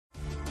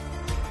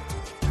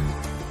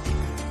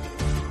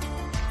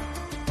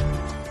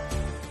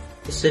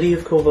city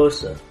of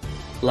Corvosa,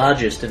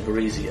 largest in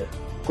Varese,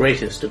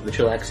 greatest of the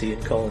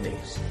Chilaxian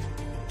colonies.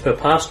 Her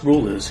past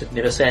rulers have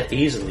never sat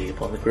easily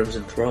upon the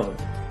Crimson Throne,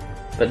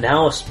 but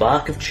now a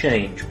spark of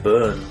change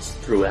burns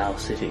through our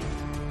city,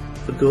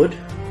 for good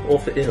or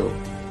for ill.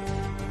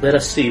 Let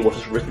us see what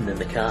is written in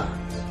the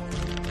cards.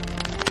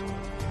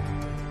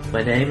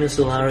 My name is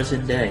Zalara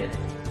Zendane.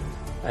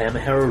 I am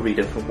a hero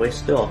reader from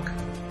West Dock.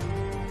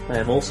 I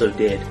am also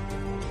dead.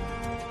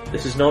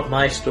 This is not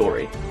my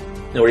story,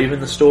 nor even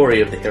the story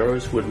of the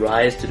heroes who would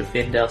rise to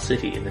defend our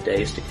city in the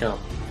days to come.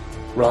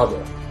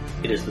 Rather,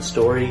 it is the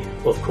story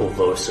of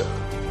Corvosa.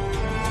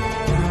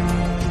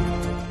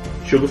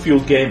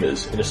 Sugarfueled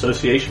Gamers, in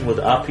association with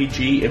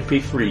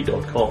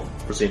RPGMP3.com,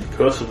 present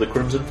Curse of the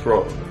Crimson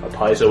Throne, a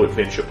Paizo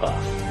adventure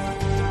path.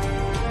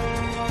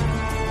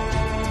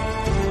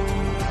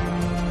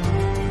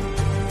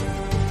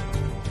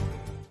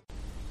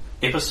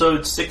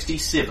 Episode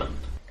 67.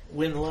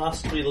 When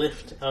last we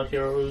left our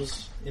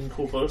heroes in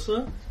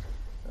Corvosa,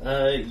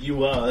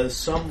 you are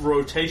some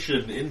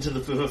rotation into the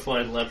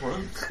Vivified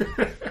Labyrinth.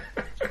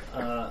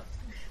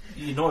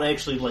 You're not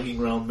actually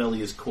lugging around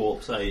Melia's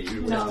corpse, are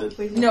you? We left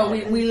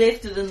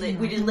it in the.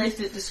 We just left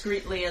it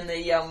discreetly in the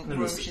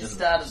room she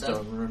started in.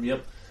 Stone room,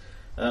 yep.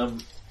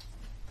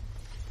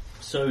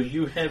 So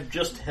you have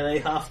just had a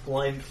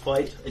half-blind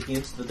fight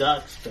against the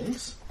Dark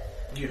Sphinx.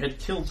 You had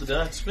killed the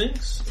Dark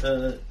Sphinx,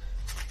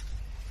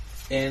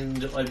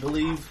 and I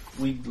believe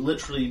we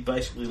literally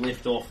basically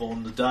left off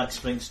on the Dark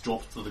Sphinx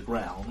dropped to the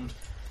ground,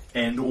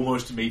 and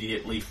almost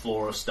immediately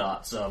Flora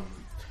starts.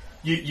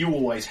 You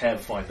always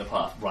have Find the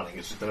Path running.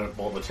 It's just they don't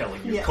bother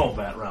telling you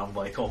combat round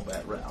by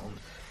combat round.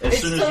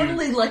 It's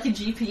totally like a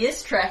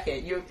GPS tracker.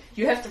 You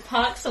have to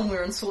park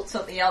somewhere and sort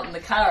something out in the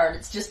car, and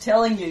it's just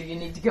telling you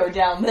need to go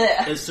down there.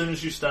 As soon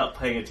as you start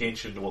paying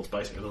attention to what's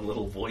basically the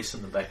little voice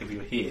in the back of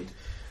your head,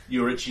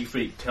 your itchy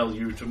feet tell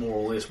you to more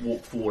or less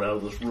walk forward out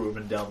of this room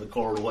and down the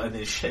corridor and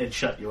then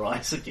shut your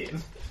eyes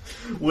again.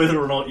 Whether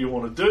or not you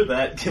want to do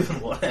that, given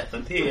what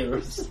happened here,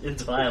 is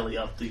entirely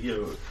up to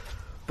you.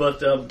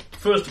 But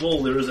first of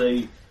all, there is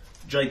a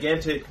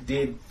gigantic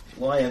dead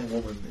lion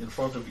woman in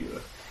front of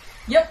you.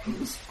 Yep.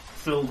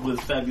 Filled with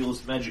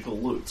fabulous magical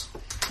loot.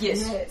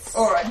 Yes.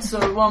 Alright,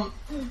 so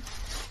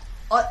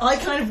I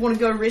kind of want to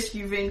go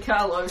rescue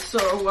Vencarlo,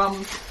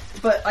 so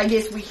but I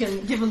guess we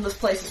can, given this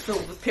place is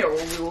filled with peril,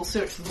 we will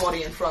search the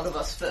body in front of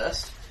us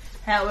first.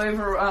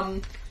 However,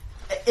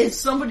 is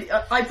somebody,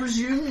 I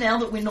presume now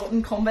that we're not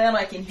in combat,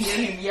 I can hear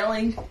him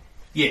yelling?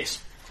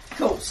 Yes.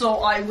 Cool,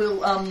 so I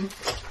will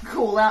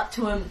call out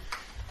to him,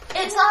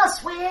 "It's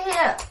us, we're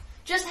here!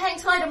 Just hang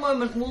tight a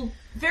moment, we'll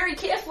very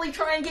carefully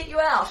try and get you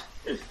out."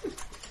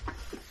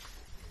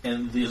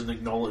 And there's an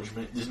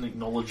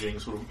acknowledging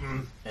sort of,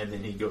 and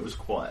then he goes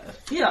quiet.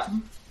 Yeah.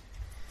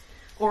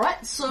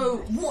 Alright,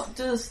 so what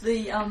does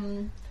the,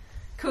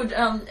 could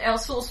our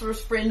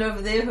sorceress friend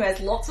over there who has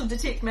lots of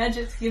detect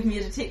magic give me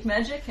a detect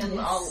magic, and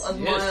I'll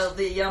admire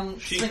the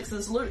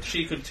Sphinx's loot.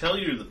 She could tell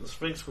you that the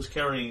Sphinx was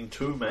carrying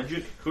 2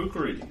 magic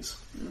kukris.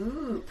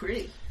 Ooh,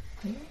 pretty.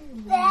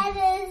 That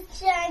is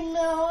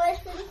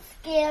ginormous and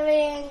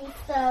scary and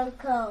so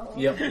cool.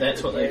 Yep,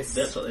 that's what they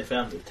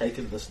found. They've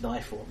taken this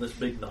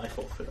big knife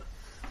off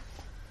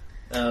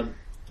her.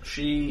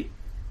 She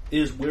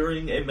is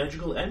wearing a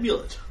magical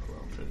amulet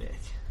around her neck.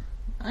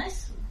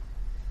 Nice.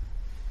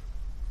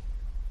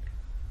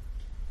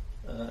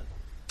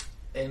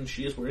 And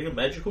she is wearing a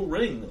magical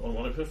ring on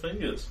one of her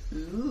fingers.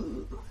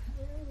 Ooh.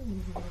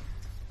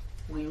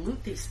 We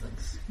loot these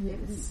things.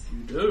 Yes.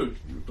 You do.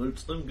 You loot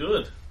them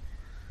good.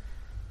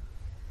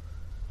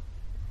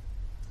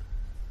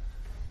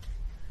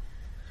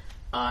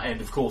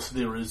 And of course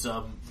there is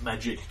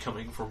magic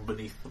coming from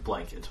beneath the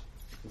blanket,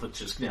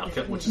 which is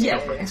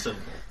covering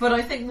symbol. But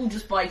I think we'll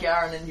just buy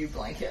Garen a new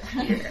blanket.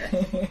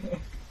 Yeah.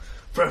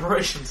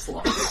 Preparation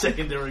slot,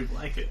 secondary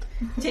blanket.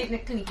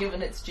 Technically,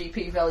 given its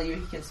GP value,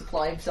 he can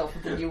supply himself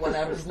with a new one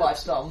out of his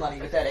lifestyle money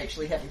without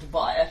actually having to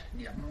buy it.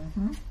 Yeah.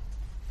 Mm-hmm.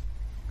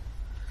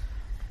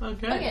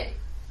 Okay.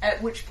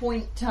 At which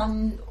point,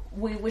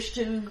 we wish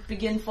to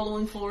begin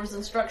following Flora's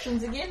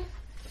instructions again.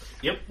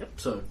 Yep.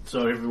 So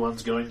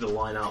everyone's going to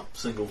line up,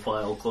 single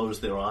file, close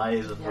their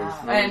eyes, and move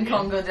through. And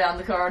Conga down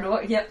the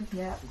corridor. Yep.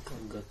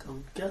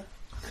 Conga.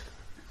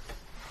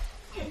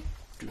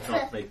 Do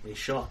not make me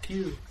shock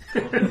you.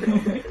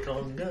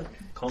 Conga,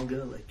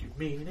 like you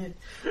mean it.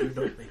 Do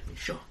not make me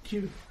shock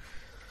you.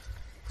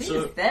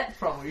 Where is that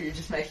from? Or are you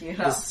just making it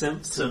up? The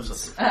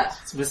Simpsons.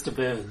 It's Mr.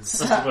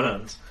 Burns. Mr.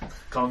 Burns.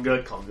 Conga,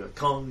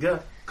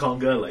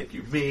 like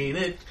you mean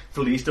it.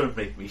 Please don't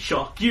make me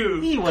shock you.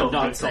 He would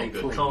not say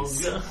please.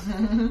 Conga.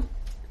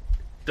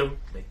 Don't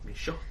make me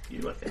shock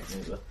you. I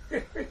can't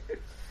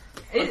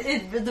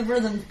remember. The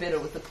rhythm's better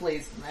with the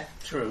please in there.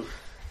 True.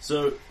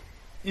 So,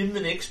 in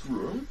the next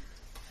room,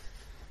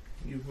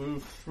 you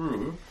move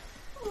through,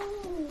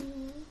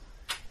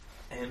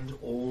 and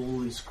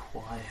all is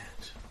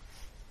quiet.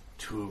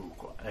 Too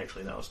quiet.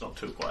 Actually, no, it's not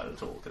too quiet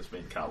at all, because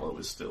Vencarlo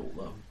is still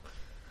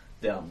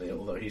down there,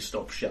 although he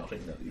stopped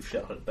shouting that you've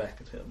shouted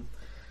back at him.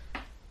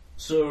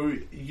 So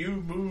you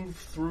move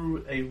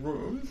through a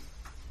room.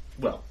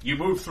 Well, you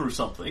move through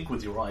something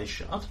with your eyes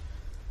shut.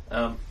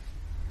 And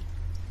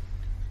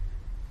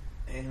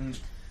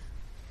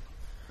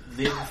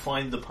then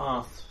find the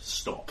path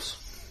stops.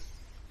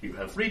 You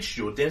have reached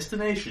your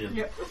destination.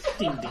 Yep.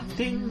 Ding, ding,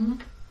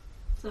 ding.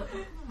 So,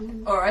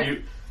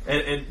 alright.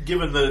 And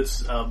given that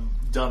it's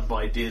done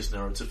by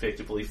Desna, it's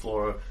effectively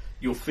Flora,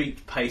 your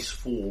feet pace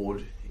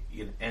forward,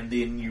 and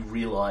then you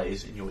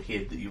realise in your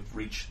head that you've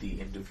reached the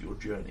end of your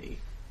journey.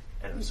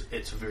 And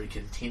it's a very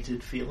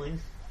contented feeling.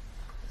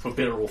 For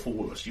better or for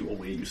worse, you are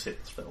where you set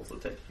the spell to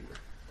take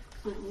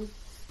you.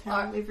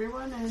 Tell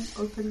everyone and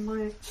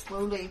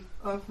slowly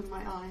open my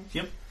eyes.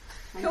 Yep.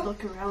 And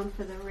look around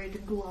for the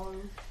red glow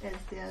as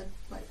they're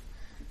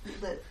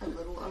lit a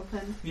little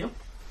open. Yep.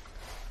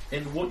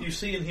 And what you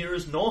see in here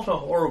is not a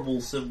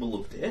horrible symbol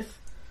of death.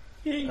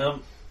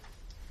 You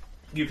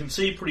can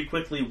see pretty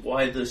quickly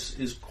why this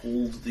is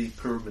called the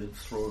Pyramid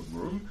Throne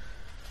Room.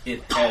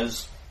 It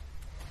has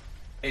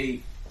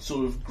a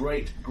sort of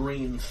great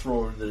green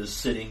throne that is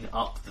sitting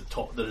up the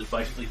top, that is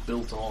basically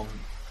built on,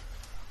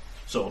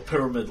 so a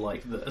pyramid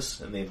like this,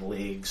 and then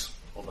legs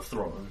of a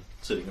throne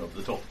sitting over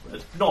the top of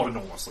it. Not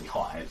enormously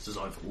high, it's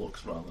designed for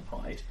looks rather than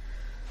height.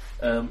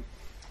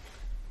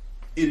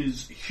 It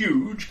is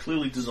huge,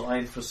 clearly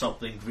designed for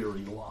something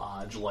very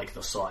large, like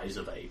the size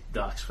of a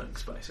Dark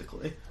Sphinx,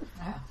 basically.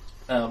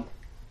 Wow.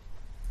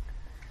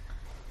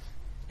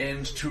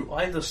 And to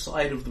either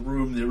side of the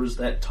room there is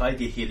that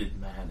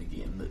tiger-headed man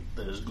again,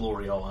 that is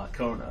Glorio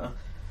Arcona,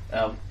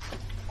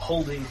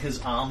 holding his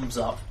arms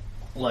up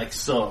like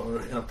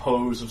so, in a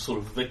pose of sort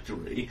of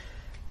victory,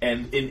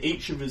 and in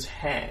each of his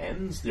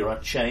hands there are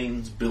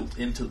chains built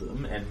into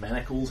them and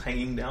manacles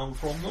hanging down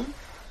from them.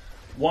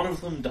 One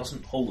of them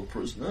doesn't hold a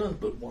prisoner,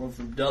 but one of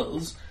them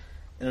does,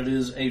 and it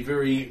is a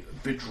very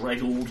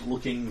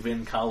bedraggled-looking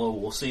Vencarlo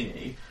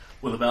Orsini,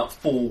 with about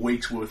 4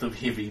 weeks' worth of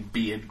heavy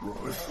beard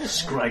growth,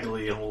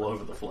 scraggly and all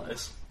over the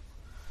place.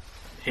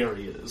 Here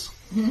he is.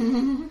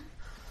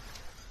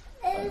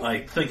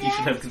 I think he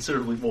should have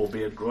considerably more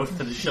beard growth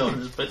than is shown in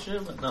his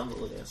picture, but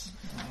nonetheless.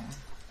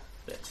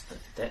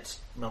 That's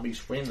Mummy's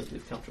friend that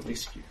we've come to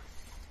rescue.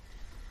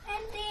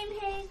 And then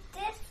who's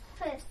this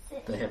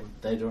person?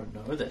 They don't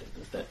know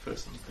that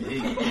person's me.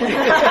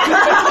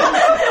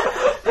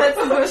 That's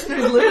the person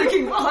who's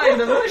lurking behind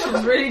the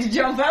bushes, ready to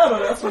jump out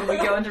on us when we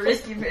go into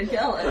rescue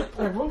Vencarlo.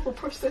 I roll for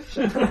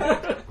perception.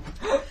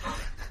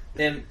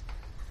 And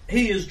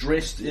he is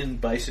dressed in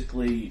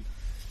basically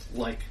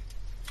like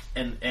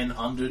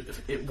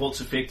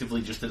what's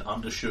effectively just an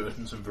undershirt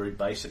and some very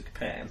basic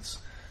pants,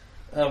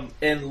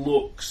 and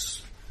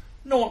looks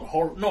not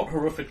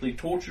horrifically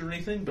tortured or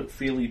anything, but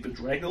fairly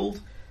bedraggled.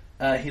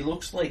 He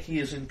looks like he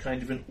is in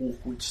kind of an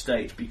awkward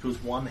state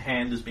because one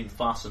hand has been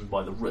fastened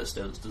by the wrist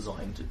as it's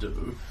designed to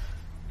do,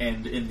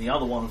 and in the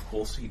other one, of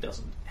course, he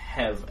doesn't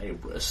have a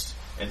wrist,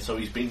 and so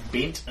he's being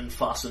bent and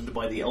fastened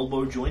by the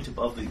elbow joint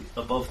above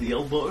the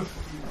elbow,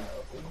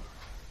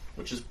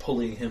 which is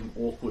pulling him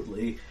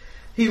awkwardly.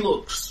 He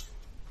looks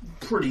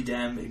pretty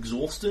damn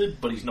exhausted,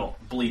 but he's not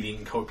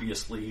bleeding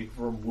copiously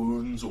from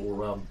wounds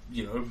or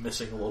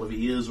missing a lot of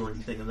ears or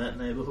anything in that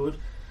neighbourhood.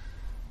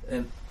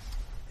 And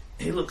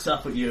he looks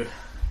up at you.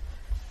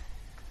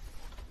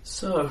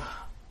 So,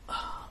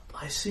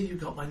 I see you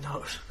got my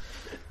note.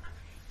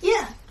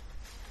 Yeah,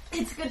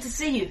 it's good to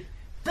see you.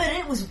 But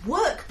it was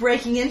work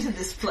breaking into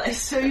this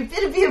place, so you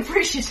better be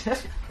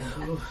appreciative.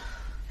 Oh,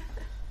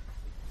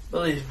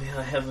 believe me,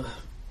 I have a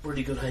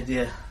pretty good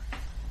idea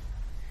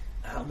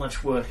how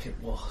much work it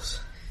was.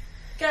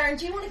 Garen,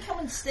 do you want to come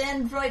and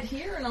stand right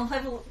here and I'll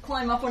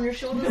climb up on your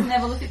shoulders and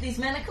have a look at these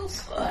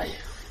manacles? Aye.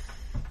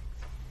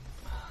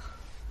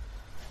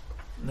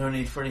 No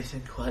need for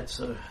anything quite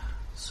so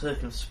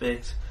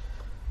circumspect.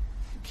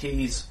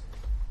 Keys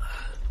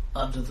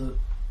under the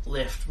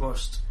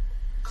leftmost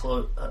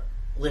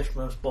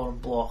bottom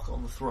block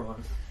on the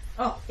throne.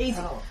 Oh, easy.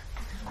 Oh.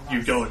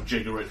 You go and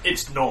jigger it.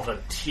 It's not a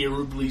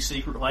terribly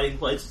secret hiding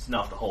place. It's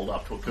enough to hold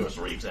up to a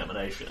cursory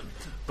examination.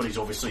 But he's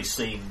obviously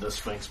seen the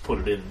Sphinx put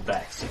it in and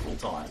back several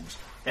times.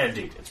 And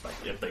indeed, it's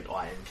basically a big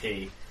iron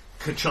key.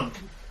 Ka-chunk.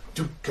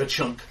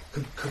 Ka-chunk.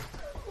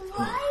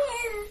 Why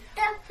is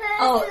the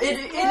person Oh,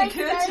 it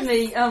occurred to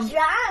me, drunk?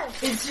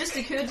 it's just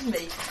occurred to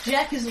me,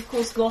 Jack has of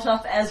course got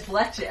up as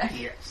Blackjack.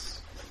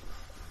 Yes.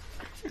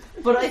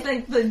 But I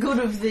think the good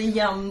of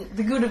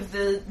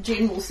the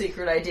general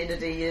secret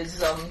identity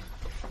is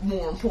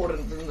more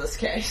important than this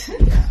case.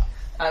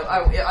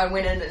 I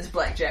went in as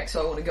Blackjack,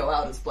 so I want to go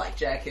out as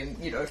Blackjack, and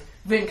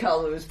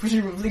Vencarlo is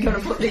presumably going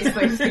to put these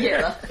things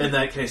together. In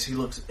that case, he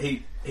looks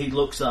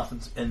up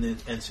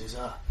and says,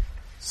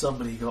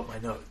 somebody got my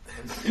note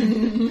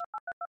then.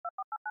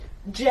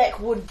 Jack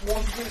would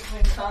want to meet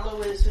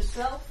Vencarlo as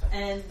herself,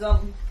 and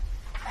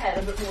had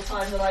a bit more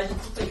time than I did to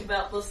think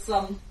about this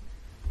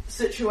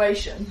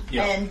situation,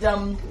 Yeah.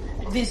 and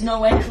there's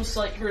no actual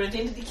secret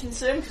identity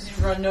concern because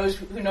everyone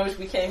knows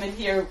we came in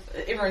here.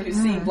 Everyone who's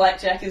seen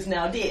Blackjack is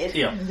now dead.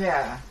 Yeah.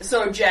 Yeah.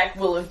 So Jack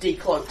will have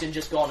decloaked and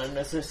just gone in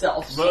as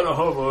herself. So. Murder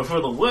hobo for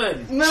the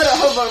win! Murder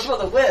hobo for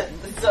the win.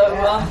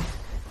 So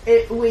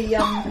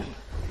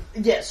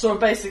so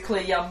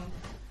basically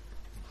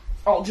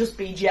I'll just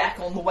be Jack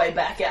on the way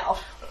back out.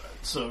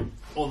 So,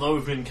 although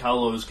Vin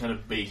Carlo's kind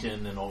of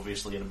beaten and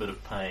obviously in a bit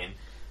of pain,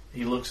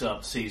 he looks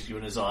up, sees you,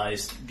 and his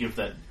eyes give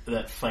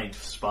that faint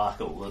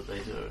sparkle that they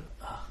do.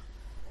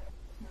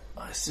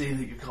 I see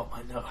that you got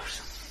my note.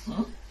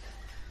 Huh?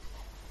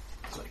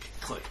 Click,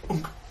 click,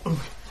 unk, unk.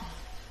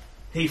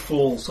 He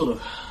falls, sort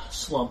of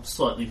slumps,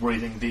 slightly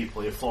breathing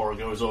deeply. If Flora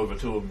goes over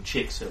to him,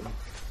 checks him,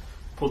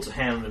 puts a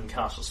hand on him,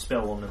 casts a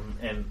spell on him,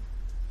 and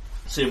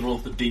several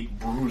of the deep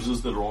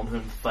bruises that are on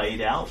him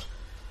fade out,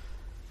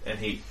 and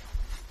he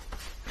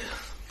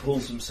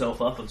pulls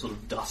himself up and sort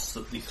of dusts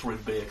at the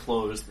threadbare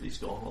clothes that he's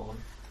got on.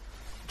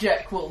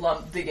 Jack will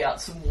dig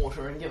out some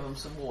water and give him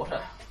some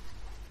water.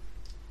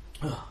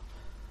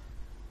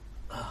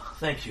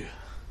 Thank you.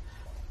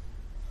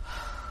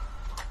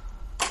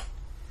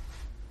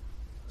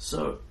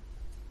 So,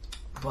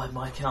 by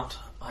my count,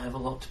 I have a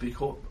lot to be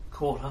caught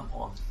up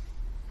on.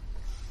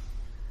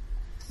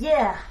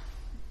 Yeah,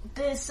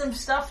 there's some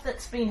stuff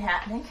that's been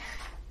happening.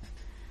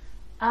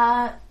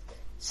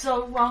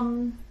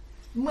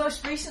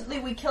 Most recently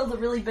we killed a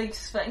really big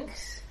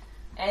sphinx,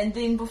 and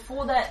then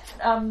before that,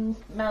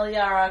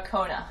 Maliara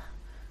Arcona.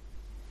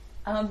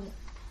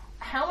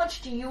 How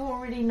much do you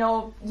already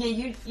know?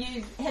 Yeah,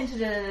 you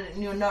hinted at it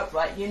in your note,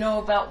 right? You know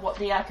about what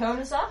the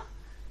Arconas are?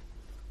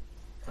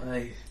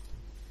 I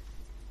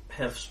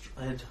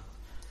had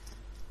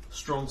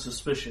strong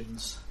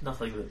suspicions,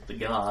 nothing that the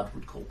guard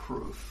would call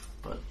proof,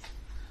 but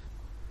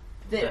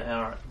they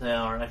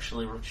are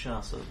actually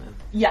Rakshasa then.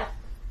 Yeah.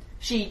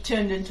 She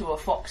turned into a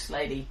fox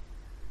lady.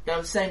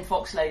 The same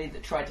fox lady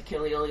that tried to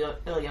kill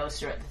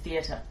Iliosa at the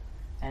theatre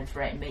and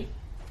threatened me.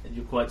 And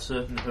you're quite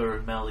certain her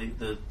and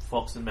the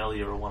fox and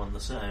Malia are one and the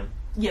same?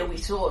 Yeah, we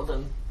saw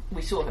them.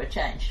 We saw her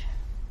change.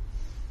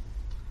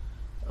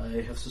 I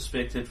have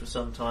suspected for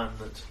some time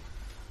that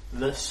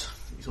this,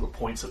 he sort of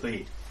points at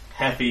the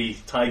happy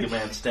Tiger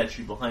Man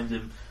statue behind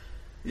him,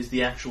 is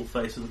the actual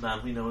face of the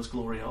man we know as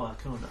Gloria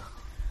Arcona.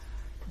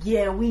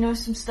 Yeah, we know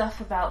some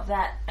stuff about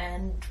that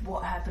and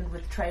what happened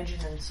with Trajan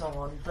and so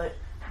on, but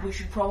we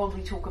should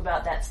probably talk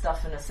about that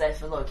stuff in a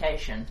safer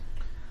location.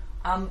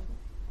 Do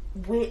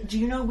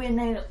you know where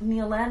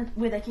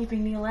they're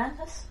keeping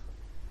Neolandus?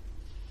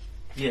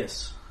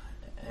 Yes,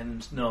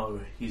 and no,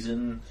 he's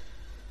in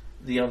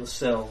the other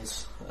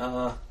cells.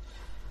 I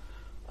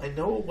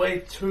know a way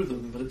to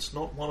them, but it's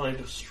not one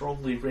I'd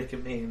strongly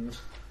recommend.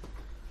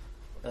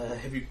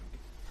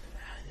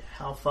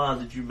 How far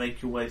did you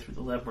make your way through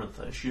the labyrinth?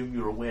 I assume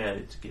you're aware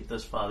to get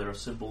this far there are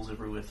symbols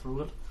everywhere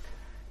through it.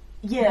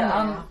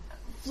 Yeah,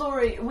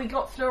 we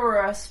got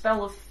Flora a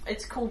spell of,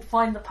 it's called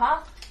Find the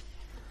Path,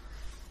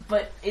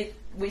 but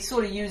we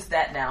sort of used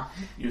that now.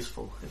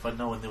 Useful. If I'd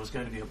known there was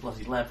going to be a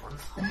bloody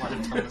labyrinth, I might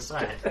have done the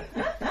same.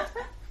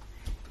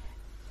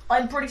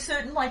 I'm pretty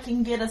certain I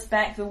can get us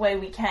back the way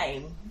we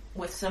came,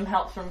 with some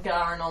help from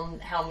Garen on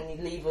how many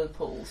lever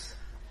pulls.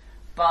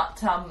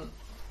 But,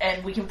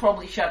 and we can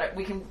probably shut it.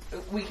 We can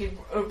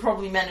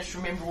probably manage to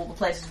remember all the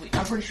places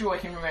I'm pretty sure I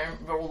can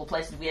remember all the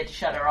places we had to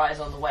shut our eyes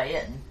on the way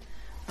in.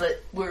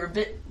 But we're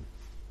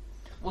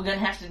going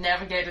to have to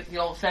navigate at the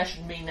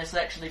old-fashioned meanness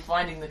actually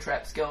finding the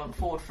traps going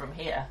forward from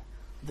here.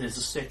 There's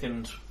a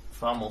second,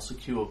 far more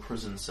secure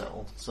prison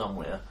cell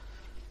somewhere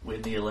where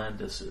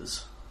Neolandus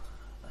is.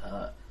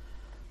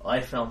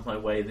 I found my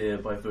way there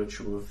by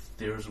virtue of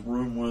there's a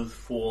room with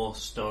four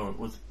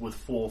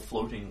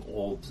floating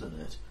orbs in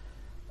it.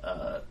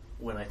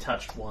 When I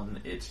touched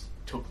one, it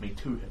took me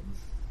to him,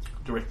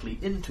 directly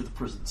into the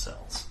prison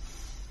cells.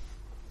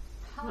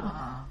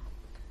 Huh.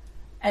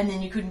 And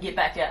then you couldn't get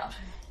back out?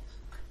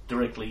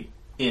 Directly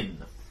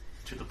in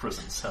to the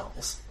prison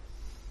cells.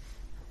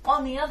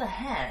 On the other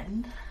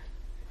hand,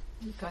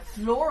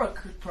 Flora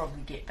could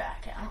probably get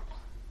back out.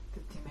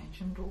 The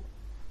dimension door.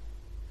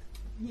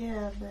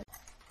 Yeah, but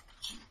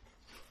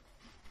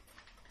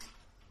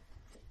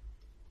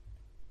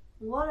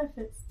what if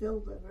it's still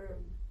the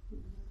room?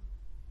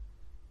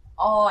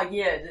 Oh,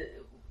 yeah.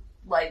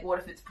 What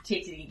if it's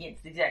protected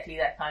against exactly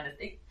that kind of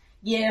thing?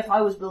 Yeah, if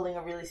I was building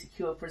a really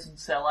secure prison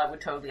cell, I would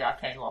totally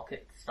arcane lock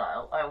it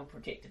style. I would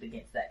protect it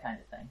against that kind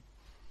of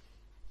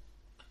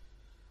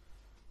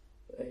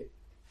thing.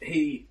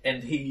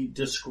 He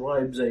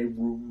describes a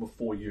room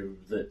for you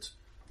that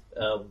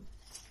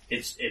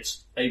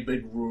it's a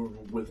big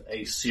room with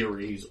a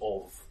series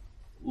of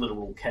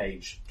literal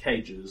cage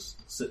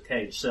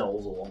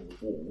cells along the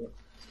wall.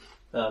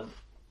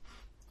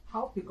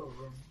 How big a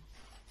room?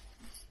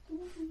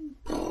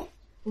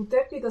 Would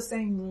that be the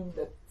same room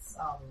that's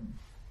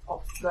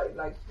like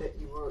that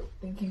you were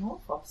thinking of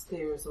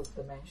upstairs of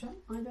the mansion?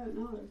 I don't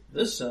know.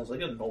 This sounds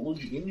like a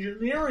knowledge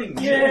engineering.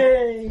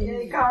 Yay!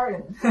 Yay,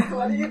 Karen!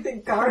 What do you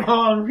think, Karen? Come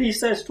on,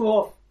 recess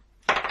dwarf.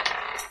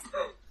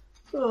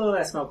 Oh,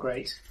 that's not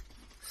great.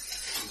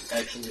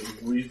 Actually, a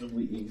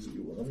reasonably easy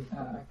one.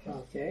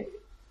 Okay.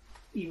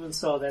 Even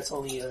so, that's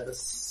only a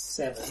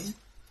 7.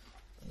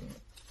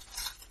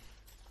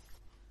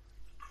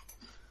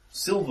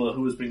 Silver,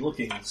 who has been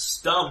looking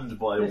stunned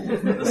by all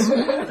of this,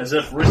 as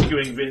if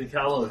rescuing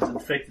Venkalo has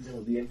infected him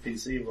with the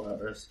NPC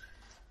virus,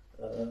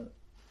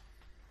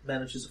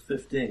 manages a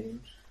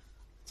 15.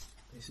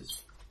 He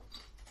says,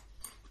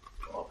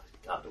 "Oh, I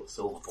can't do a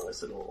Silver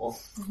voice at all."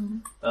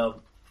 Mm-hmm.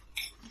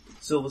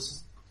 Silver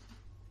says,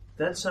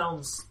 "That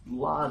sounds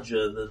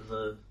larger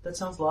than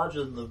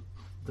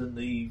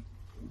the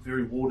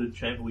very warded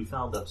chamber we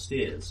found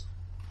upstairs,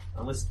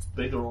 unless it's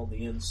bigger on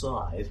the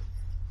inside."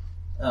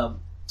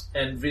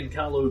 And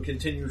Venkalo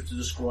continues to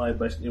describe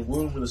basically a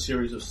room with a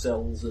series of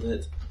cells in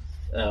it,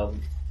 a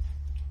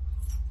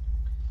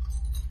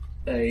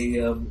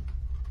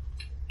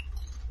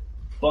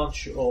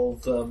bunch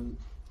of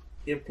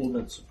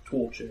implements of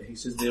torture. He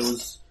says there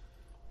was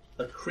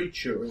a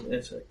creature in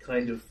it, a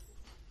kind of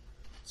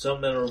some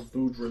manner of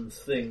Voudran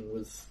thing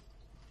with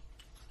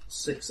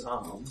 6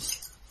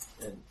 arms,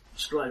 and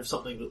describes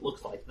something that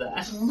looks like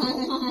that.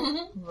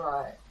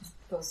 Right.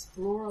 Does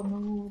Flora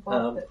know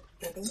about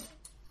that?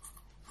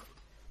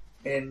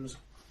 And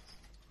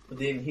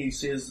then he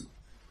says,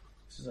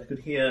 I could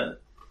hear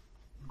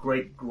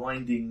great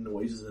grinding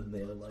noises in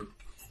there, like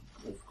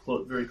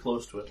very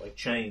close to it, like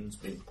chains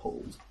being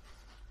pulled.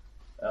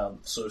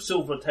 So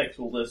Silver takes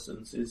all this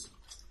and says,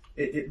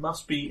 it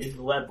must be in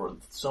the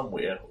labyrinth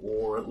somewhere,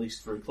 or at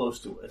least very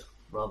close to it,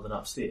 rather than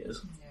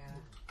upstairs.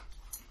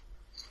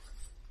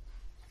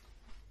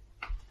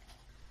 Yeah.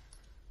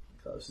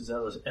 Because,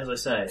 as I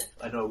say,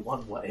 I know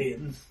one way,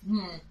 and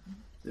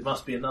there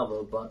must be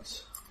another,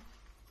 but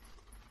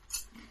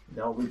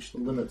now reach the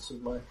limits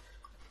of my...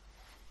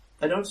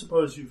 I don't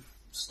suppose you've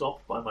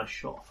stopped by my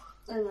shop.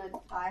 And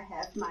I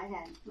have my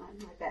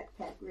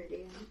backpack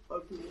ready and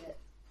opening it.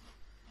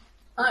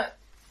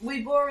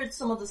 We borrowed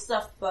some of the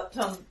stuff, but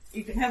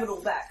you can have it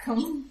all back.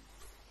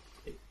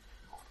 He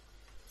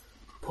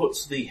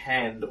puts the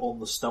hand on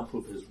the stump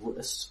of his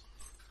wrist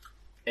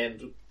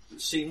and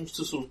seems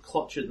to sort of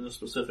clutch it in a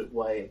specific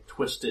way and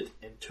twist it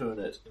and turn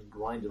it and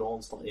grind it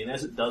on slightly. And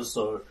as it does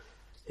so,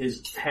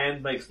 his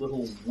hand makes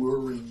little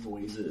whirring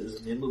noises,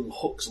 and then little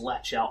hooks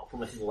latch out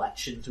from it and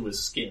latch into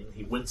his skin.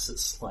 He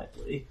winces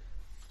slightly,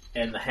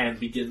 and the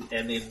hand begins,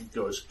 and then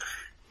goes...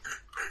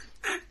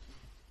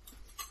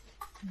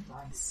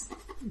 Nice.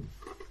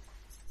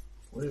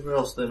 Whatever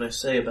else they may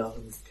say about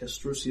him,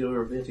 Castruccio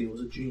Ervetti was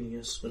a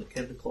genius when it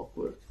came to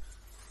clockwork.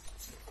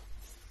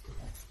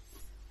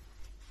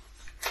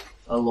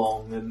 A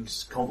long and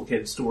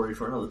complicated story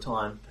for another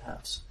time,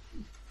 perhaps.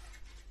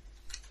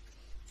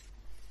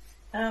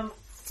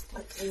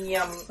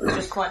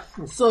 Just quite.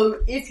 So,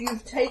 if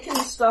you've taken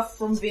stuff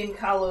from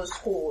Venkalo's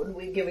hoard,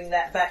 we're giving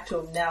that back to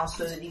him now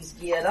so that he's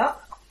geared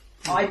up.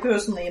 I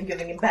personally am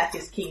giving him back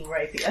his keen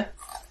rapier.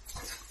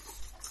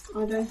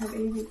 I don't have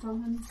anything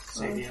from him.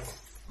 Same here.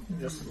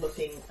 Just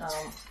looking,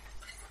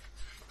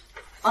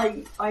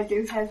 I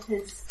do have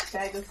his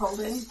bag of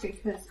holding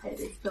because it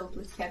is filled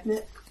with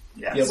cabinet,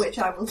 Yes. which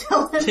I will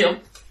tell him.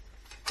 Yep.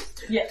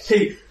 Yeah.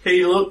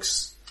 He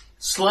looks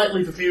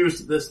slightly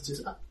confused at this and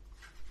says,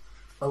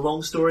 a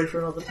long story for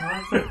another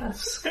time,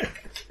 perhaps?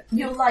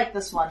 You'll like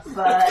this one,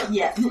 but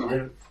yeah.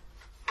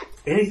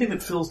 Anything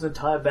that fills an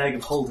entire bag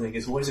of holding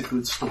is always a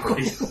good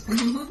story.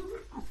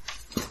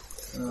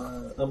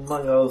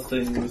 Among other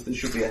things, there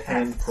should be a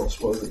hand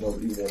crossbow that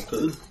nobody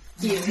wanted.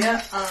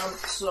 Yeah,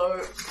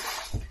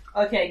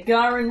 okay,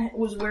 Garen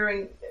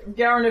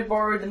had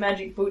borrowed the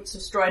magic boots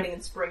of striding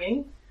and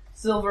springing.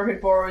 Silver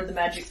had borrowed the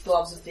magic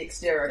gloves of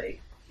dexterity.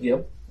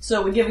 Yep.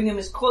 So we're giving him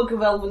his cloak of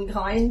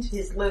elvenkind,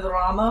 his leather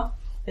armor,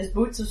 his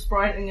boots of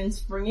striding and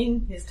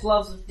springing, his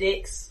gloves of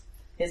dex,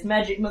 his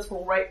magic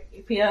mithril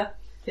rapier,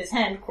 his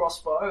hand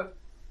crossbow.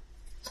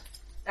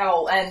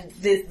 Oh, and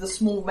there's the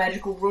small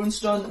magical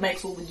runestone that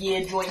makes all the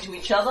gear join to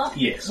each other.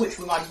 Yes. Which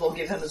we might as well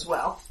give him as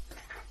well.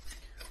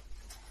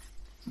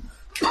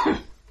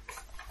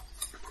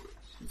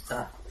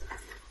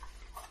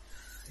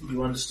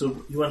 You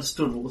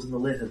understood what was in the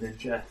letter then,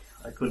 Jack.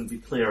 I couldn't be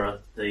clearer.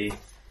 I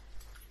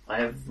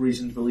have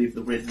reason to believe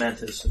the Red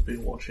Mantis have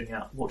been watching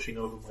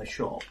over my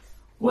shop.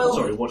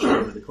 Watching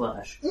over the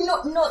clash.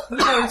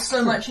 Not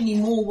so much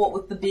anymore what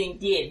with the being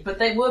dead, but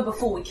they were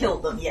before we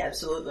killed them, yeah,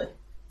 absolutely.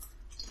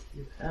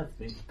 You have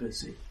been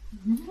busy.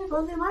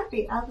 Well, there might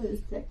be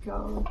others that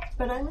go,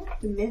 but I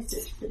left a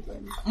message for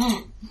them.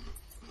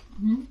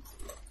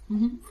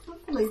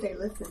 Hopefully they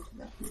listen to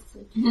that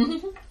message.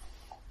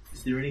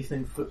 Is there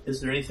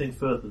anything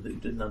further that you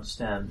didn't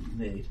understand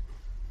that you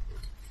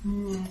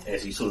need?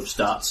 As he sort of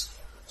starts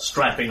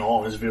strapping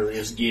on his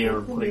various gear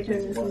and putting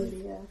things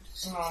away.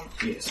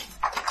 Yes.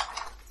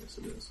 Yes,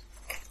 it is.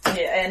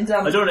 Yeah, and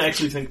I don't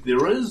actually think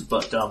there is,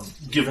 but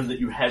given that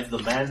you have the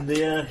man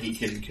there, he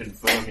can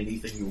confirm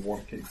anything you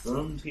want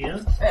confirmed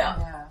here.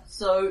 Yeah.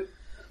 So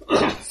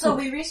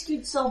we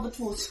rescued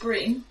Salvatore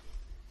Scream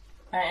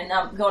and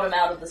got him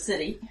out of the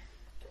city.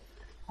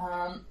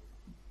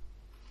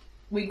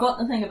 we got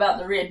the thing about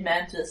the red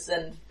mantis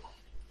and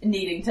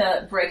needing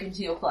to break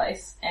into your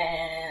place,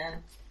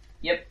 and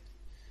yep,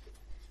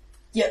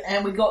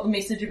 and we got the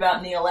message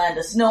about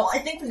Neolandis. No, I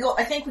think we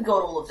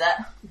got all of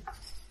that.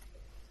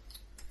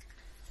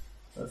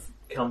 I've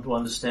come to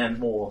understand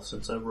more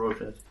since I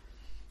wrote it.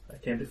 I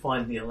came to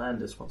find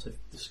Neolandis once I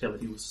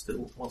discovered he was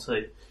still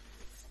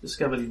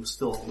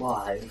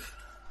alive.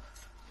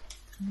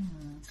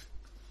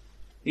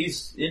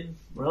 He's in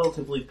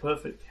relatively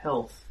perfect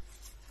health.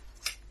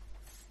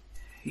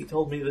 He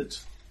told me that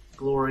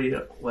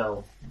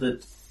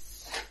that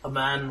a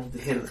man with the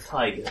head of a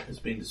tiger has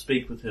been to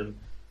speak with him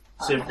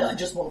several... I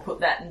just want to put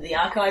that in the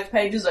archive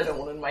pages. I don't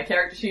want it in my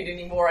character sheet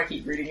anymore. I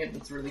keep reading it.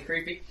 It's really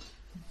creepy.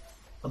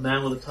 A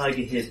man with a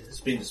tiger head has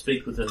been to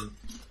speak with him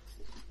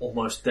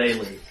almost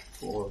daily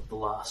for the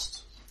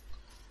last,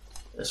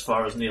 as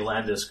far as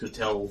Neolandis could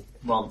tell,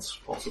 months,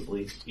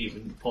 possibly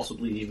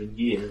even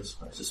years,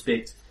 I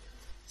suspect,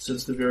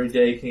 since the very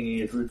day King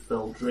Eadred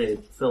fell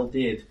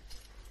dead.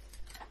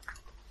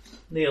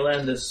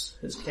 Neolandis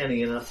is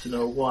canny enough to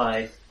know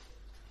why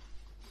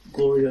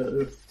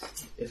Glorio,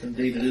 if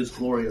indeed it is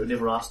Glorio,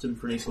 never asked him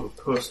for any sort of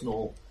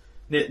personal,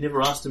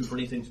 never asked him for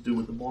anything to do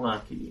with the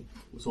monarchy.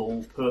 It was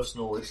all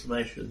personal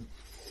information,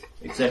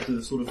 exactly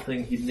the sort of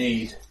thing he'd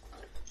need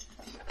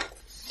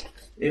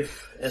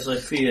if, as I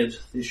feared,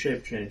 their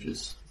shape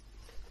changes.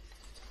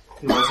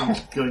 He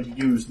wasn't going to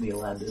use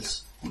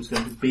Neolandis, he was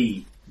going to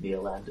be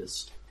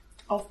Neolandis.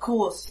 Of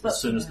course, but...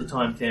 As soon as the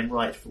time came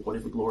right for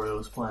whatever Glorio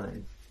was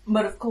planning.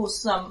 But of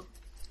course,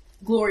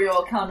 Glorio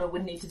Arcana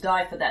would need to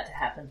die for that to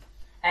happen.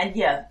 And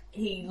yeah,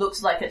 he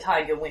looks like a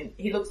tiger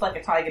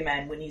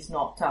man when he's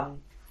not,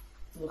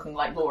 looking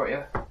like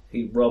Glorio.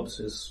 He rubs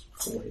his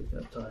forehead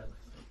that time.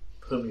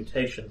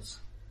 Permutations.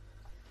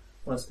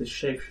 Once this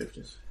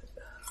shapeshifters.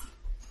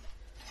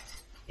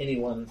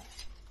 Anyone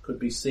could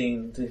be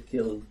seen to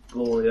kill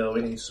Glorio,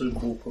 any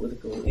suitable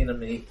political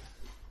enemy.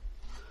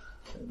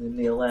 And then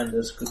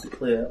Neolandis could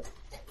declare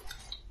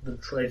the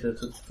traitor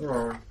to the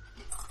throne.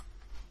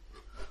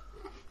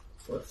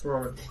 For a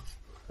throne.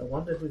 I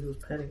wonder if he was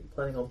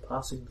planning on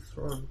passing the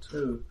throne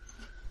too.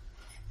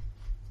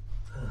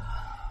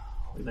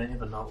 We may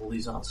never know all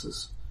these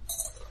answers.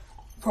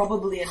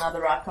 Probably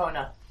another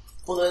Arcana,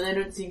 although they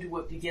don't seem to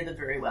work together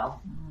very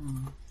well.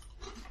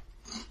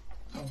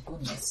 Oh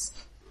goodness.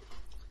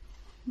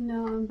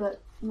 No,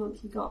 but once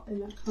he got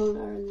an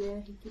Arcana in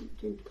there, he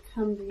can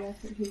become the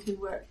effort. He can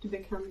work to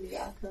become the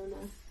Arcana.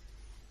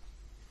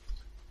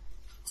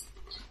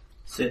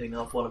 Setting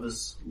up one of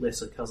his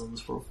lesser cousins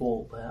for a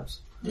fall,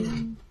 perhaps.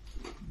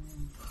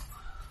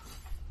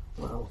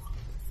 Well.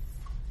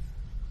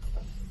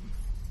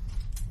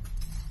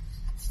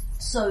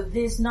 So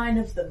there's 9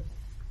 of them.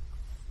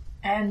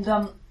 And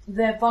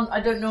they're I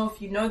don't know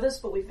if you know this,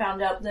 but we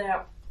found out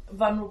they're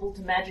vulnerable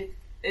to magic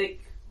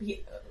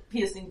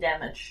piercing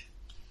damage.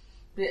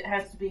 It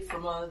has to be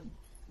from a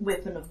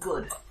weapon of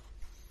good.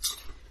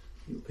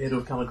 You appear to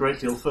have come a great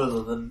deal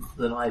further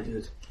than I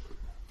did.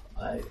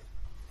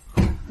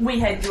 We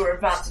had your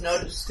advance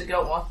notice to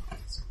go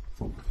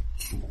on.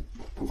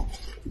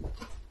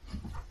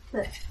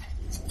 But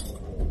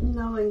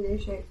knowing their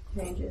shape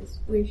changes,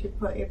 we should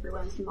put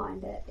everyone's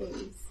mind at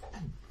ease.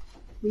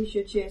 We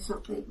should share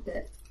something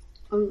that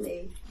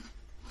only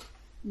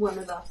one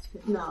of us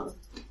could know.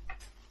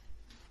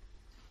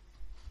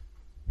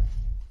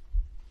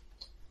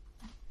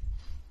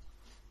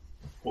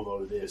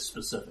 Although there's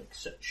specific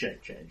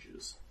shape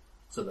changes,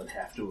 so they'd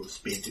have to have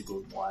spent a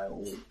good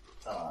while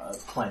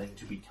planning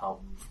to become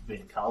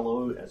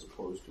Vencarlo as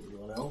opposed to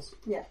anyone else.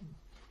 Yeah.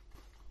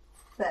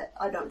 But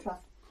I don't trust...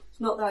 It's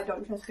not that I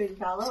don't trust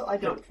Vencarlo, I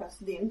don't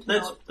trust them to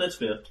know. That's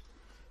fair.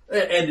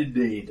 And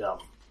indeed,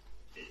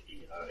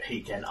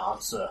 he can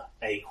answer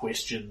a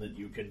question that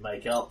you can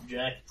make up,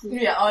 Jack.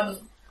 Yeah,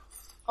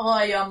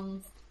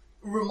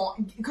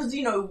 because,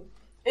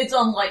 it's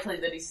unlikely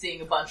that he's seeing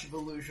a bunch of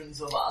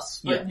illusions of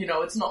us, but,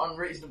 it's not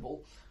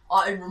unreasonable.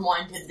 I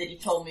remind him that he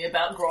told me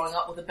about growing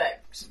up with a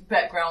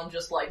background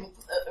just like,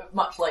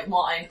 much like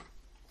mine.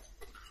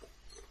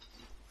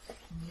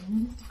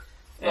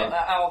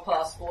 Our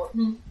passport.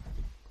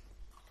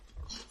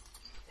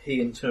 He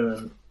in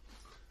turn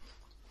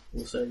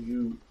will say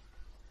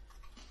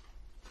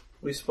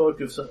we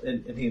spoke of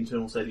and he in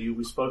turn will say to you,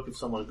 we spoke of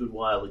someone a good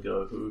while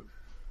ago who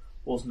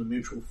wasn't a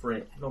mutual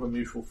friend, not a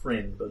mutual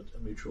friend, but a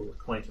mutual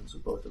acquaintance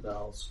of both of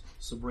ours,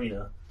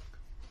 Sabrina.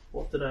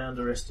 What did I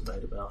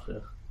underestimate about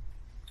her?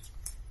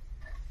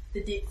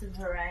 The depth of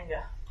her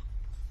anger.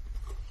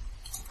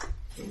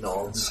 He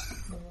nods.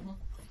 Mm-hmm.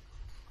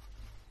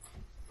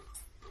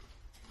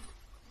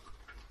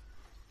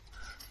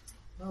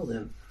 Well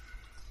then,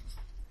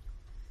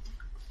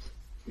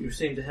 you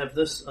seem to have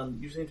this.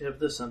 You seem to have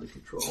this under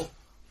control.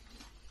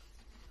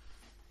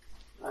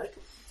 Right.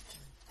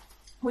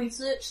 We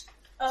searched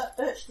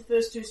the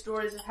first 2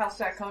 stories of House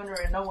Arcona,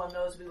 and no one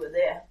knows we were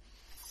there.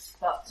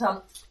 But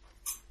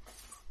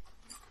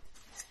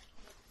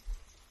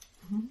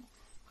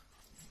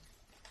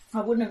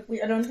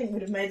I don't think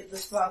we'd have made it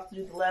this far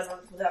through the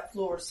labyrinth without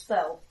Flora's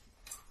spell.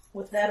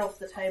 With that off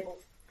the table,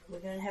 we're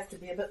going to have to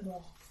be a bit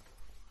more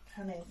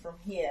cunning from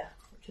here,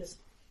 which is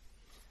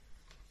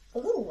a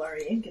little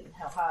worrying given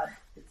how hard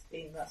it's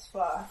been thus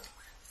far.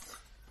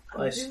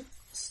 I do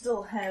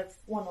still have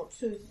one or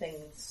two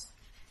things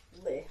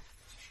left.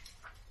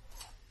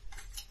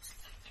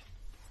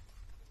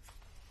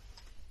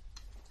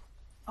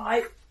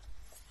 I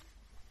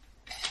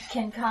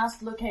can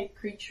cast Locate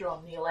Creature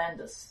on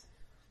Neolandis.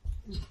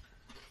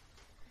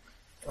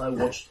 I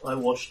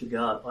watched the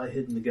guard. I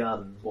hid in the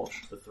garden and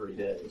watched for 3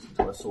 days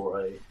until I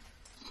saw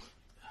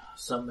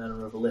some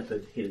manner of a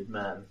leopard-headed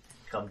man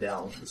come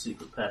down the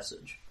secret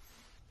passage.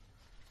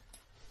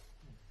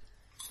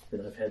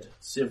 Then I've had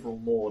several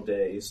more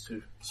days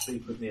to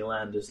speak with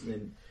Neolandis,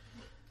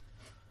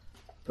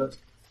 but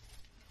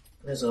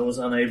as I was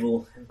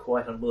unable and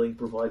quite unwilling to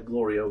provide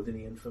Gloria with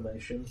any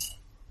information,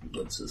 he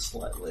winces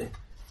slightly.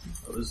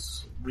 I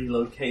was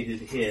relocated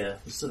here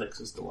for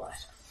Civix's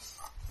delight.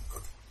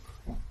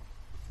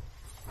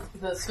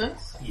 The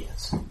Sphinx?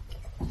 Yes.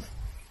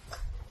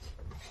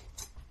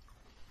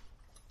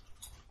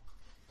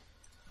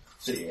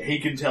 So yeah, he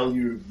can tell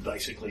you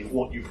basically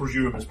what you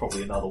presume is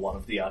probably another one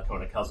of the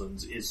Arcona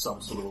cousins is some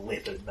sort of a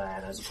leopard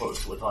man as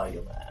opposed to a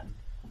tiger man.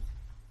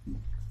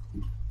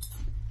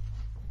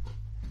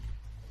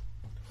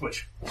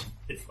 Which,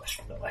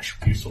 information, no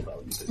actual useful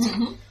value.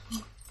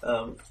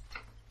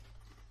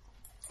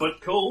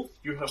 But cool,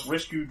 you have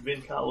rescued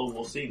Vincarlo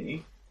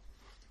Orsini.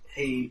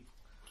 He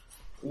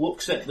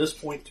looks at this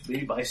point to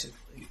be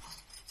basically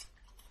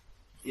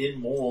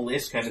in more or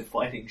less kind of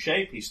fighting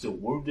shape. He's still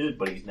wounded,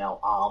 but he's now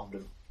armed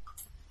and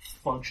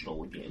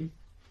functional again.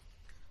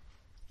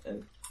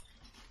 And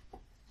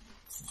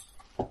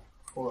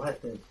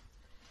alright then.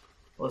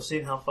 Well, I've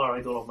seen how far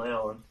I got on my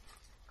own.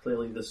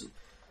 Clearly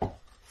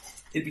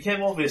it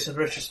became obvious in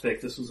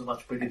retrospect this was a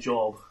much bigger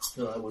job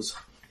than I was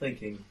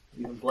thinking.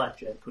 Even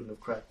Blackjack couldn't have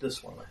cracked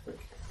this one, I think.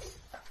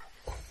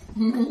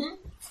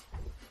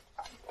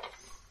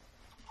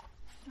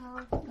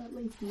 At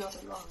least not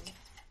alone.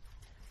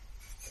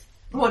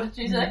 What did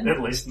you say?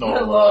 At least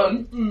not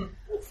alone.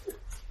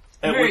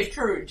 Very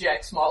true,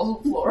 Jack smiles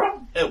at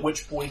Flora. At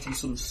which point he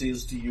sort of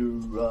says to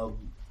you,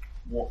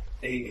 what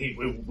he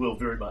will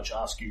very much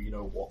ask you,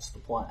 what's the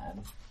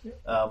plan?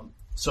 Yep.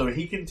 So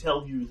he can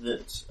tell you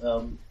that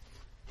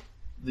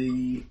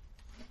the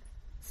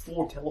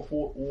 4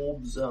 teleport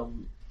orbs,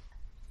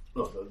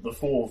 the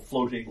 4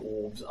 floating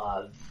orbs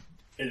are,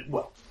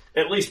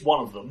 at least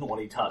one of them, the one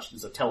he touched,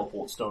 is a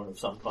teleport stone of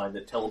some kind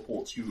that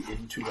teleports you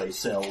into a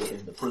cell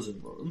in the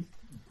prison room.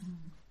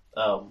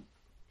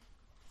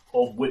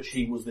 Of which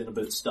he was then a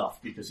bit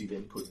stuffed because he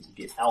then couldn't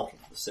get out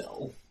of the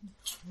cell,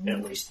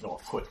 at least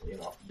not quickly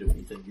enough to do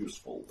anything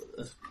useful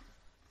with it.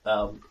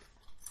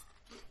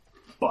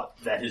 But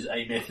that is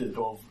a method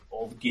of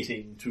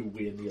getting to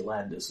where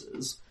Neolandis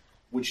is,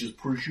 which is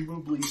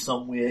presumably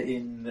somewhere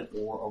in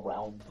or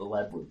around the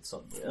labyrinth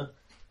somewhere.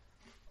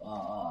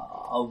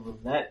 Other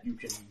than that, you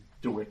can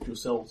direct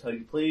yourselves how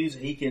you please.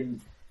 He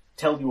can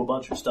tell you a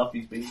bunch of stuff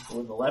he's been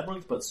through in the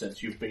labyrinth, but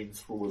since you've been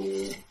through it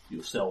all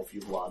yourself,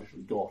 you've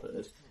largely got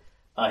it.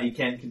 He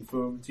can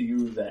confirm to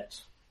you that,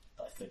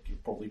 I think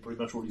you've probably pretty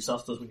much already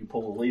sussed this, when you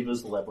pull the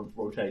levers, the labyrinth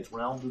rotates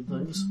round and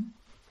things.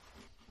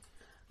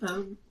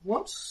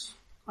 What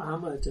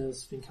armour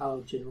does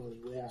Vincarlo generally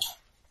wear?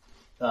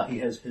 He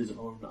has his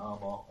own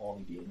armour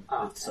on again.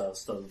 It's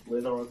studded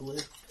leather, I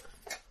believe.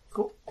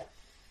 Cool.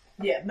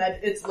 Yeah,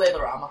 it's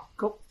leather armour.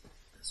 Cool.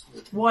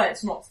 Why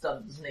it's not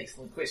studded is an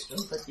excellent question,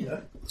 but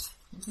I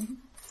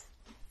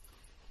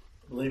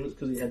believe it's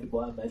because he had to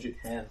buy a magic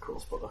hand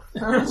crossbow.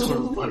 It's sort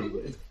of funny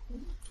weird.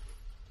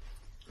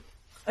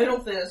 I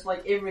don't think it's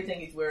like everything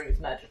he's wearing is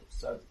magic,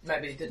 so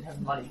maybe he didn't have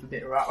the money for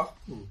better armor.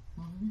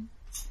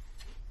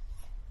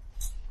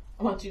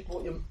 Once you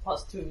bought your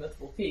 +2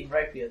 mythical fiend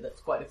rapier, that's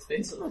quite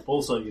expensive.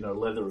 Also,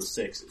 leather is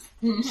sexy.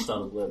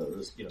 Studded leather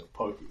is,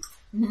 pokey.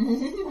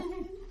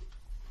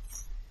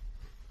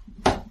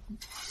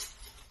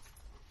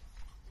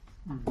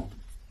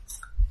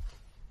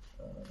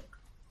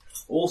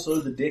 Also,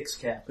 the dex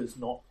cap is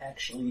not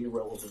actually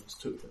irrelevant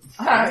to him.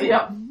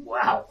 Yeah.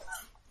 Wow.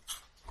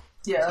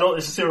 Yeah. It's not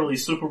necessarily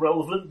super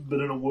relevant, but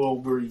in a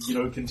world where he,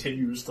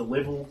 continues to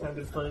level kind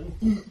of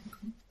thing.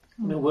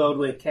 In a world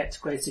where Cat's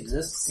Grace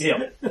exists.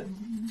 Yeah.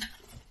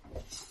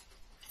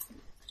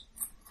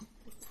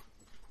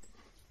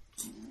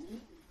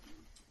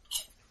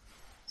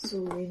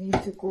 So we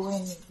need to go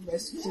and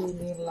rescue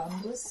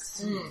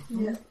Neolandis.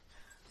 Yeah.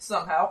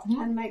 Somehow.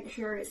 And make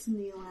sure it's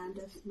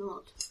Neolandis,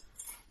 not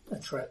A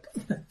trick.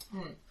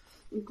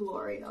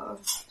 Gloria.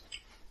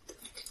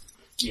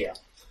 Yeah.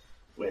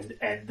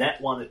 And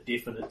that one it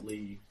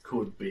definitely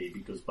could be,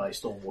 because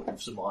based on what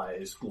you've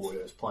surmised,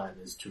 Gloria's plan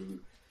is to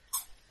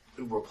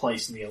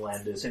replace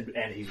Neolandis,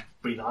 and he's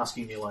been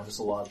asking Neolandis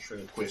a large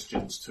string of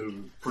questions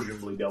to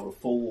presumably be able to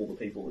fool all the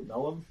people that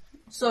know him.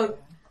 So,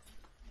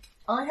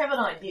 I have an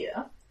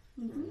idea.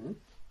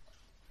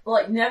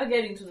 Like,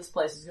 navigating to this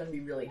place is going to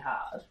be really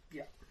hard.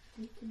 Yeah.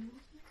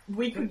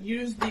 We could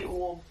use the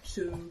orb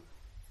to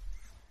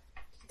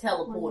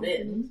teleport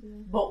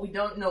in, but we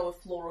don't know if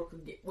Flora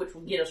could get, which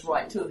will get us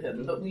right to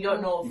him, but we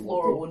don't know if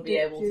Flora would be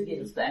able to get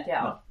us back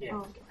out. Yeah.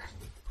 Oh,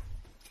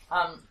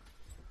 okay.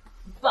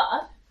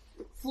 But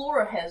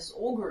Flora has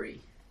augury,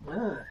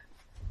 Ah.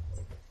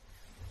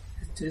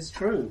 It is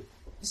true.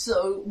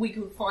 so we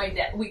could find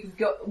out. We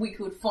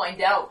could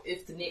find out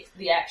if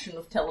the action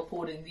of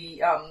teleporting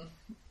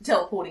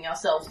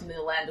ourselves to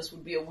Neolandis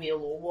would be a weal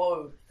or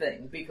woe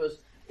thing, because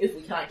if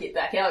we can't get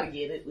back out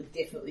again, it would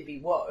definitely be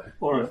woe.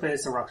 Or if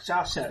there's a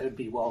Rakshasa, it'd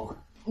be well.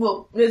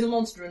 Well, there's a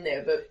monster in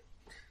there, but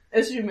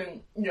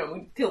assuming,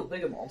 we kill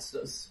bigger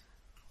monsters.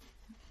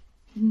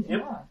 Yep.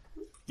 Yeah.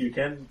 You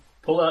can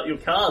pull out your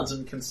cards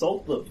and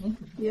consult them.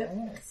 Yep.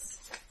 Yes.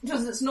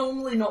 Because it's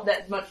normally not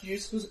that much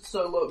use because it's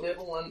so low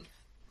level and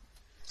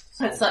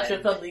it's such a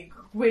fuzzy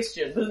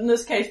question. But in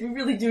this case, we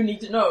really do need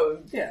to know.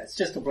 Yeah, it's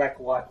just a black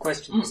and white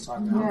question this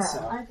time around. Yeah.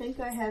 So. I think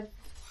I have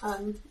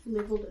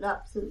leveled it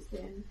up since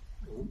then.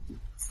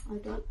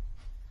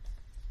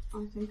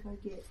 I think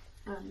I get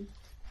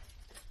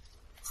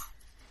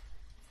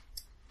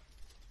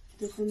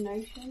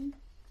divination.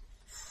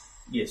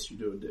 Yes, you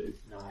do indeed.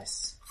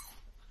 Nice.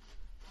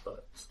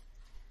 But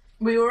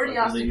We already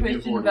I asked the believe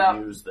you've question already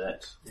about. used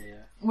that. Yeah.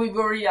 We've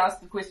already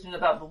asked the question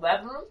about the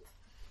labyrinth.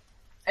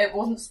 It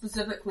wasn't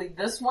specifically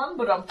this one,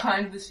 but I'm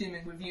kind of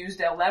assuming we've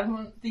used our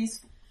labyrinth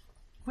these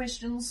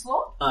questions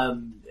slot.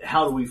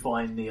 How do we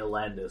find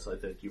Neolandis? I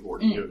think you've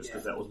already used,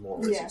 because that was more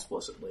or less Yeah.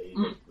 explicitly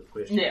the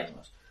question. Yeah.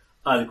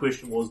 The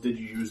question was, did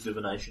you use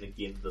divination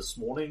again this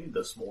morning?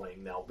 This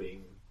morning now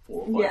being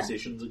 4 or 5 Yeah.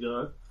 sessions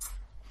ago.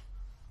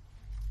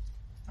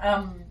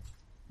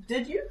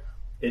 Did you?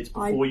 It's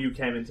before you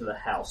came into the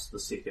house the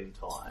second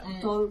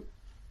time. Don't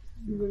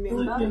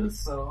remember. Yeah.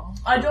 So.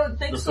 I don't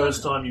think The so.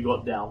 first time you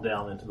got down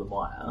into the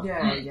mire.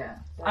 Yeah, yeah.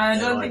 I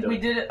don't No, think I we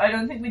don't. did it. I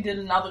don't think we did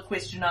another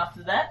question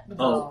after that.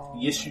 Oh,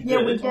 yes you did.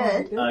 Yeah, we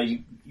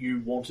did.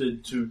 You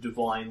wanted to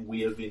divine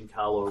where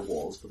Vincalo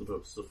was for the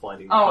purpose of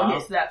finding the Oh, path.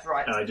 yes, that's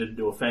right. And I didn't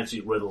do a fancy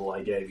riddle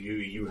I gave you.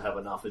 You have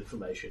enough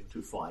information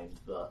to find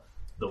the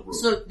room.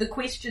 So the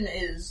question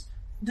is,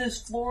 does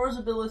Flora's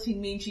ability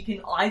mean she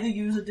can either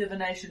use a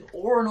divination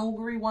or an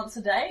augury once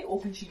a day, or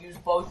can she use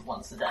both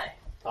once a day?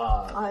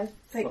 I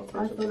think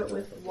I thought it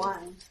was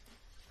one.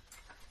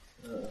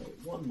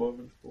 One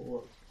moment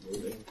for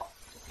loading.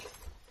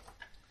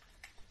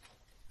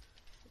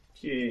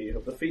 Okay, you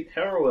have the Feat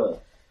Harrower.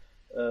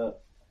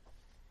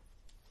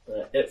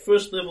 At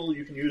first level,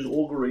 you can use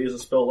Augury as a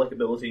spell-like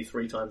ability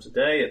 3 times a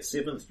day. At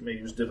 7th, you may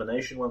use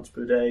Divination once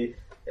per day.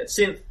 At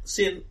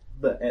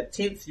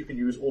 10th, you can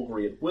use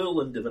Augury at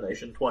will and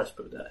Divination twice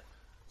per day.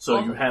 So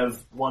you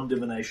have 1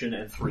 Divination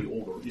and 3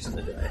 Auguries in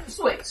a day.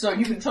 Sweet, so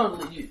you can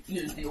totally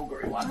use the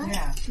augury one.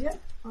 Yeah.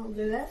 Yep, I'll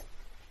do that.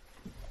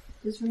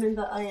 Just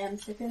remember I am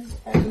second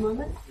at the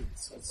moment.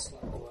 So it's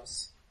slightly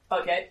worse.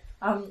 Okay,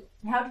 how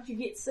did you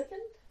get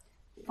second?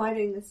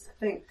 Fighting the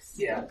Sphinx.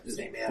 Yeah, It's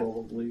same here.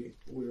 probably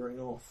wearing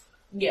off.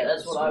 Yeah,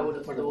 that's what I would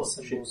have One of the thought.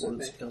 Check symbols, I where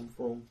it's think. come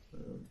from.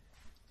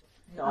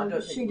 No, I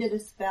don't She think did a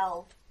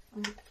spell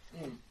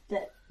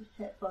that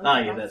hit both Yeah,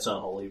 of us. that's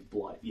Unholy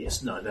Blight.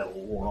 Yes, no, that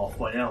will worn off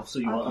by now, so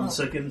you are Oh.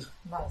 unsecond.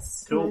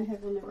 Nice. Can I Cool.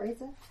 have an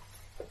eraser?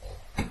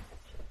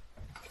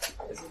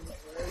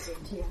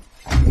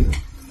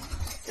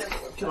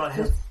 Can I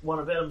have one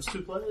of Adam's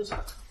 2 players?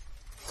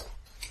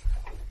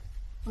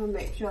 I'll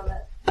make sure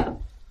that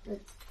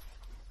it's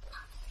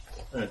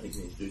I don't think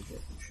you need to do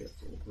championship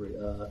or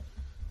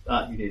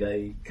 3. You need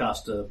a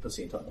caster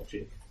percentile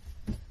check.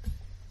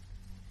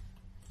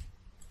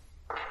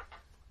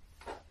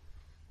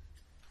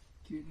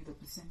 Do you need a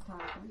percentile,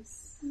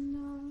 please?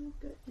 no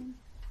good thing.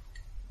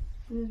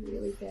 I was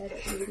really bad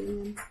at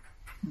reading them.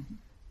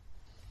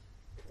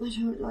 I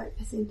don't like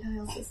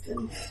percentile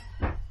systems.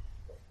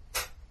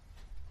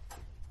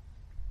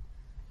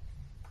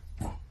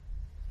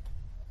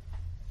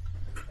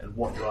 And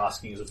what you're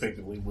asking is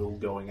effectively will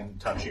going and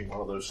touching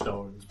one of those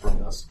stones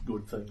bring us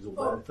good things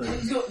or bad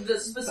things? the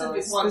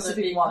specific The one that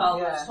specific Big one,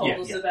 Carlos yeah. told Yeah,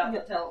 us yeah. about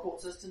that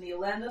teleports us to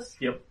Neolandis.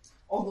 Yep.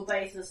 On the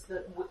basis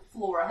that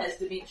Flora has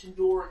Dimension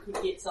Door and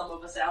could get some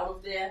of us out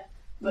of there,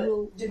 but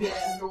Will-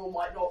 Dimension Door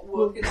might not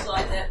work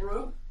inside that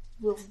room.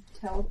 Will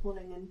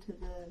teleporting into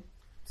the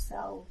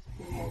cell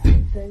be a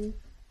good thing?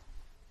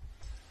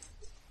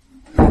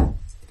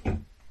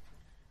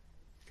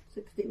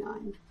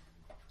 69.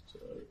 So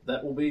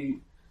that will be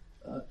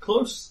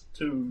close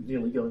to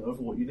nearly going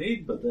over what you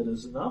need, but that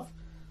is enough.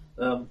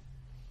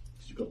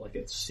 You've got like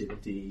a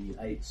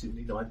 78,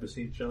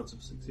 79% chance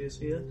of success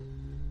here.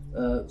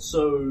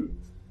 So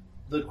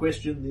the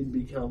question then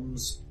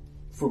becomes,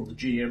 from the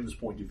GM's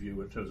point of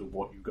view, in terms of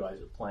what you guys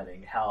are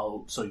planning,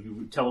 so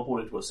you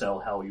teleport into a cell,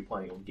 how are you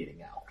planning on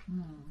getting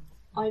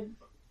out?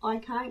 I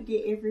can't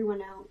get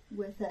everyone out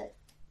with it.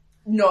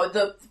 No,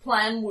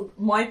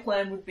 my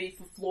plan would be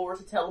for Flora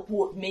to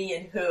teleport me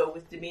and her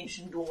with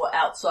Dimension Door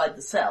outside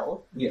the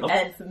cell, Yep.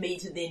 and for me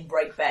to then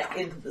break back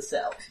into the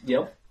cell.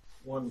 Yep.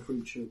 1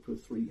 creature per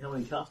 3. How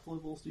many cast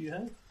levels do you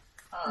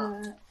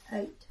have?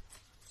 8.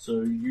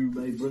 So you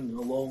may bring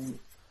along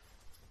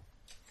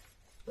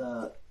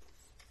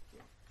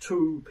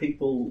 2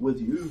 people with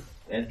you,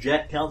 and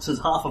Jack counts as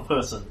half a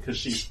person because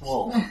she's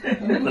small.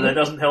 But that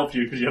doesn't help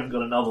you because you haven't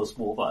got another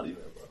small party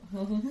member.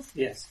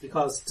 Yes,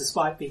 because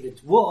despite being a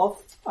dwarf,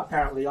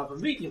 apparently I'm a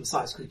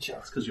medium-sized creature.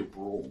 That's because you're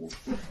broad.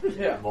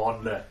 Yeah. Come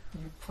on there.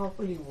 You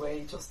probably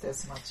weigh just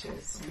as much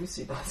as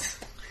Lucy does.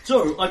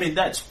 So, I mean,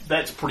 that's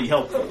pretty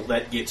helpful.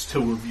 That gets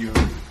 2 of you,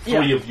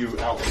 3 of you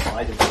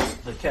outside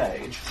of the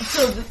cage.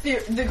 So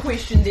the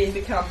question then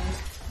becomes,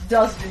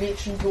 does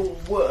Dimension Door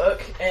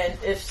work? And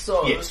if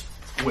so... Yes,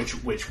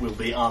 which will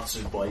be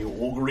answered by your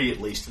augury, at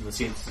least in the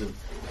sense of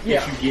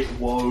Yeah. if you get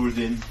woe,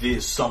 then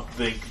there's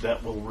something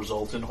that will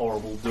result in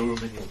horrible doom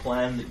in your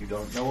plan that you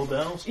don't know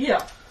about.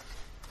 Yeah.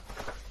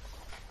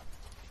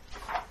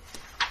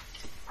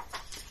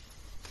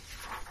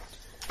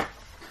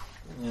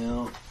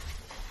 Now,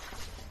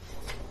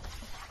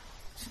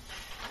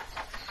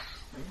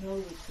 I know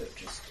we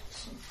purchased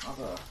some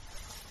other...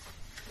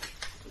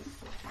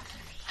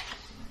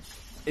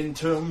 in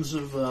terms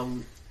of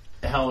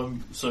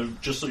so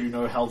just so you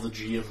know how the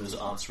GM is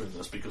answering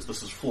this, because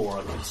this is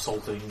Flora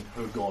consulting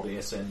her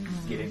goddess and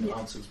getting the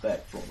answers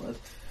back from it.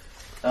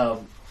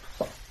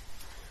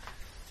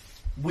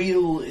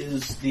 Wheel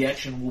is the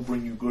action will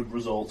bring you good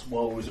results,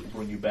 woe is it will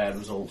bring you bad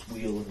results,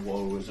 wheel and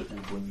woe is it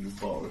will bring you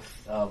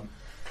both.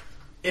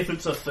 If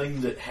it's a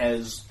thing that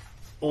has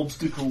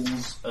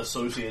obstacles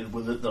associated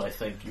with it that I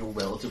think you're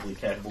relatively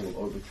capable of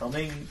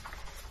overcoming,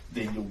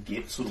 then you'll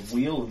get sort of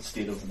wheel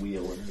instead of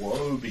wheel and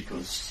woe,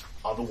 because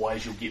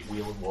otherwise you'll get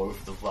wheel and woe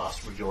for the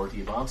vast majority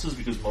of answers,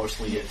 because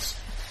mostly it's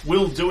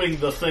will doing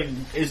the thing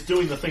a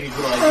good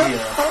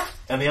idea,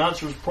 and the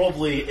answer is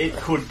probably it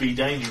could be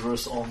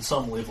dangerous on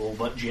some level,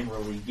 but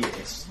generally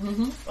yes.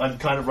 I'm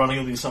kind of running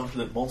on the assumption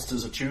that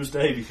monsters are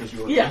Tuesday because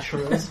you're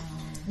adventurers.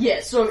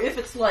 Yeah, so if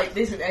it's like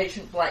there's an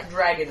ancient black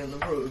dragon in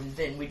the room,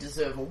 then we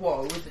deserve a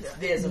woe. If it's,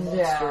 there's a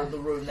monster in the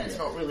room, that's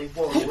not really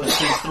woe.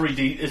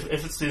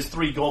 If there's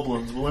 3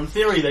 goblins, well, in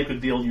theory they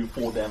could deal you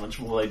 4 damage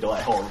before they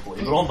die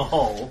horribly. But on the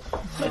whole,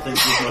 I think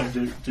we're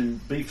going to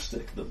beef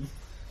stick them.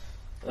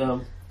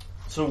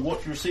 So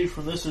what you receive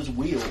from this is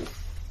wheel.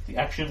 The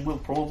action will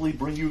probably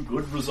bring you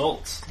good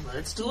results.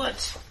 Let's do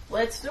it.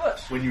 Let's do it.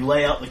 When you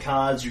lay out the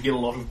cards, you get a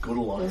lot of good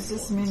alignment. Does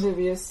this mean that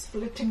we are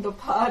splitting the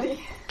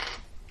party?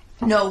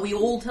 No, we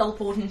all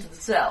teleport into the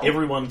cell.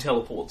 Everyone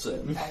teleports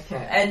in.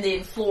 Okay. And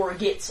then Flora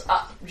gets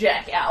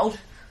Jack out,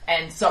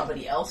 and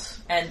somebody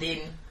else, and then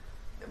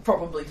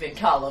probably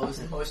Vencarlo is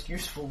the most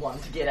useful one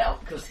to get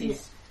out, because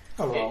he's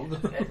Around.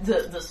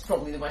 this is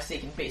probably the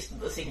second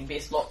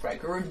best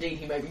lockbreaker, or indeed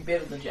he may be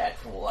better than Jack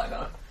for all I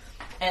know.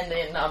 And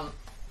then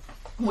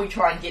we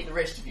try and get the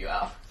rest of you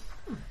out.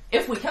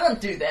 If we can't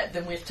do that,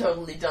 then we've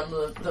totally done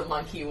the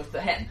monkey with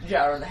the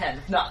jar and the hand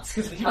of nuts,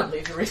 because we can't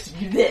leave the rest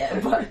of you there.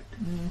 But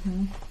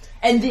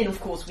and then, of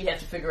course, we have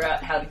to figure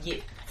out how to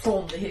get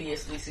from the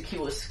hideously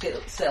secure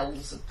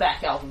cells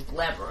back out of the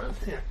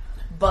labyrinth. Yeah.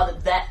 But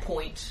at that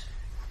point,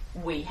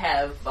 we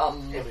have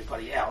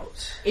Everybody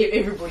out.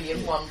 everybody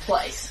in one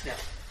place. Yeah.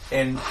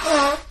 And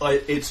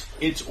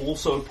it's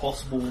also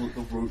possible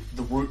that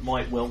the route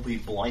might well be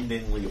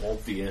blindingly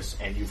obvious,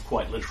 and you've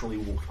quite literally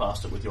walked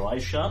past it with your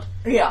eyes shut.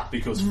 Yeah.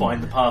 Because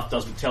Find the Path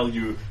doesn't tell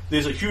you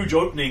there's a huge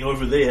opening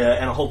over there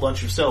and a whole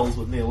bunch of cells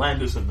with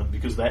Neolandus in them,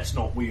 because that's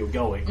not where you're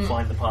going.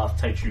 Find the Path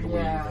takes you to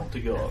where you want to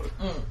go.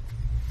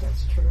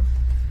 That's true.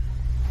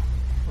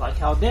 Like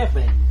how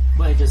Devin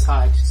may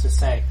decide to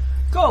say,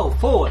 go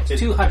forward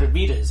 200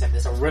 meters and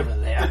there's a river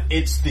there.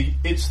 It's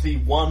the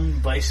one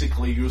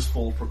basically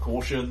useful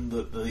precaution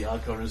that the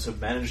Arconers have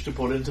managed to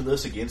put into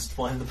this against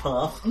Find the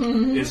Path,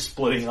 is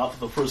splitting up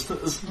the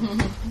prisoners.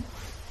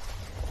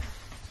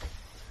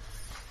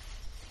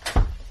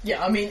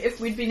 Yeah, I mean, if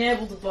we'd been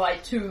able to buy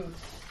 2...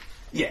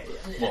 Yeah,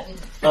 well,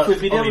 If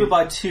we'd been able to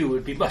buy 2, it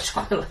would be much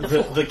higher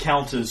level. the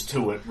counters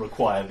to it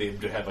require them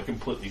to have a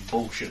completely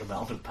bullshit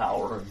amount of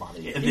power and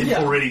money, and they've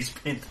already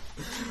spent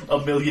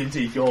 $1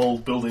 million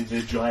gold building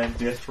their giant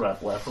death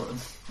trap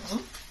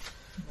labyrinth.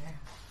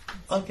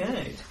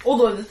 Okay.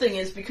 Although the thing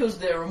is, because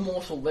they're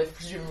immortal, they've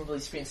presumably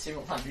spent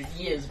several hundred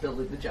years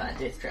building the giant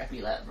death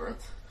trappy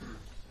labyrinth.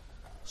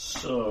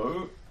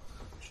 So,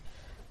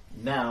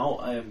 now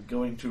I am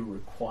going to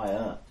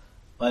require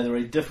either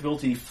a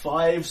difficulty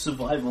 5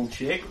 survival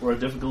check or a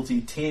difficulty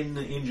 10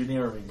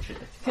 engineering check.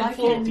 I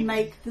can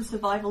make the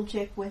survival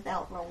check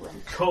without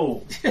rolling.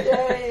 Cool.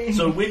 Yay!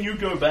 So when you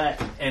go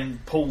back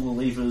and pull the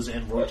levers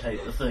and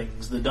rotate the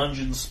things, the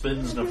dungeon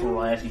spins in a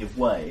variety of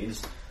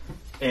ways,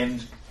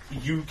 and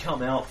you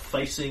come out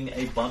facing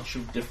a bunch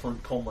of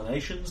different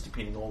combinations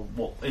depending on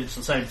what... It's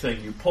the same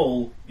thing. You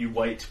pull, you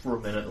wait for a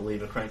minute, the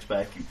lever cranks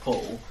back, you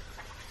pull.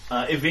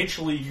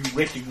 Eventually you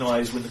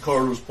recognise when the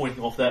corridor is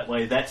pointing off that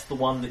way, that's the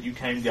one that you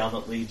came down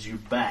that leads you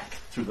back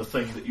to the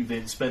thing that you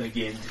then spin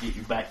again to get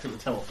you back to the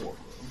teleport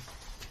room.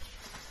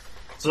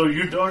 So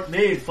you don't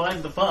need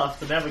Find the Path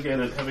to navigate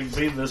it. Having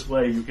been this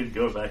way, you can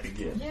go back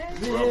again.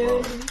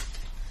 Yay!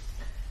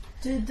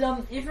 Did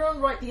everyone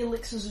write the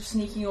elixirs of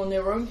sneaking on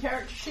their own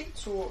character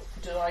sheets, or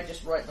did I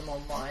just write them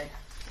on mine?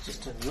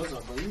 Just on yours, I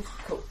believe.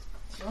 Cool.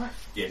 Right.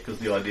 Yeah, because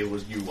the idea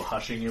was you were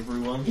hushing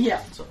everyone.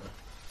 Yeah. So.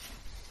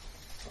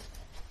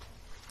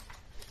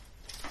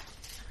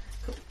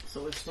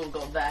 So we've still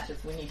got that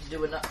if we need to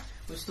do another.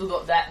 We've still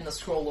got that and the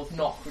Scroll of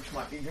Knock, which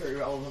might be very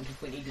relevant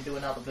if we need to do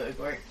another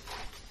burglary.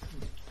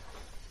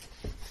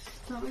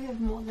 Don't we have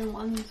more than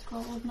one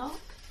Scroll of Knock?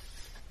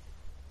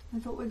 I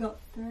thought we got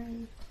 3.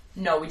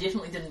 No, we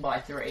definitely didn't buy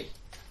 3.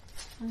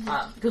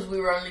 Because we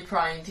were only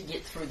trying to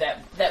get through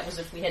that. That was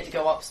if we had to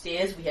go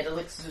upstairs. We had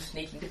Elixir of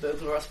Sneaking to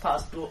burglar us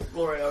past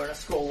Glorio and a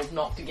Scroll of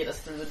Knock to get us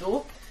through the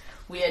door.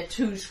 We had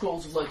 2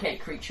 Scrolls of Locate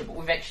Creature, but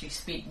we've actually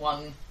spent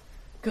one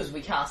because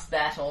we cast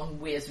that on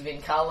Where's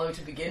Vencarlo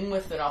to begin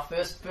with in our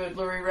first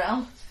burglary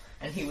round.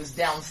 And he was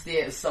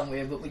downstairs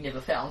somewhere, but we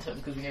never found him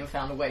because we never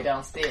found a way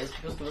downstairs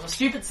because there was a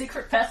stupid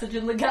secret passage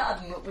in the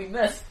garden that we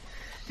missed.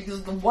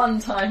 Because the one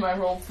time I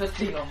rolled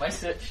 15 on my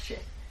search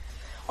check.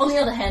 On the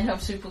other hand, I'm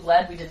super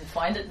glad we didn't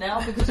find it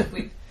now, because if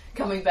we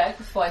coming back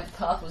to find the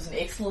path was an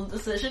excellent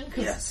decision,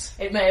 because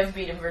it may have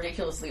been a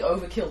ridiculously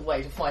overkill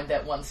way to find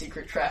that one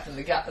secret trap in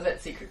the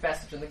that secret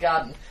passage in the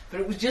garden, but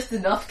it was just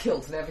enough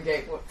kill to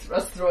navigate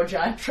us through a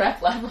giant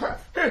trap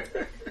labyrinth.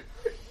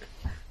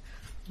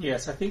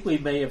 Yes, I think we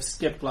may have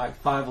skipped like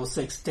 5 or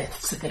 6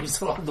 death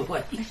saves along the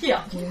way.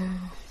 Yeah.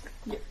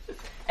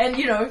 And,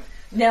 you know,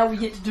 now we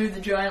get to do the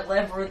giant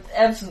labyrinth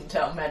absent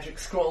our magic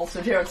scroll, so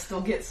Jared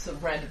still gets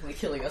randomly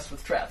killing us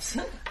with traps.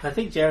 I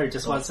think Jared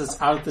just wants us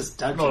out of this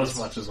dungeon. Not as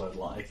much as I'd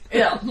like.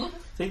 Yeah. I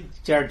think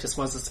Jared just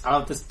wants us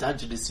out of this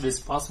dungeon as soon as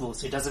possible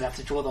so he doesn't have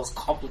to draw those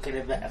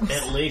complicated maps.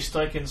 At least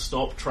I can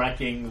stop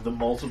tracking the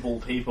multiple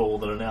people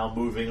that are now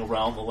moving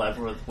around the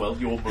labyrinth while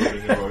you're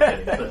moving and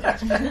rotating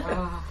things.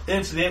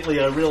 Incidentally,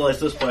 I realised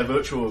this by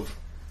virtue of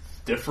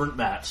different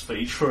maps for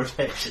each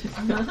rotation.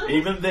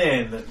 Even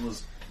then, it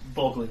was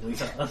bogglingly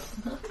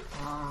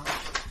hard.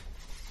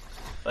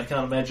 I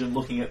can't imagine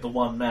looking at the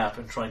one map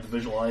and trying to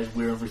visualise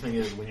where everything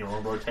is when you're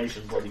on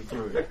rotation bloody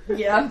through.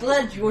 Yeah, I'm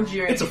glad you're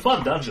GMing. It's a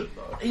fun dungeon,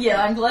 though.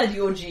 Yeah, I'm glad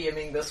you're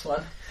GMing this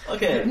one.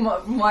 Okay.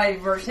 My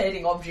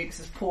rotating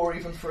objects is poor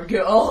even for a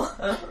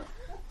girl.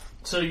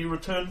 So you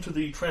return to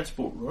the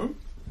transport room,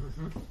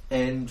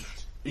 and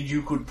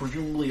you could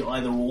presumably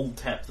either all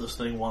tap this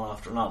thing one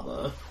after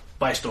another.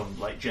 Based on,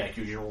 like, Jack,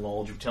 your general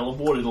knowledge of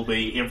teleport, it'll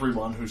be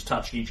everyone who's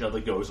touching each other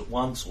goes at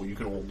once, or you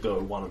can all go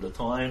one at a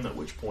time, at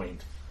which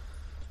point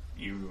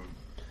you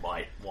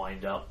might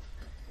wind up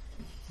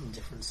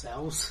Different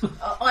cells.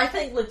 I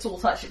think let's all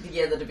touch it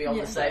together to be on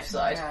the safe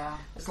side. Yeah.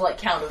 It's like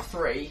count of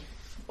 3.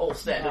 All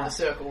stand in a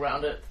circle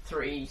round it.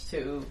 3,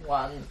 2,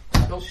 1.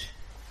 Go.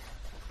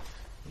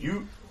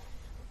 You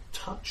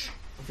touch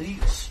the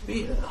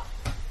spear,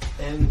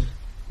 and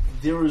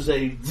there is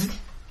a zzz,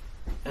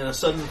 and a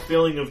sudden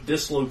feeling of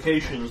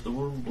dislocation as the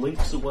room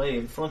blinks away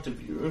in front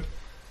of you,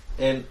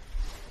 and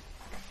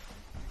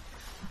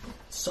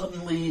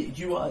suddenly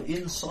you are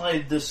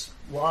inside this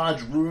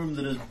large room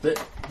that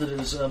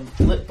is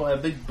lit by a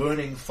big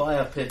burning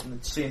fire pit in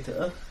its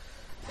centre.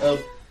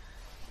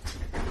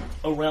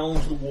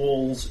 Around the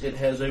walls, it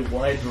has a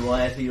wide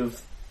variety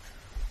of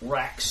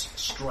racks,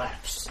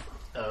 straps,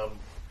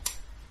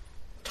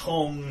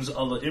 tongs,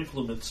 other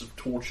implements of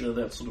torture,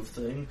 that sort of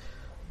thing.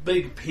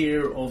 Big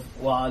pair of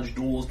large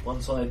doors to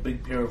one side,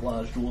 big pair of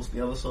large doors to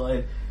the other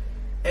side,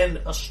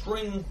 and a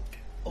string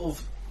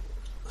of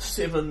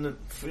 7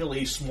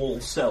 fairly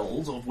small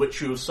cells, of which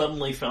you have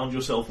suddenly found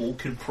yourself all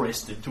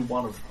compressed into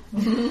one of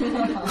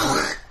them.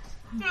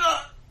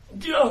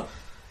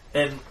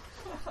 And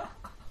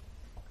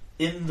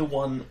in the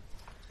one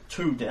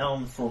 2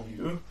 down from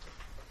you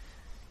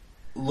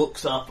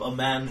looks up a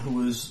man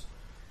who is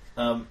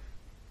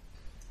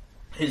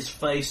his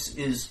face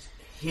is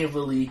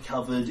heavily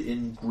covered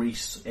in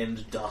grease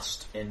and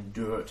dust and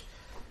dirt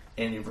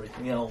and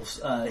everything else.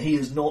 He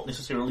is not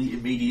necessarily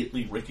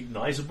immediately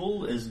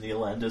recognisable as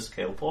Neolandus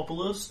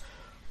Chaelopoulos.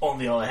 On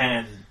the other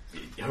hand,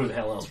 who the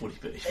hell else would he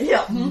be?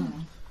 Yeah.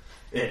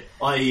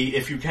 I.e.,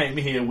 if you came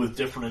here with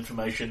different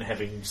information,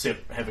 having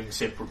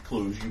separate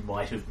clues, you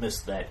might have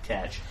missed that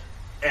catch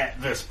at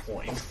this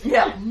point.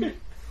 Yeah.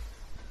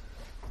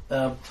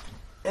 And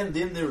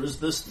then there is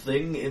this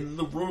thing in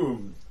the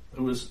room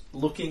who is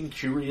looking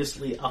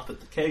curiously up at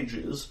the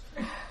cages.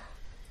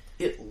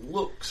 It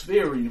looks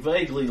very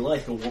vaguely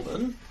like a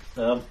woman.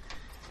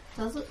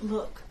 Does it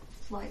look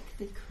like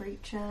the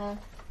creature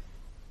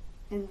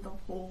in the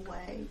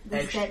hallway?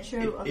 The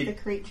statue of the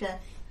creature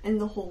in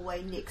the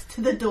hallway next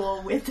to the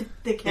door where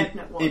the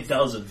cabinet was? It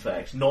does, in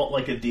fact. Not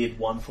like a dead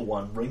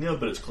one-for-one ringer,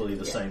 but it's clearly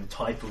the same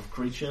type of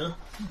creature.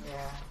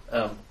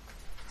 Yeah.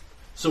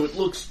 So it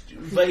looks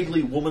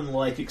vaguely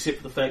woman-like, except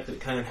for the fact that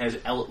it kind of has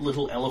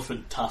little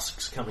elephant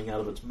tusks coming out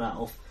of its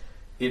mouth.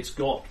 It's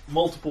got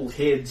multiple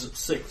heads,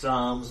 6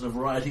 arms, and a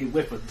variety of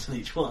weapons in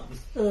each one.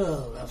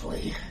 Oh,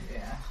 lovely.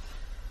 Yeah.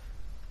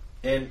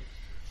 And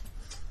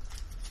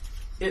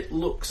it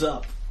looks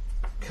up,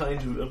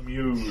 kind of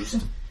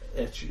amused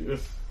at you.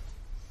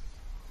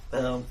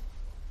 And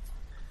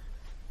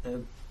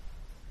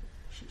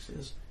she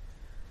says,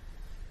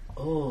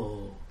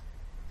 "Oh,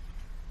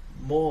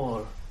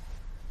 more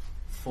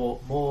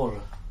for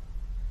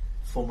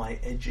my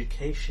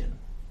education.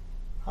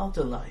 How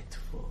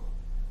delightful.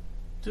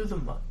 Do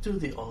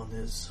the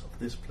honours of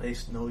this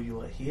place know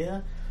you are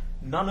here?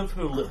 None of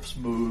her lips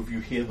move. You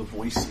hear the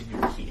voice in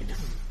your head.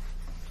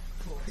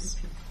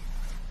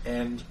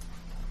 And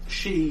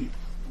she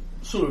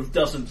sort of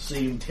doesn't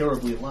seem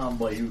terribly alarmed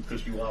by you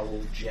because you are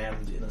all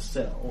jammed in a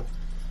cell.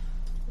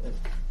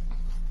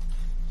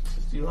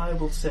 You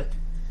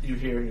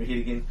hear in your head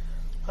again,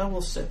 I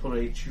will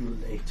separate you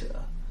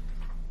later.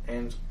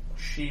 And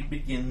she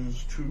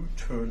begins to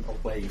turn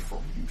away from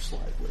you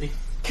slightly.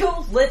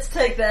 Cool, let's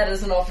take that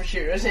as an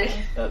opportunity.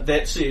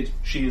 That said,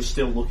 she is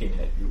still looking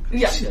at you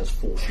because she has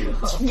 4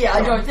 shields. Yeah,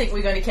 I don't think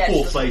we're going to catch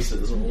 4 this.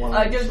 faces on one.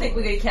 I don't think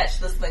we're going to catch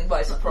this thing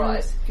by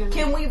surprise.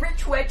 Can we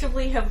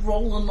retroactively have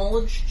roll a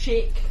knowledge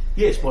check?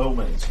 Yes, by all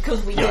means.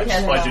 Because we Yeah, did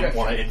have I didn't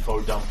want to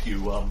info dump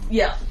you.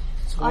 Yeah.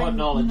 So what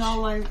knowledge?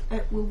 know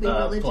it will be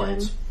religion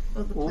planes.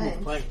 of the All the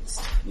planes.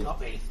 planes.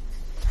 Not me.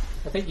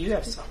 I think you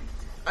have some.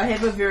 I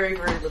have a very,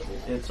 very little.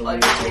 It's a I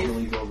really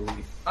believe,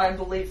 godly. I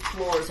believe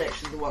Flora's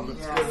actually the one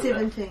that's good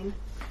at it. 17.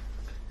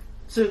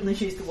 Certainly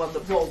she's the one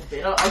that rolled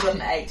better. I got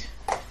an 8.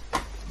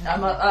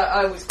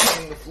 I was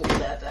cleaning the floor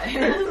that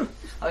day.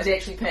 I was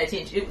actually paying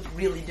attention. It was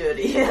really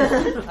dirty.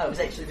 I was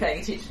actually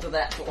paying attention to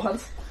that for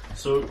once.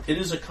 So it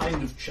is a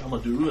kind of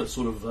Chamadou, a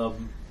sort of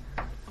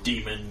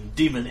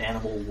demon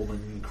animal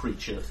woman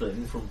creature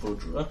thing from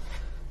Vudra.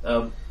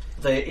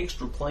 They are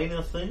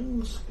extraplanar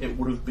things. It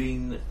would have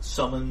been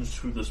summoned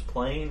to this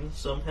plane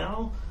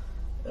somehow.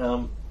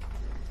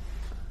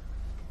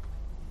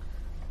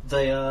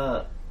 They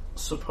are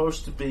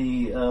supposed to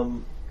be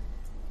no,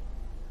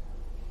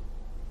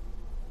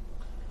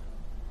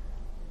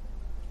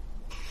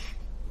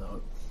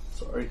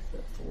 sorry,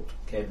 that thought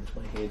came into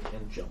my head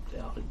and jumped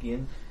out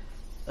again.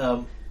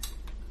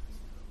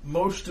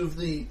 Most of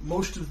the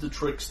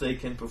tricks they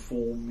can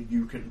perform,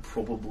 you can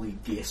probably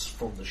guess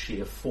from the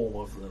sheer form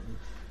of them.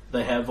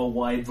 They have a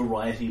wide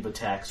variety of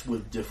attacks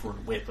with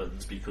different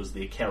weapons because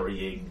they're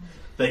carrying.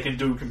 They can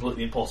do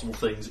completely impossible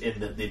things in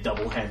that they're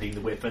double-handing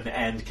the weapon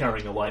and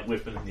carrying a light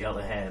weapon in the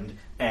other hand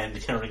and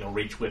carrying a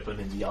reach weapon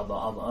in the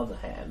other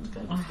hand,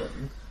 kind of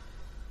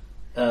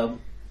thing.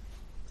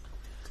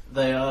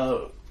 They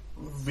are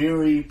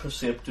very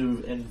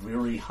perceptive and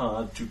very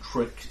hard to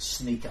trick,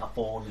 sneak up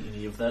on,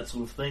 any of that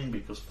sort of thing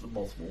because of the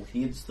multiple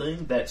heads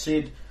thing. That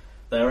said,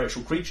 they are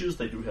actual creatures.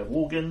 They do have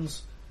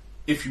organs.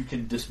 If you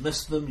can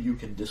dismiss them, you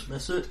can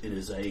dismiss it. It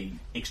is a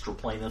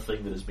extraplanar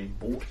thing that has been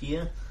bought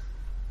here.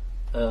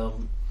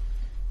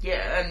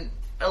 Yeah, and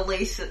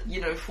Elise at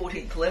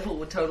 14th level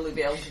would totally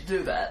be able to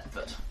do that,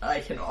 but I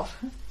cannot.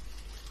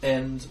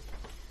 And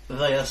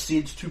they are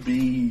said to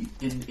be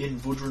in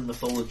Vudran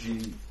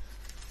mythology.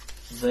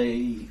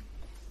 They.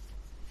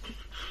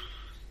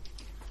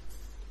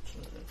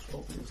 That's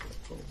obvious.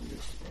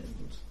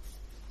 And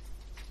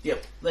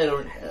yep, they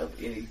don't have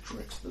any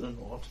tricks that are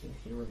not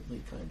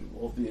inherently kind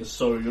of obvious.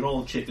 So your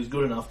knowledge check is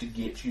good enough to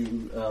get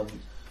you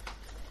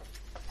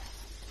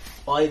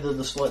either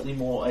the slightly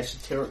more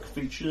esoteric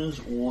features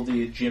or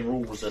their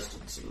general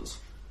resistances,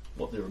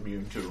 what they're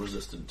immune to,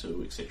 resistant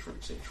to, etc.,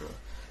 etc.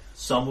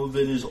 Some of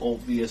it is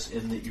obvious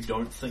in that you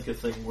don't think a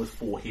thing with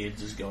 4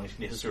 heads is going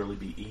to necessarily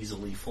be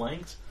easily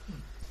flanked.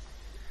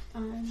 I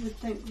would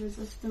think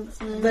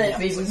resistance is...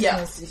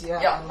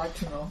 Yeah. I'd like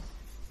to know.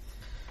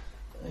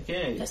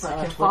 Okay. Yes,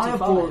 I can 25.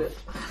 fireball it.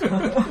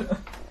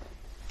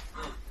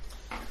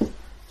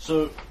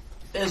 So,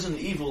 as an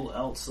evil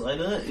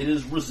outsider, it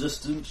is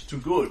resistant to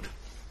good.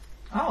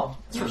 Oh.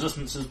 Its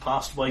resistance is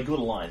passed by good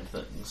aligned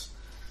things.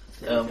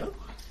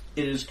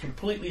 It is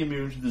completely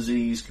immune to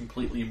disease,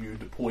 completely immune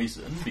to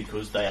poison,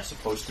 because they are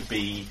supposed to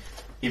be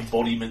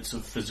embodiments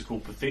of physical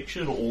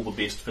perfection, all the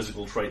best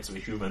physical traits of a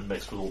human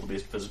mixed with all the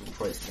best physical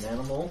traits of an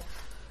animal.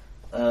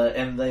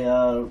 And they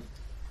are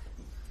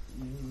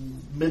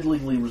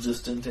middlingly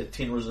resistant at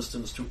 10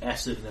 resistance to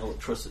acid and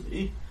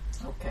electricity,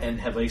 Okay. and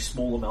have a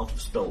small amount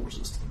of spell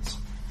resistance.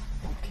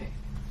 Okay.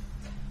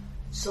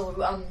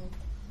 So,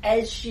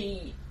 as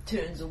she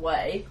turns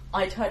away,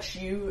 I touch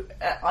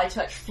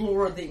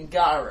Flora then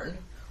Garen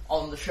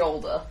on the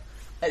shoulder,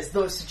 as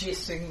though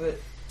suggesting that.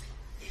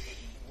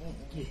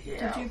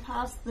 Yeah. Did you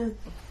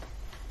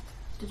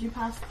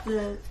pass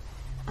the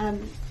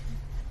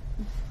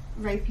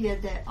rapier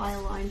that I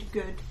aligned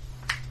good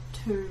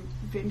to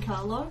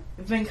Vincalo?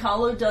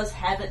 Vincalo does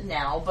have it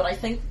now, but I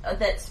think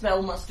that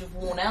spell must have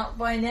worn out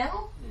by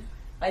now.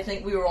 I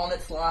think we were on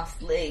its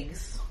last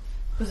legs.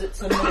 Because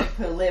it's a minute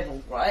per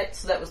level, right?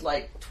 So that was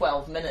like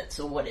 12 minutes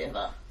or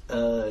whatever.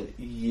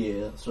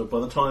 Yeah. So by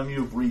the time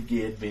you've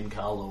re-geared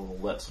Vincalo and all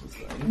that sort of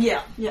thing,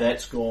 Yeah.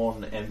 that's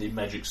gone, and the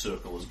magic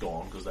circle is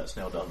gone, because that's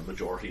now done the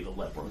majority of the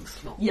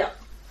labyrinth. Yeah.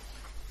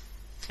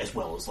 As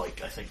well as,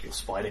 like, I think your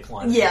spider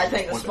climb. Yeah, I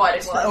think the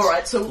spider climb.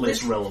 Alright, so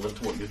less relevant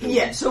to what you're doing.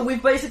 Yeah, so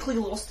we've basically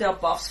lost our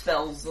buff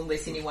spells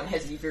unless anyone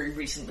has any very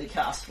recently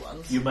cast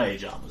ones. Your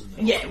mage armor's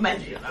now. Yeah,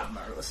 magic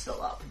armor is still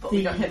up, but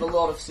we don't have a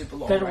lot of super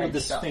long Battle with range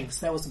the stuff. Sphinx,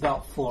 that was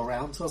about 4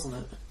 rounds, wasn't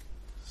it?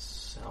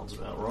 Sounds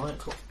about right.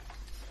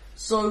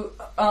 So,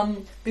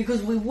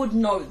 because we would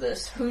know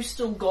this, who's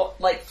still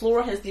got, like,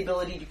 Flora has the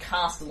ability to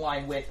cast a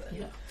line weapon.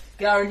 Yeah.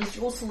 Garen, is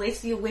your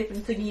Celestia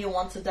weapon thingy a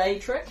once a day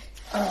trick?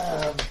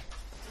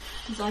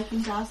 Because I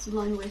can cast a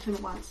lone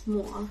weapon once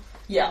more.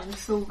 Yeah. And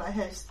Silver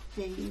has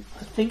the...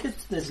 I think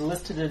it's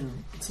listed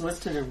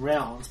in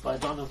rounds, but I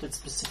don't know if it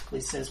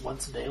specifically says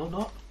once a day or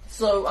not.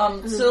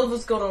 So,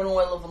 Silver's got an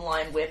oil of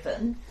aligned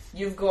weapon.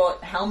 You've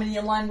got how many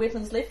aligned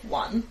weapons left?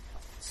 1.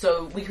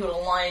 So we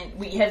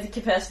have the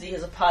capacity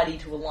as a party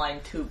to align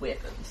 2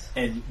 weapons.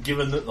 And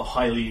given that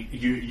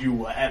you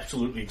were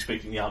absolutely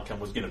expecting the outcome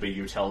was going to be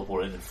you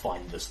teleport in and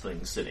find this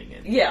thing sitting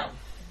in. Yeah.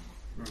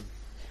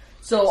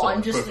 So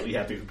I'm just perfectly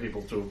happy for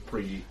people to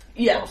pre.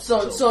 Yeah.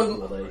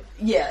 before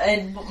Yeah,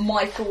 and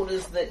my thought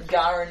is that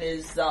Garen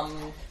is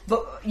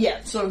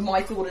So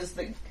my thought is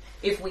that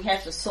if we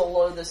have to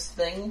solo this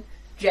thing,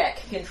 Jack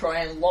can try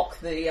and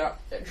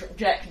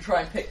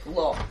pick the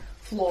lock.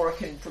 Flora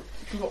can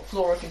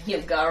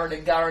heal Garen,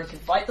 and Garen can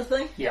fight the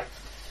thing. Yeah.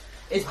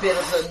 It's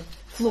better than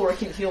Flora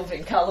can heal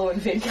Venkalo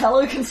and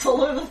Venkalo can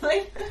solo the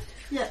thing.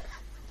 Yeah.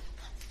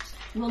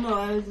 Well, no,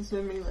 I was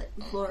assuming that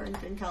Flora and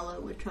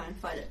Venkalo would try and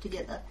fight it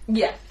together.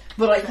 Yeah,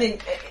 but I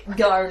think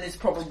Garen is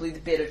probably the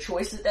better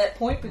choice at that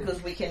point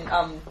because we can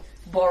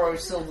borrow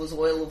Silver's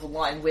oil of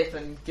aligned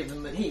weapon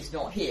given that he's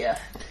not here.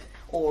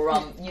 Or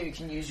you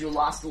can use your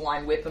last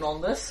aligned weapon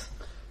on this.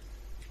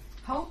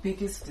 How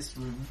big is this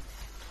room?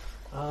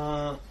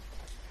 Or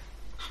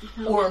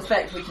in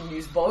fact we can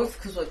use both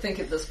because I think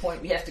at this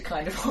point we have to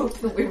kind of hope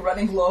that we're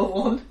running low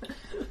on.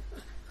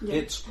 Yeah.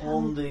 It's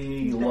on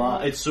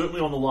the it's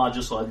certainly on the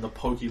larger side, and the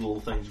pokey little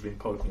things you've been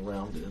poking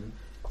around in. I'm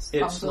It's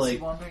just like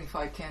wondering if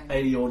I can.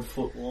 80 odd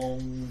foot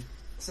long,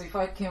 So if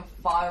I can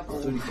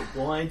fireball, 30 foot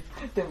wide.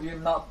 then we're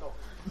not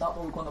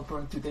all gonna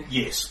burn to death.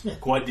 Yes,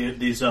 quite.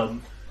 There's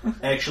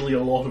actually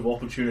a lot of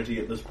opportunity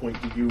at this point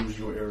to use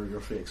your area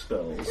effect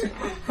spells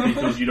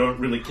because you don't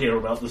really care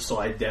about the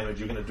side damage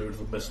you're going to do to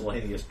the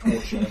miscellaneous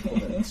torture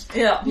implements.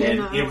 Yeah. Yeah, And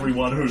no,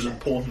 everyone who's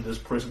important is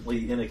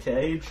presently in a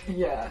cage.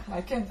 Yeah,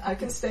 I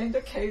can stay in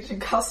the cage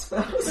and cast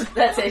spells.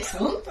 That's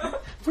excellent.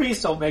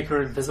 Please don't make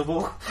her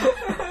invisible.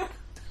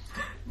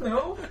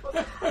 No,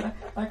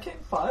 I can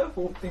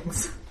fireball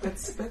things.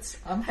 That's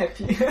I'm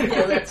happy.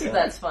 Yeah,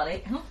 that's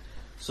funny. Huh?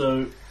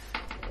 So,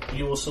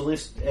 your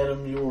Celeste,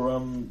 Adam,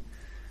 your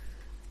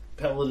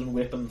paladin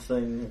weapon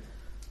thing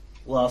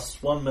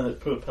lasts 1 minute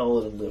per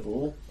paladin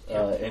level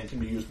and can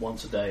be used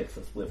once a day at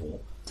 5th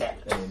level. Damn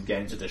it. And then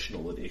gains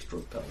additional at extra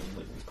paladin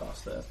levels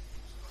past that.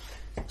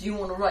 Do you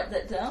want to write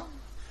that down?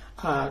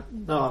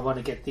 No, I want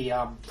to get the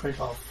print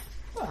off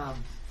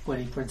when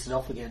he prints it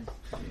off again.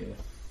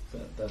 Yeah,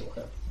 that'll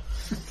happen.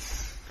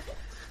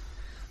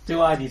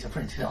 Do I need to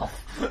print it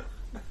off?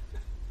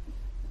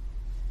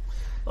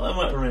 I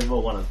might remember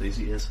one of these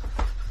years.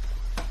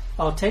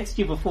 I'll text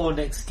you before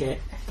next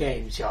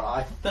game, shall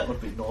I? That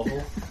would be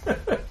novel.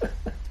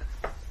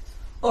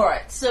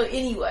 Alright, so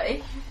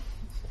anyway.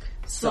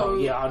 So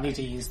yeah, I'll need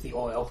to use the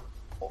oil.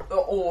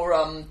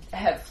 Or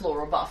have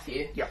Flora buff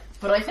you. Yeah.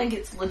 But I think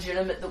it's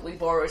legitimate that we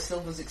borrow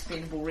Silver's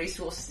expendable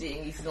resource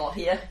seeing he's not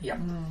here. Yeah.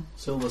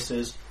 Silver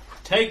says,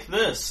 "Take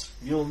this.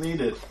 You'll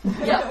need it."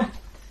 Yeah.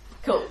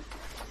 Cool.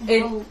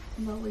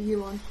 Lower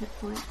you on hit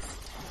points.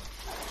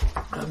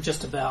 I'm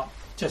just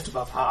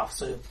above half,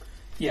 so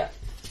yeah,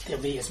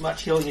 give me as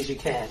much healing as you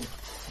can.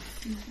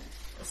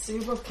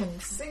 Silver can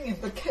sing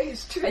in the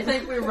cage too. I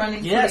think we're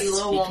running Yes, pretty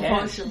low he on can.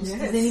 potions. Yes.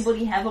 Does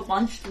anybody have a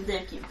bunch that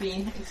they're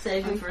being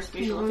saving for a I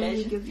special can only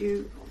occasion? give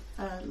you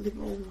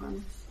level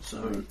 1.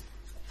 So,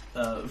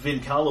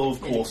 Vincalo,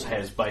 of course,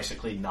 has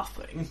basically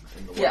nothing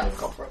in the way Yeah.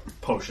 of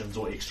potions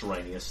or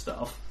extraneous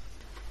stuff.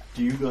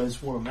 Do you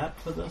guys want a map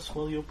for this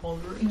while you're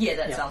pondering? Yeah,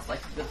 that Yeah. sounds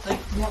like a good thing.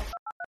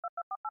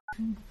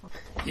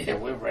 Yeah,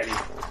 we're ready.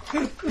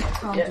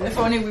 Yeah, if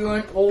only we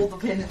weren't all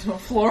dependent on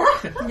Flora.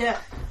 Yeah.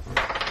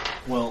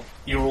 Well,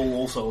 you're all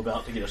also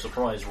about to get a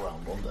surprise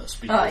round on this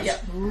because Yeah.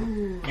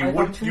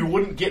 you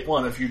wouldn't get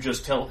one if you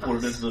just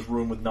teleported into this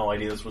room with no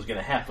idea this was going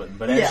to happen.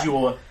 But as Yeah.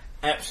 you're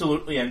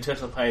absolutely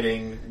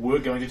anticipating, we're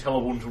going to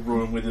teleport into a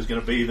room where there's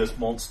going to be this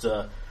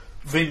monster.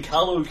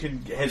 Vincalo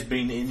has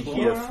been in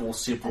here for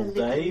several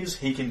days.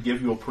 He can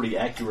give you a pretty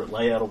accurate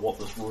layout of what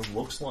this room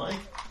looks like.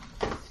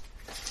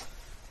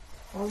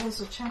 What was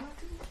the charity?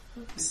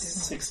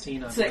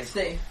 16, I think.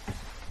 16.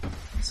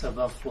 So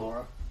above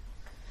Flora.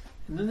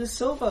 And then there's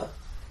Silver.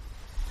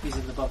 He's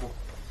in the bubble.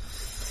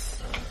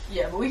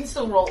 Yeah, but we can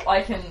still roll.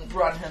 I can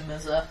run him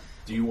as a...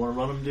 Do you want to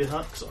run him, dear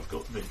Huck? Because I've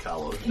got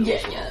Vincalo here Yeah,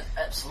 as well. yeah,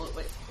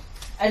 absolutely.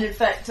 And in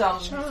fact,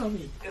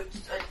 Charmy.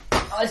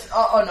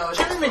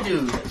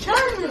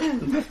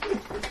 Charmadoo!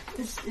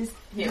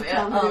 Here we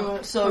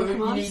are. So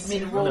you need me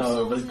to roll No,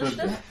 Silver's but good.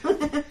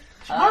 initiative?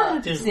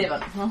 Charmadoo!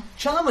 7, huh?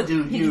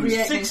 Charmadoo, He's you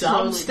reacting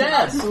 6-arm slowly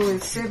stab! to So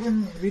it's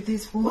 7 with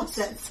these wounds. What's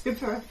that?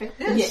 Super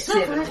effective? Yeah,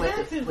 7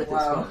 with this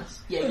Wow. bonus.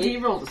 Yeah, you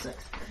rolled a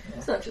 6.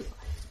 Yeah. Such as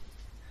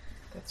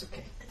That's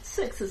okay.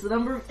 6 is the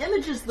number of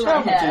images that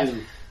I have.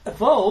 Charmadoo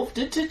evolved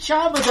into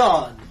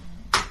Charmadon.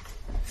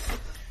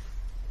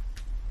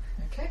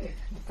 Okay.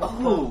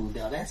 Oh,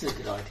 now that's a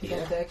good Yeah,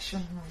 idea. the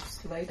action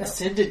was laid out.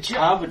 Ascended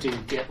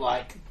Charmadoo get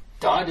like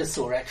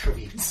dinosaur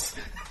attributes.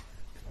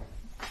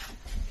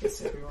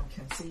 Guess everyone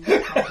can see.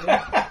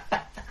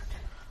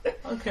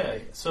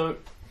 Okay, so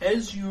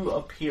as you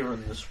appear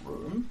in this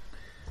room,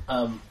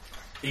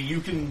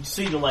 you can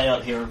see the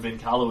layout here, and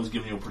Venkalo has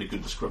given you a pretty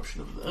good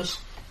description of this.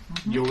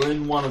 You're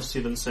in one of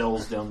 7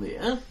 cells down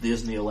there.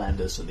 There's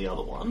Neolandis in the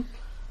other one.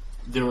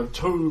 There are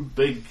 2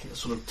 big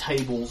sort of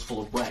tables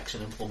full of racks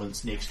and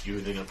implements next to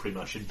you. They're going to pretty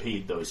much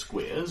impede those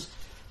squares.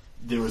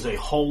 There is a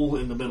hole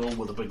in the middle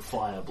with a big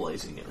fire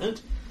blazing in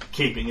it,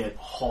 keeping it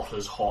hot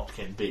as hot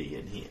can be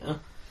in here.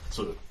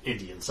 Sort of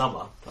Indian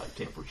summer type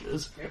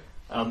temperatures. Yep.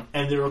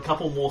 And there are a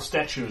couple more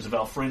statues of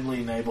our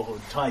friendly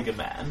neighbourhood Tiger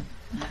Man.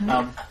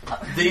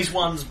 These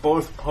ones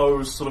both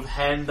pose sort of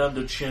hand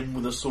under chin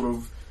with a sort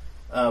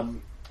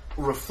of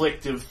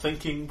reflective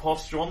thinking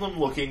posture on them,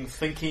 looking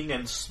thinking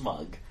and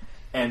smug.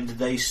 And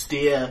they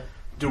stare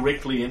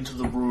directly into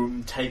the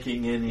room,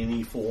 taking in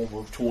any form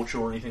of torture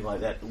or anything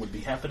like that would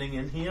be happening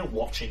in here,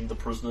 watching the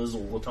prisoners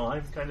all the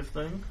time kind of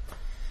thing.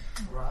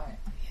 Right.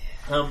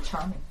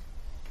 Charming.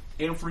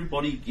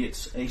 Everybody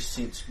gets a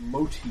sense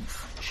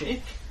motif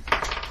check.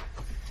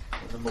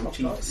 The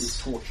motif is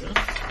torture.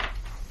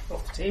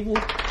 Off the table.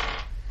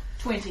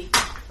 20.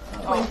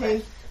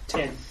 20.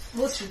 10.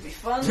 This should be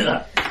fun. 4.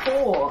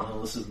 Well,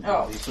 this isn't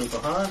going to be super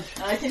hard.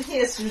 I can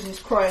hear Susan's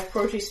cry of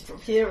protest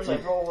from here as I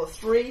roll a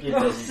 3. It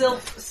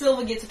doesn't-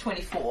 Silver gets a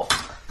 24.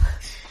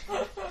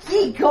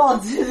 Ye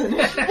gods, isn't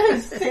it?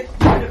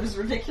 It was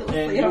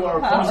ridiculously And you are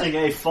overpowered. opposing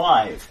a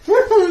 5.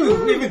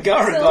 Even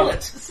Garen got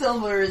it.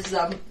 Silver is,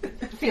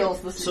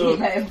 feels this So, he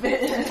may have been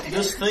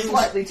This thing's,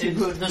 slightly too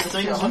good for this this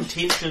thing's challenge.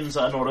 intentions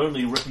are not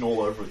only written all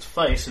over its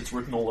face, it's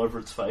written all over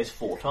its face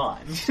 4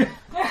 times.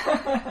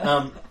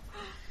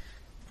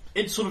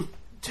 It sort of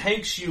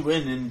takes you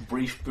in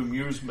brief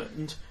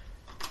bemusement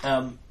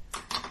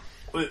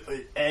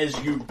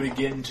as you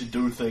begin to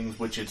do things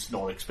which it's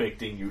not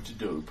expecting you to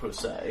do, per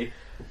se.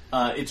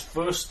 Its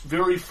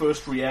very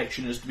first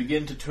reaction is to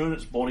begin to turn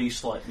its body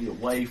slightly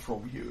away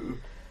from you,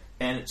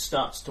 and it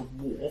starts to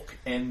walk,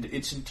 and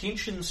its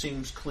intention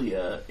seems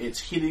clear.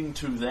 It's heading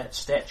to that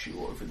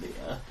statue over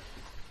there,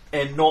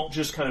 and not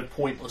just kind of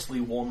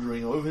pointlessly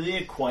wandering over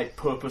there, quite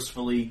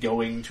purposefully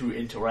going to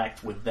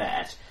interact with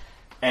that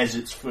as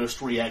its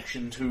first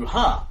reaction to,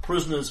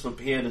 prisoners have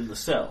appeared in the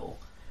cell.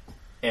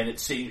 And it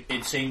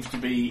seems to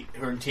be,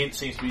 her intent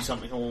seems to be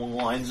something along the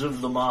lines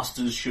of, the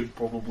masters should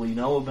probably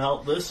know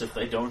about this if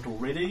they don't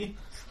already.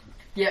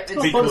 Yep,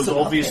 it's Because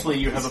obviously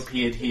you have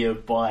appeared here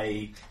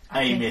by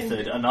a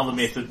method. Another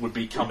method would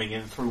be coming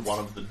in through one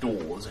of the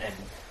doors and,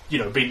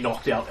 being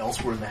knocked out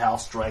elsewhere in the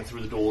house, dragged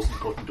through the doors and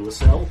put into a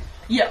cell.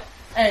 Yep,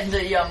 and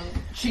the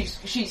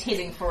she's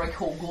heading for a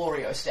Col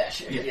Glorio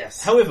statue. Yeah.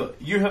 Yes. However,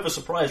 you have a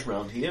surprise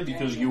round here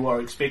because you are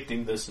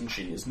expecting this and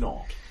she is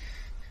not.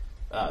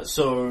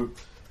 So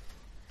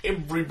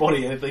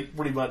everybody, I think,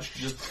 pretty much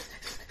just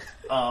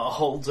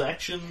holds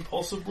action,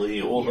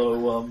 possibly,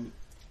 although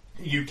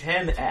you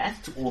can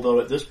act, although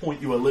at this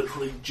point you are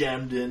literally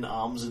jammed in,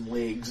 arms and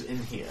legs in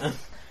here.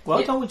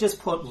 Why don't we just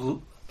put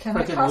Can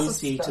I frickin' cast a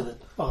Lucy to spell? the...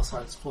 Oh,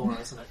 sorry, it's Flora,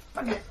 isn't it?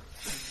 Okay.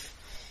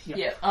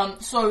 Yeah.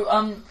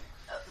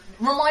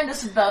 Remind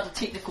us about the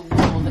technical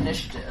rule of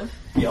initiative.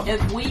 Yeah.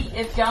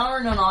 If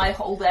Garen and I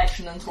hold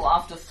action until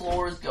after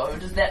Flora's go,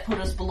 does that put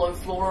us below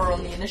Flora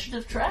on the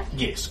initiative track?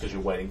 Yes, because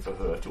you're waiting for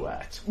her to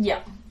act.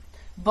 Yeah.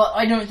 But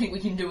I don't think we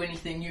can do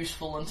anything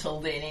useful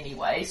until then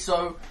anyway,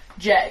 so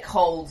Jack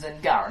holds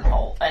and Garen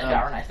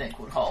Garen I think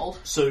would hold.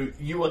 So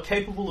you are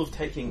capable of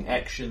taking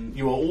action.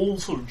 You are all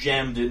sort of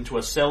jammed into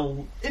a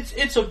cell.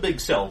 It's a big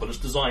cell, but it's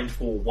designed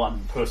for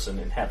 1 person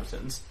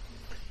inhabitants.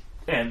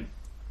 And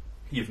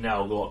you've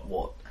now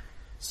got,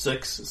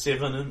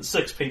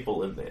 6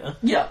 people in there.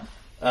 Yeah.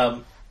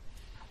 Or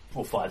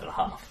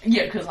 5.5.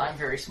 Yeah, because I'm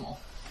very small.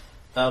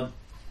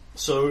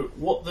 So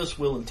what this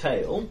will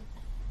entail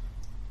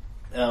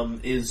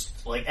is,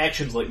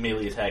 actions like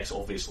melee attacks,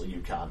 obviously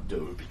you can't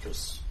do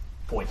because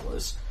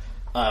pointless.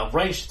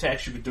 Ranged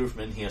attacks you could do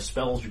from in here,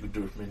 spells you could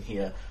do from in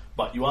here,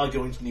 but you are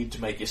going to need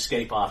to make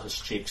escape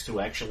artist checks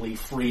to actually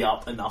free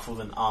up enough of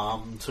an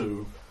arm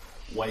to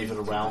wave it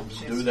around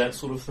and do that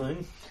sort of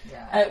thing.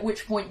 Yeah. At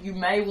which point you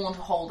may want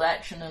to hold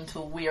action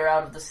until we're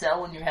out of the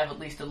cell and you have at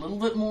least a little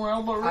bit more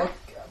elbow room.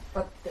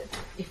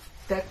 If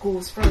that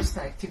goes first,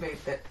 I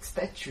activate that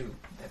statue.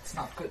 That's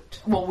not good.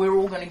 Well, we're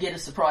all going to get a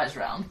surprise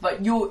round,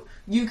 but you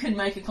can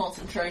make a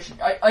concentration.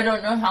 I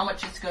don't know how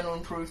much it's going to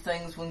improve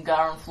things when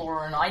Garen,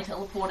 Flora, and I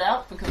teleport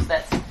out, because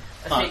that's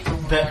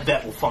effectively...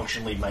 That will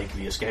functionally make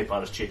the escape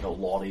artist check a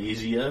lot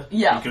easier.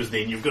 Yeah. Because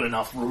then you've got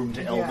enough room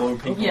to elbow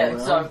people Yeah, around.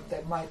 so...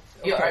 That might.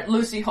 Yeah, right,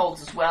 Lucy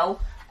holds as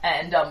well,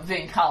 and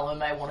Venkalo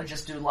may want to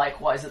just do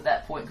likewise at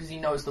that point, because he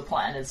knows the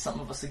plan is some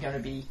of us are going to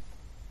be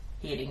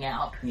heading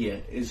out. Yeah,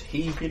 is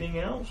he heading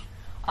out?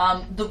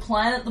 The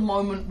plan at the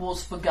moment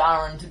was for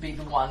Garen to be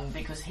the one,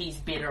 because he's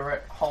better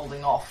at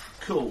holding off.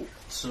 Cool.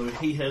 So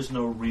he has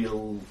no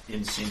real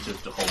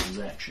incentive to hold his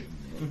action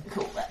then.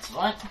 Cool, that's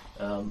right.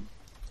 And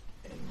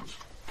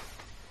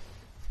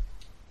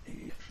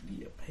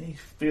he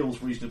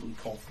feels reasonably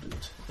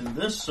confident in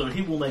this, so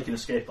he will make an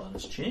escape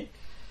artist check.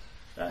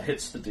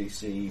 Hits the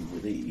DC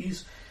with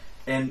ease.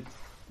 And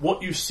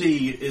what you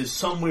see is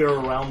somewhere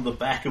around the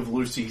back of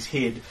Lucy's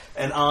head,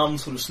 an arm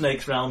sort of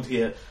snakes round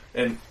here,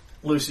 and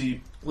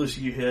Lucy,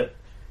 you hear,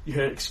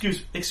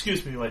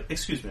 excuse me, my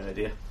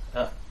dear.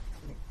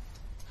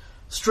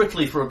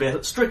 Strictly for a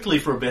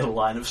better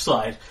line of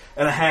sight,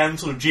 and a hand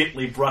sort of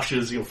gently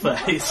brushes your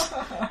face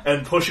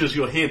and pushes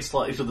your head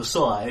slightly to the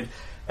side,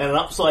 and an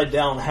upside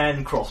down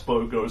hand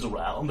crossbow goes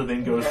around and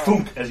then goes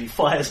thunk as he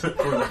fires it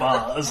through the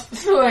bars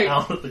Sweet.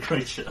 out at the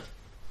creature.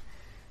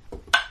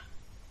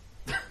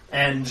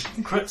 And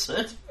crits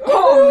it.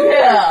 Oh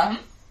yeah!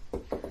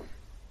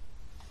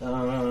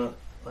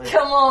 I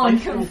Come on,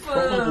 can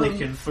probably confirm.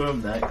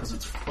 confirm that because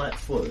it's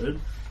flat-footed.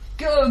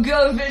 Go,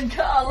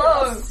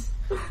 Vincarlo!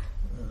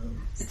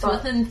 It's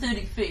within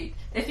 30 feet.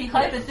 If he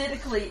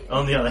hypothetically...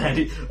 On the other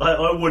hand,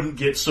 I wouldn't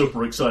get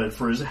super excited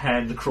for his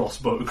hand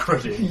crossbow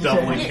critting,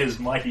 doubling his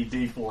mighty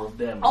D4 of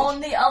damage. On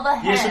the other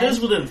hand... Yes, it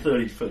is within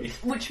 30 feet.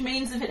 Which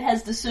means if it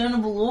has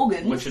discernible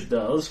organs... Which it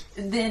does.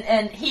 Then,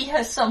 and he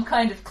has some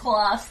kind of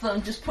class that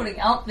I'm just putting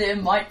out there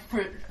might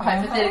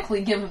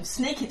hypothetically give him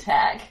sneak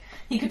attack.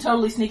 He could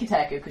totally sneak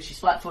attack her because she's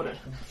flat-footed.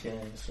 Okay,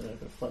 so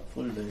the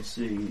flat-footed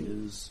AC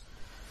is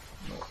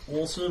not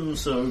awesome,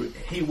 so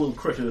he will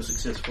crit her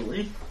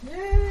successfully.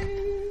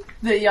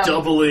 The,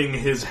 doubling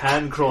his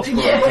hand crossbow.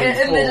 Yeah,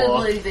 D4.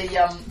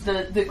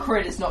 admittedly, the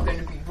crit is not going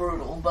to be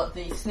brutal, but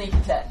the sneak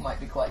attack might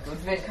be quite good.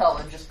 Van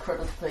Cullen just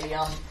critted the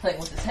thing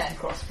with his hand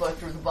crossbow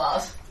through the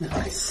bars.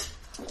 Nice.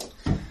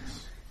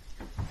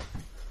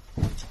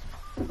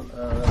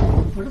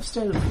 What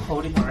instead of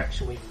holding or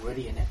actually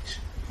ready in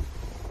action?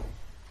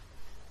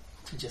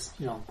 To just,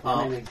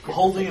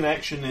 Holding an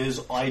action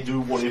is I do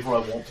whatever I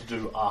want to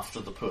do after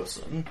the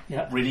person.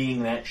 Yep.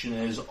 Readying an action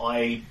is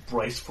I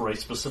brace for a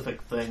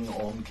specific thing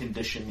on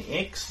condition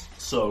X.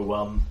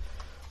 So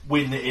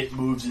when it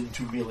moves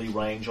into melee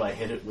range, I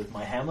hit it with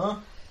my hammer.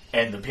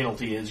 And the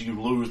penalty is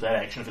you lose that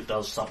action if it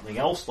does something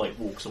else, like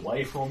walks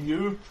away from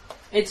you.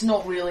 It's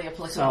not really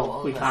applicable.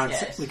 So we in can't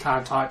this case. we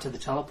can't tie it to the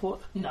teleport.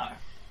 No,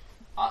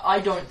 I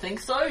don't think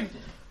so.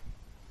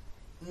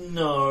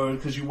 No,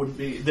 because you wouldn't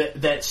be...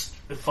 That's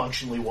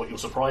functionally what your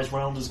surprise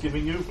round is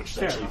giving you, which is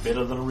Fair actually enough.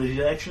 better than a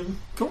ready action.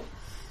 Cool.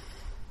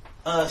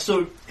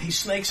 So he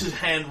snakes his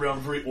hand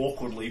round very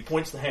awkwardly,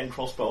 points the hand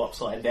crossbow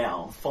upside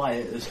down,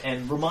 fires,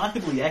 and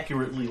remarkably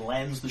accurately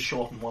lands the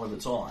shot in one of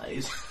its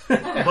eyes.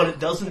 But it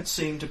doesn't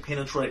seem to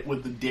penetrate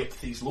with the depth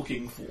he's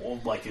looking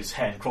for, like his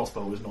hand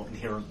crossbow is not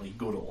inherently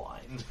good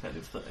aligned, kind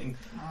of thing.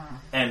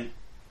 And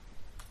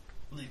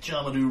the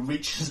Jamadoo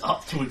reaches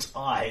up to its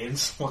eye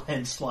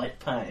in slight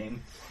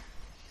pain.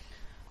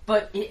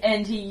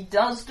 And he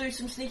does do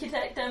some sneak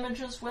attack damage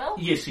as well?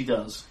 Yes, he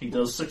does. He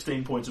does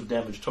 16 points of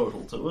damage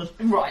total to it.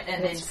 Right,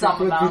 and then That's some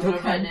good amount with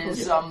of the it hand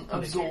is crossbow.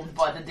 absorbed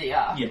by the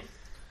DR. Yeah.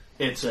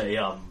 It's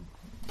a,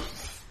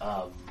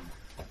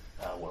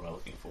 what am I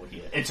looking for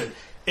here?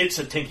 It's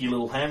a tinky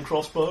little hand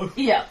crossbow.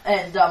 Yeah,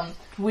 and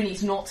when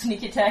he's not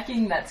sneak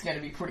attacking, that's going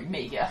to be pretty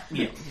meager.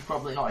 Yeah. He's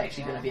probably not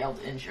actually going to be able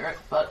to injure it.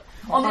 But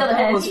on the other that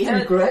hand, was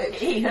pretty great.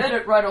 he heard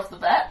it right off the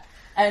bat,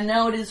 and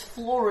now it is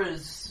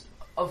Flora's,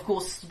 of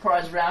course,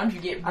 surprise round. You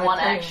get one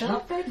action.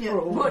 Not bad Yeah. for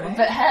a Would woman.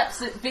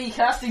 perhaps it be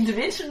casting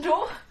Dimension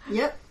Door?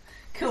 Yep.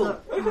 Cool.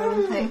 So I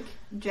will take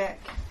Jack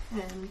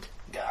and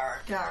Garen.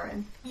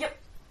 Garen. Yep.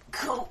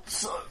 Cool.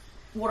 So,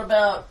 what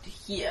about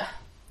here?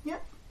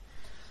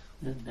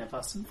 And have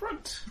us in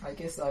front. I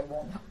guess I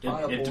won't It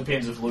fireball.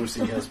 depends if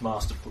Lucy has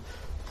master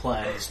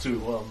plans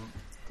to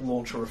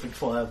launch horrific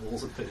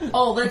fireballs at people.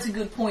 Oh, that's a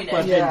good point,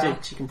 Well, actually. Yeah. then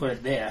she can put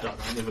it there.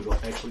 I never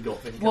actually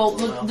got them. Well,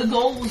 the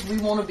goal was we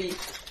want to be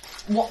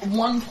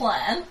one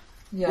plan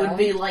Yeah. would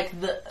be like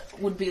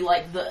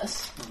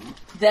this.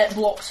 That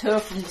blocks her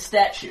from the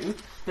statue,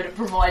 but it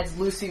provides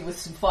Lucy with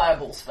some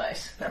fireball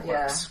space. That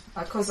Yeah, works.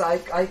 because I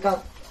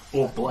got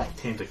Or black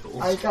tentacles.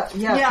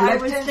 Yeah, I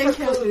black was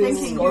tentacle thinking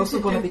is you also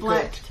could going to do be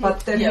black good, but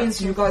that Yeah.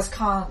 means you guys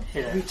can't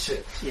Yeah. reach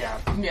it. Yeah.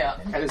 Yeah.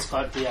 And it's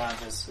got DR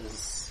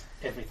versus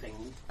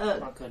everything.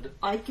 Not good.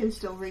 I can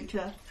still reach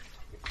her.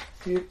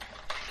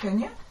 Can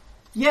you?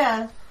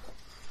 Yeah.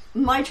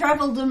 My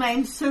travel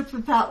domain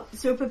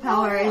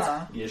superpower is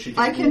Ah. Yeah, she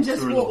I can can walk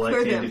just through walk the black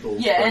through them.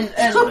 tentacles. Yeah, for and-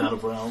 a certain amount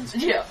of rounds.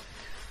 Yeah.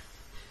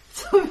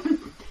 so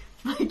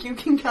like you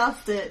can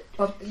cast it.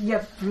 But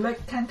yeah,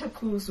 black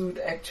tentacles would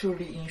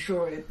actually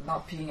ensure it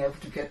not being able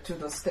to get to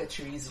the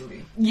statue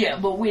easily. Yeah,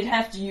 but we'd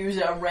have to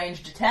use our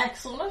ranged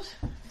attacks on it.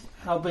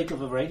 How big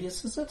of a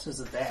radius is it?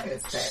 Is it that?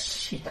 It's that.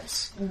 Shit.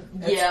 It's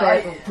Yeah,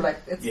 that with black.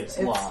 It's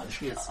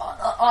large. Yes.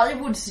 I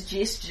would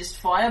suggest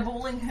just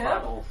fireballing her.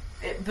 Fireball.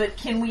 But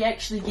can we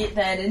actually get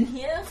that in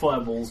here?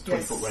 Fireballs, 20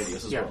 Yes. foot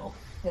radius as Yeah. well.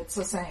 It's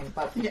the same,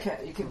 but Yeah.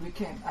 I can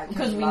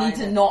Because we line need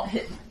to it. not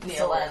hit near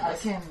So I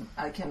Landis.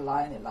 can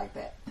line it like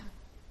that.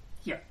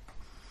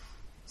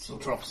 So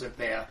drops it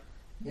there.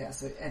 Yeah.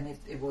 So and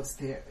it was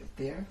there.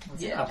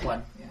 Was Yeah. Up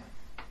one.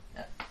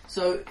 Yeah.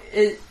 So,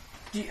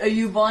 are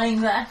you buying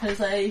that as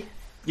a...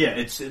 Yeah,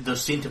 it's the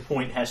center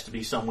point has to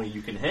be somewhere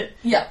you can hit.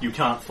 Yeah. You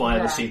can't fire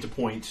Yeah. the center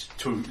point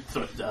to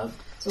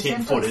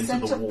 10 foot into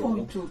the center wall.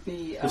 point would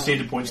be... The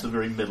centre point's the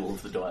very middle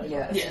of the diagonal.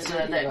 Yeah, Yeah, so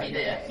that'd be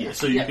there. Yeah,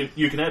 so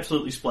you can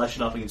absolutely splash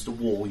it up against a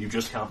wall. You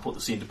just can't put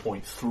the centre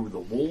point through the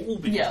wall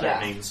because Yeah.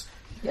 that Yeah. means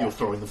Yeah. you're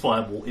throwing the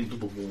fireball into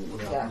the wall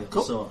and out the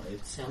Cool. other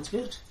side. Sounds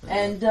good.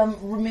 And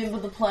remember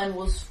the plan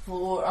was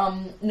for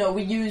no,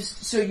 we used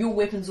so your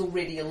weapon's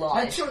already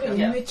alive. Actually,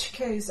 yeah. in which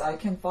case, I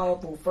can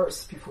fireball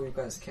first before you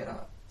guys get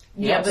out.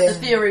 Yeah, but the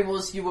then- theory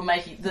was you were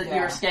making that your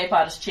Yeah. escape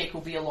artist check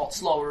will be a lot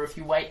slower if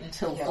you wait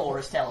until Yeah.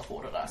 Flora's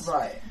teleported us.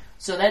 Right.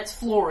 So that's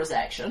Flora's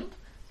action.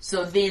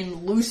 So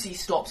then Lucy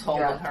stops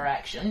holding Yeah. her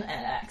action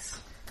and acts.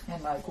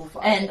 And I go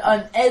for And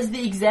as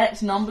the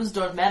exact numbers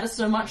don't matter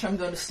so much, I'm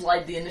going to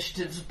slide the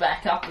initiatives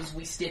back up as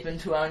we step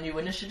into our new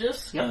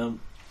initiatives.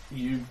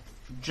 You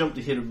jumped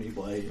ahead of me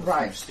by a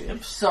Right. few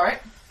steps. Sorry.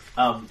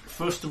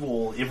 First of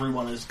all,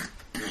 everyone is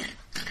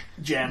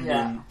jammed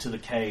into the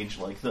cage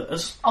like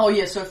this. Oh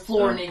yeah, so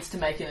Flora Um, needs to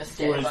make an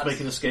escape. Or is artist.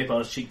 making an escape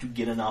artist check to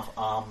get enough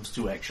arms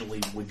to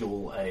actually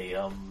wiggle a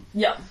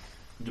Yeah.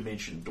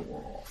 dimension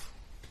door off.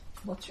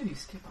 What's your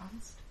escape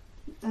artist?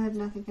 I have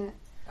nothing in it.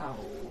 Oh.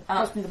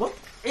 Pass me the book.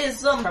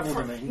 Is Travel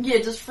domain. yeah,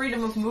 does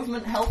freedom of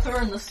movement help her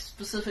in this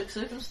specific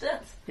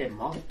circumstance? It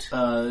might.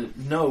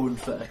 No, in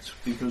fact,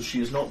 because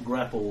she is not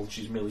grappled,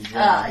 she's merely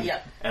jammed.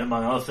 Yeah. And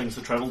among other things,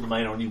 the travel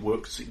domain only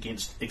works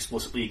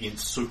explicitly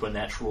against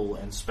supernatural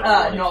and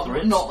spell-like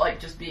threats. Not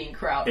like just being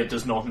crowded. It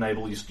does not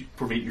enable you to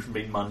prevent you from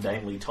being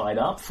mundanely tied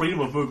up.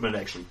 Freedom of movement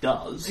actually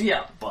does.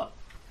 Yeah. But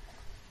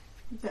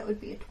That would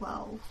be a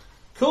 12.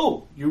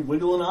 cool, you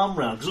wiggle an arm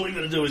round because all you're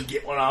going to do is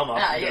get one arm up.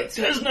 and yeah, go,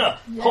 so- Tisna,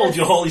 hold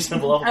your holy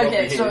symbol up above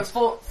Okay, your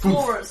so head.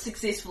 Flora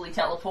successfully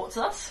teleports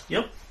us.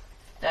 Yep.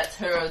 That's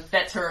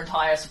her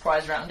entire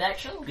surprise round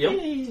action. Yep.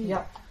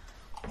 Yep.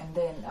 And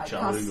then I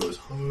Charlie cast... goes,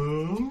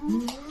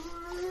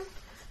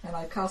 And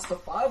I cast the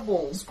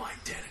fireball. Spine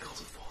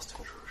tentacles of forced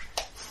intrusion.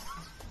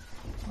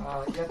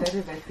 Yeah,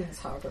 that thing's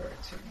harder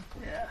actually.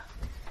 Yeah.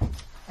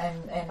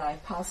 And I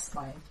passed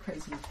my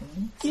crazy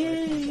thing. So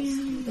I can just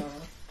do the...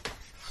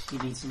 She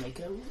needs to make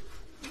a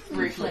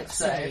Reflex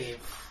save.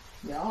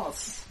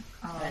 Yes.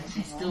 And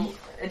she's still.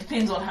 It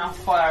depends on how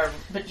fire.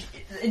 But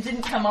it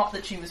didn't come up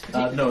that she was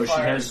particularly No,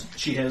 fire.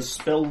 she has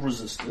spell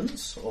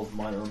resistance of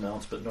minor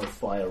amounts, but no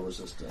fire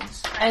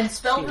resistance. And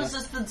spell She has-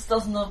 resistance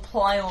doesn't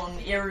apply on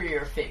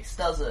area effects,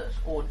 does it?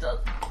 Or does?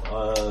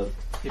 No.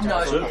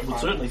 Would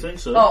certainly think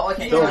so. Oh,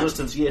 okay, Spell so-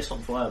 resistance, yes,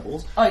 on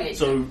fireballs. Oh yeah.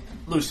 So,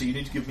 Lucy, you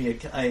need to give me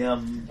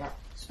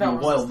spell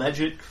your wild resistance.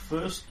 magic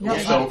first. Yeah, Or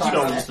yeah, spell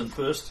yeah. resistant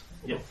first.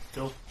 Yep,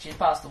 cool. She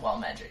passed the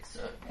wild magic, so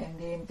And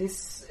then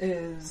this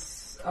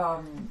is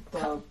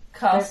the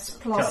cast,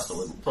 plus... Caster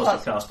level. Plus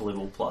Plus- your caster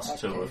level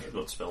plus 2 Okay. if you've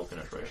got spell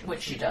penetration.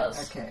 which she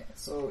does. Okay,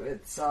 so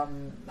it's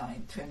 9,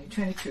 20,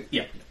 22.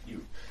 Yeah,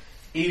 you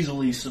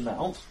easily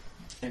surmount,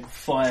 and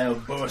fire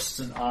bursts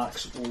and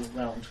arcs all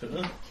around her.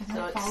 Can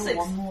So I it's borrow 6.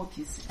 one more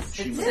d6?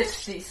 It's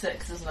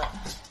 66, isn't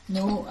it?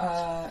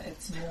 No,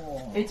 it's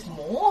more. It's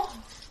more.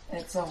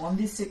 It's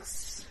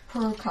 1d6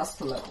 per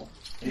caster level.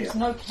 There's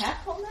no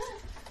cap on that.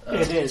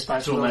 It is, but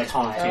it's To a really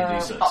maximum of high.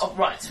 10d6. Oh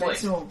right, sweet.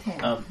 Maximum 10.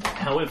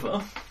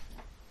 However,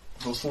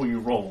 before you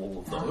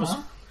roll all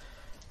of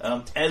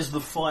those, as the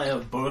fire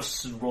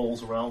bursts and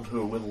rolls around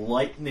her with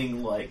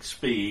lightning-like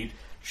speed,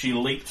 she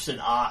leaps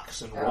and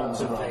arcs and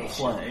rolls around the Evasion.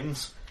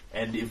 flames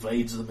and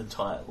evades them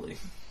entirely.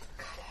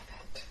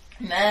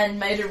 Man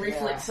made a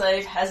reflex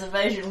save, has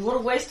evasion. What a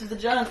waste of the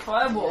giant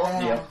fireball.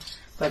 Yeah. Yep.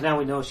 But now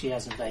we know she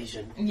has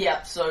invasion.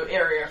 Yep, so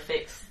area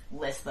effects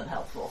less than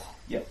helpful.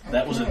 Yep.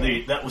 That was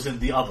in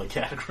the other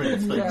category of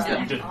things Yeah. that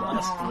you didn't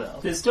ask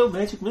about. There's still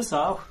magic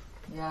missile.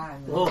 Yeah, I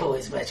know. Oh,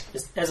 it's magic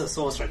missile. As a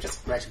sorcerer,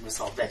 just magic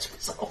missile, magic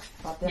missile.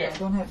 But then Yeah. I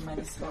don't have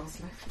many spells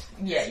left.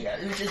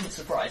 Yeah, which isn't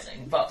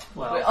surprising, but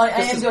Well, I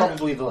this am is going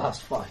probably the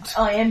last fight.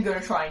 I am going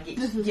to try and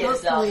This is get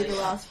us out hopefully of the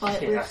here. last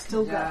fight. Yeah. We've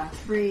still Yeah. got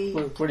 3.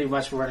 We're pretty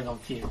much running on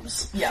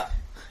fumes. Yeah.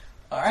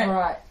 Alright.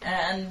 Alright,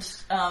 And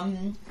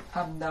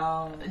I'm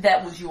down.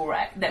 that was your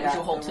act. That was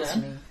your whole that was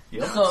turn. me.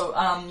 Yep.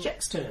 So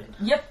Jack's turn.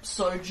 yep,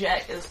 so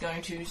Jack is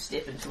going to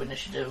step into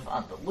initiative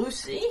under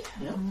Lucy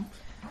Yep.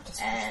 I'll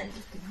just and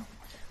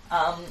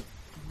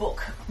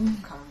book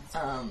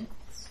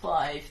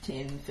 5,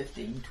 10,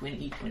 15,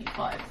 20,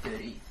 25,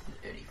 30,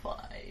 35.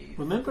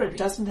 Remember, it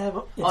doesn't have.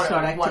 It's Oh, no,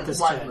 not acted one- this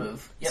one turn.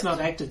 move. It's Yep. not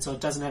acted, so it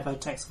doesn't have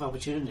attacks of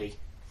opportunity.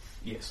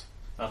 Yes.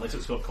 Unless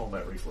it's got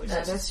combat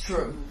reflexes. That's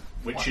true.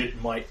 Which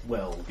it might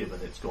well,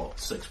 given it's got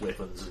 6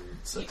 weapons and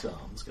 6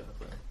 arms, kind of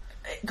thing.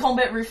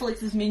 Combat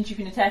reflexes means you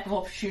can attack of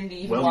opportunity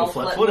even Well, while you're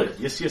flat-footed.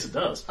 flat-footed. Yes, it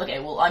does. Okay,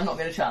 well, I'm not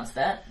going to chance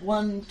that.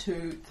 1,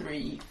 2,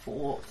 3,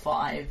 4,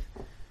 5,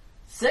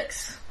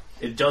 6.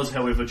 It does,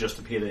 however, just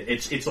appear that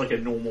it's like a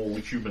normal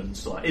human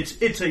size.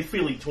 It's a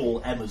fairly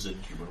tall Amazon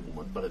human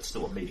woman, but it's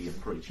still a medium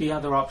creature. The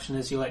other option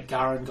is you let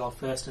Garen go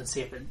first and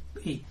see if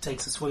he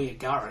takes a swing at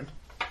Garen.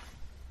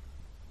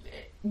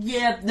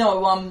 Yeah,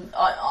 no,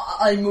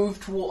 I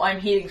move toward. I'm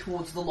heading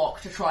towards the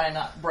lock to try and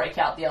break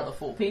out the other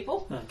 4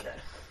 people. Okay.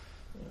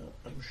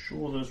 I'm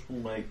sure this will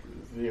make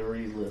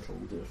very little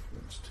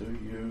difference to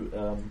you,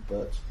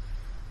 but to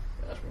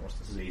be honest,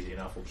 this is easy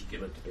enough. We'll just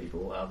give it to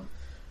people.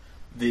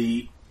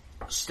 The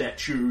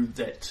statue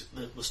that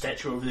the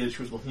statue over there that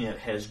she was looking at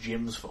has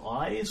gems for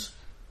eyes,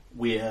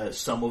 where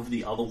some of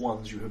the other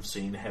ones you have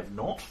seen have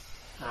not.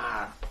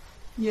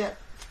 Yeah.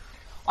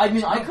 I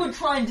mean, I could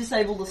try and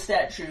disable the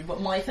statue,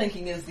 but my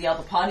thinking is the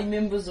other party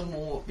members are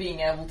more... Being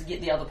able to get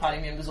the other party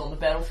members on the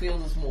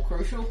battlefield is more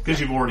crucial. Because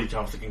you've already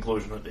come to the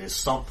conclusion that there's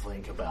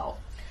something about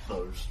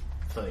those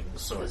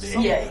things, so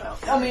Yeah,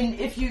 I mean,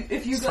 if you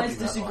guys Something that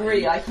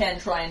disagree, way. I can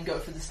try and go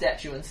for the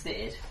statue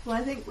instead. Well,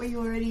 I think we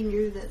already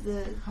knew that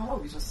the... How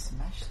about we just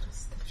smash the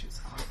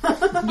statues?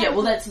 Yeah,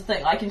 well, that's the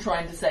thing. I can try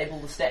and disable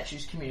the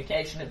statue's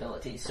communication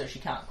abilities so she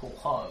can't call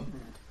home.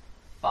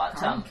 But,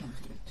 Karen can do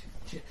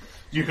it too.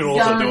 You can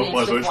also do it Garen by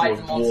needs to virtue fight of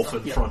the dwarf monster.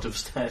 in Yeah. front of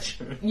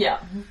statue. yeah.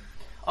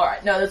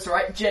 Alright, no, that's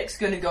right. Jack's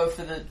gonna go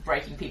for the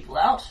breaking people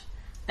out.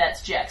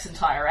 That's Jack's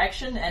entire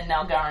action, and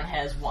now Garen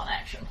has one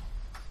action.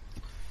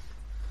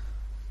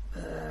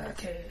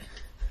 Okay.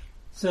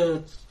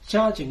 So,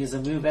 charging is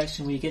a move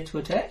action where you get to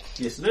attack?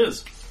 Yes, it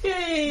is.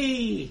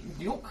 Yay!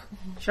 York.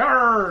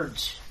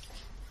 Charge!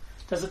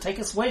 Does it take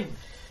a swing?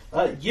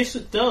 Yes,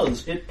 it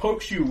does. It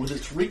pokes you with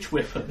its reach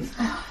weapon.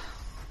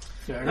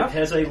 Fair It enough.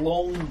 has a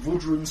long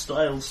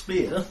Woodrun-style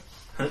spear.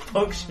 And it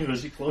pokes you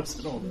as you close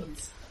it on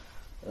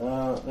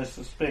it. I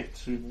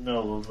suspect to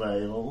no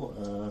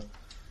avail.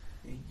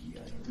 I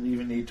don't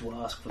even need to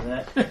ask for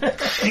that.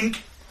 Shink!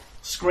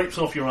 Scrapes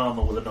off your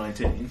armour with a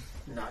 19.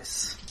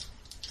 Nice.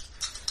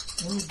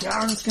 And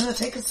Garen's gonna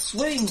take a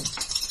swing.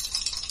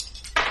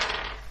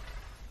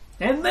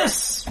 And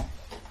this!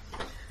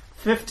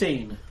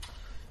 15.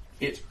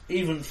 It's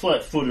even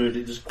flat-footed,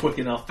 it is quick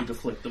enough to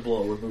deflect the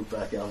blow and move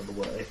back out of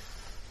the way.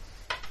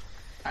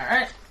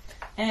 Alright.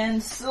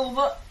 And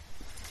Silver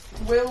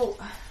will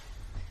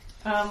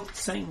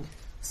Sing.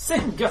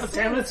 Sing,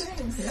 goddammit!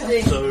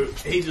 sing. So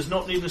he does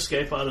not need an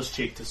escape artist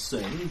check to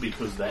sing,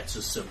 because that's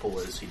as simple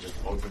as he just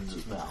opens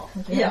his mouth.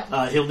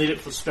 Yeah. He'll need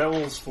it for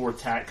spells, for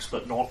attacks,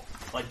 but not,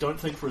 I don't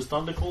think for his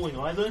thunder calling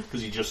either,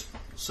 because he just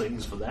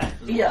sings for that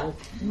as Yeah. well.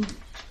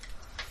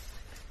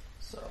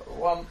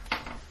 So,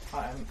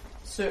 I'm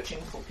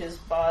searching for his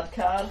bard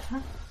card.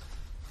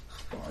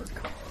 Bard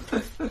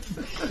card.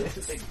 There's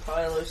a big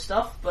pile of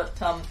stuff,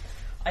 but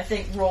I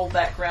think roll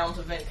background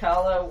to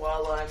Vincalo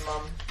while I'm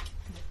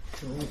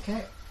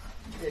Okay.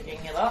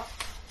 digging it up.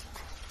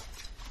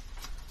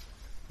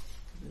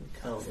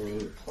 Cover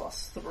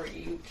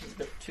 +3, which is a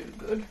bit too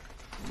good.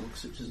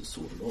 looks at his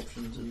assorted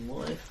options in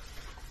life.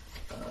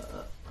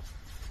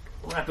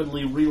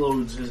 Rapidly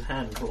reloads his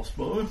hand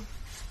crossbow.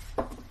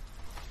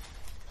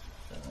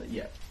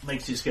 Yeah,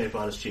 makes the escape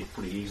artist check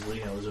pretty easily.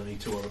 There's only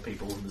 2 other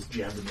people in this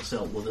jammed in the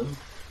cell with him.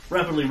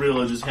 Rapidly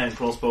reloads his hand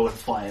crossbow and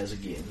fires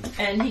again.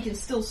 And he can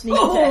still sneak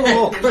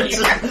Oh,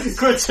 attack.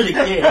 Crits it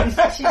again.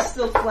 She's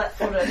still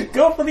flat-footed.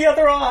 Go for the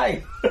other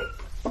eye!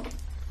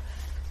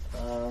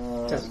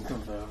 Uh, Doesn't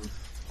confirm.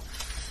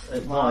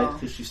 It might,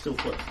 because she's still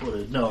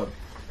flat-footed. No,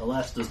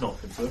 alas, does not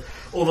confirm.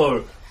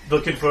 Although,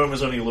 the confirm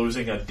is only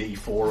losing a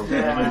d4 of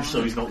damage,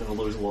 so he's not going to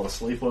lose a lot of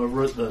sleep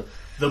over it.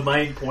 The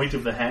main point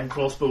of the hand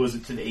crossbow is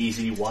it's an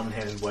easy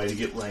one-handed way to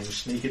get ranged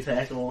sneak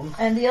attack on.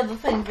 And the other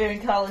thing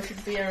Vincalo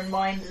should bear in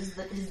mind is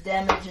that his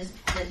damage is,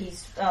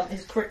 that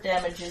his crit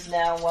damage is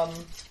now,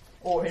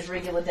 or his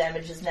regular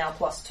damage is now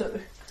 +2.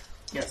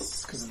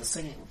 Yes, because of the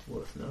singing.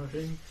 Worth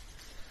noting.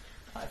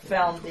 I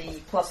found the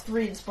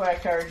 +3 Inspire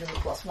Courage and the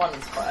 +1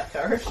 Inspire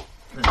Courage.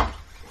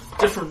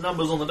 Different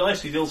numbers on the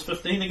dice, he deals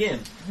 15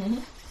 again.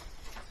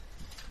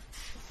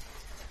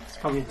 It's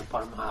probably in the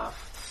bottom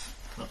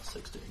half. Not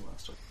 16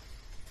 last time.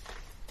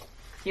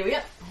 Here we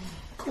go.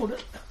 Called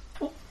it.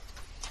 I'm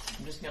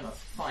just going to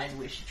find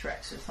where she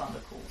tracks her thunder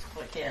calls if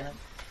I can and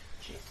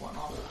check one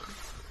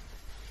off.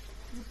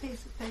 the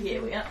piece of paper.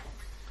 Here we go.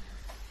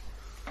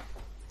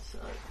 So,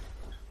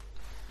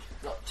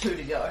 got 2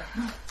 to go.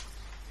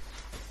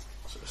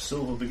 So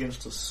Silver begins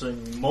to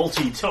sing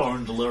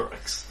multi-toned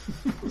lyrics.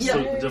 Yeah.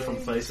 Suit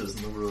different faces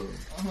in the room.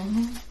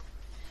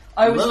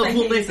 I was Love will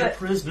thinking, make a that,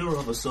 prisoner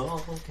of us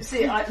all.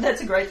 see,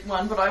 that's a great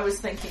one, but I was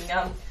thinking,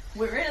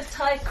 we're in a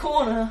tight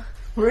corner,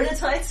 we're in a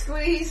tight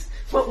squeeze,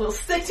 but we'll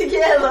stick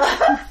together.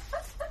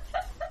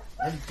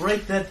 And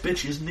break that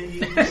bitch's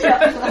knees.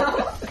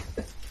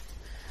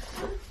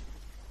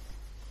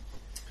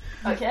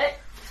 Okay,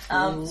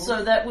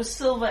 so that was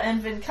Silver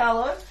and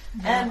Vincalo,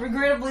 and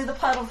regrettably the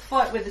part of the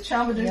fight where the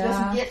Charmadou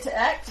doesn't get to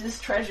act is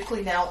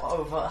tragically now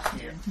over.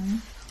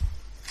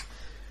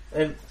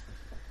 And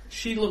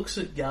she looks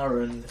at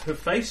Garen. Her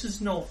face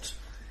is not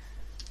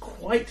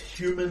quite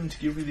human to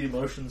give you the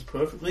emotions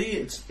perfectly.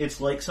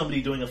 It's like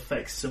somebody doing a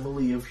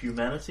facsimile of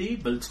humanity,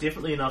 but it's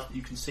definitely enough that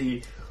you can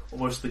see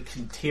almost the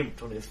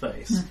contempt on her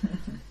face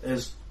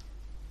as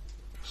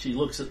she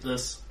looks at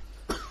this.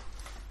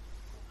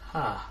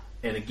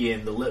 And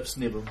again, the lips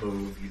never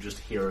move. You just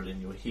hear it in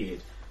your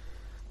head.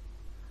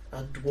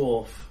 A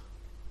dwarf.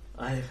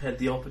 I have had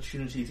the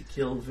opportunity to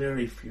kill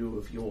very few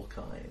of your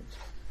kind.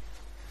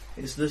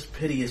 Is this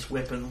piteous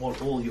weapon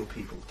what all your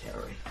people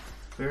carry?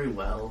 Very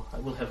well, I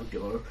will have a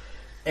go.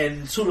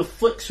 and sort of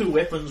flicks her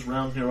weapons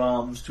round her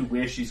arms to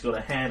where she's got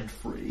a hand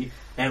free,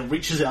 and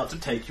reaches out to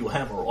take your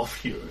hammer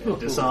off you and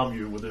disarm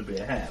you with her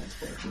bare hands,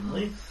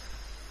 fortunately.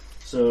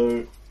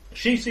 So,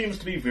 she seems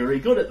to be very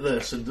good at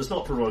this and does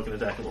not provoke an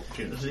attack of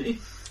opportunity.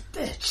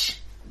 Bitch.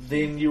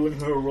 Then you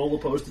and her roll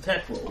opposed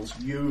attack rolls.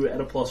 You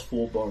at a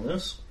 +4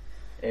 bonus,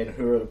 and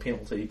her at a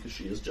penalty because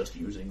she is just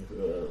using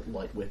her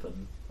light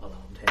weapon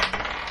unarmed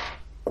hand.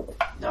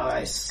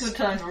 Nice. Good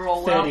time to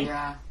roll 30.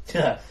 out.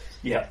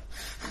 Yeah.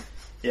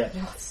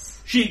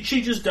 She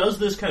just does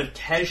this kind of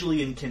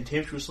casually and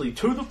contemptuously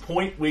to the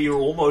point where you're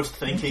almost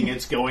thinking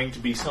it's going to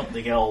be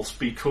something else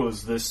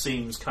because this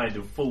seems kind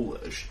of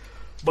foolish.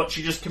 But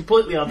she just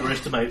completely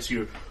underestimates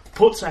you,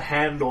 puts a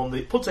hand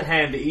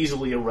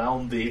easily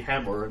around the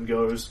hammer and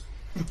goes,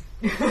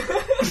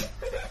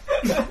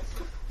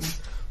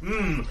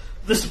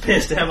 this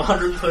appears to have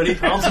 130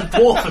 pounds of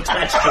dwarf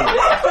attached to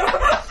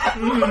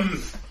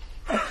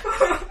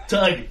it.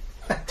 Tug.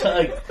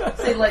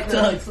 See, like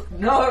this.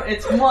 No,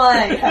 it's my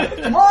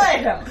hammer.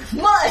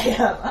 My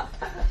hammer.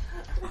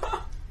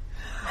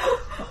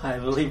 I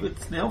believe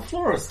it's now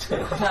Flora's turn.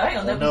 No, hang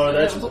on,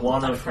 That's was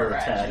one of her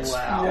attacks.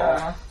 Wow.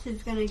 Yeah.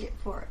 She's gonna get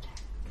 4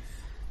 attacks.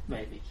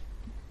 Maybe.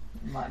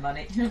 My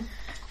money.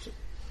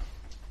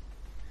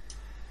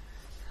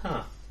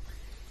 Huh.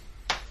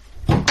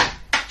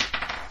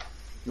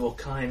 You're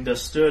kinda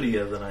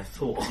sturdier than I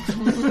thought.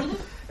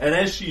 And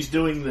as she's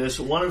doing this,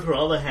 one of her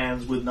other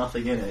hands with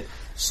nothing in it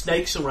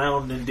snakes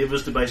around and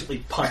endeavours to basically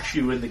punch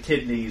you in the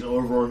kidneys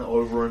over and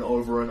over and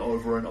over and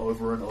over and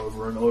over and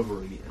over and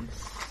over again.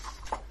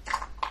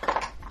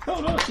 Oh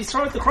no, she's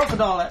throwing the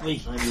crocodile at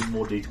me. I need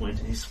more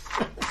d20s.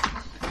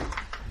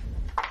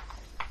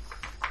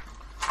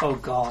 Oh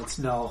gods,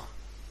 no.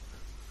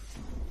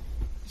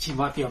 She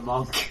might be a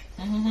monk.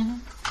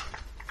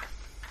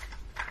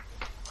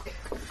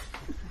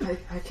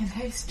 I can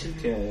haste you.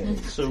 Okay,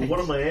 so what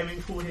am I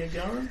aiming for here,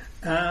 Garen?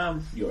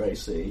 Your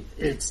AC.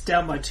 It's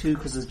down by 2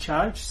 because of the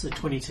charge, so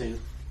 22.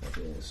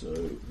 Okay,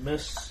 so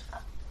miss,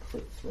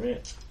 crit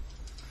threat.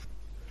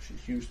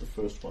 She's used the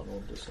first one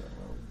on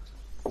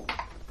disarm.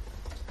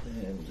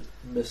 And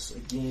miss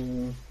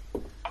again.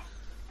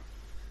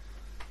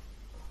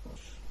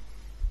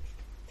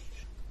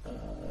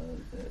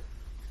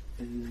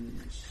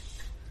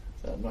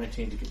 That is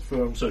 19 to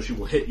confirm, so she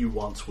will hit you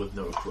once with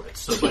no crit.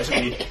 So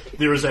basically,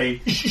 there is a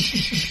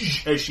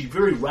as she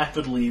very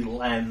rapidly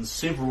lands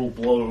several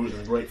blows in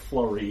a great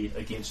flurry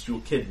against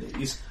your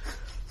kidneys,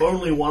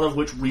 only one of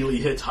which really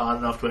hits hard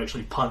enough to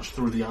actually punch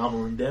through the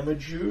armor and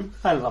damage you.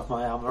 I love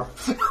my armor.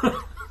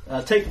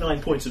 Take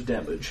 9 points of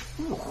damage.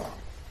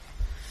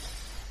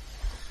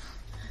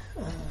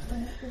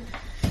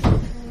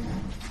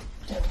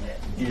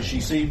 Yeah,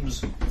 she seems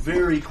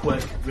very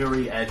quick,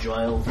 very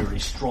agile, very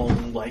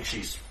strong, like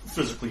she's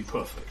physically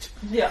perfect.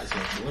 Yeah.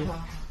 Essentially.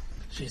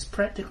 She's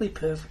practically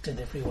perfect in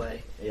every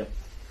way. Yep.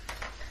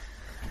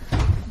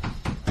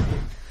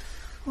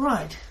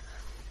 Right.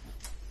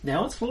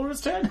 Now it's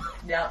Flora's turn.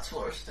 Now it's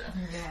Flora's turn.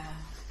 Yeah.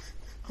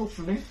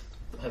 Hopefully.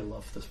 I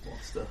love this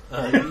monster.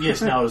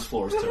 Yes, now it's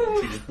Flora's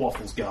turn. She just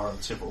waffles Garen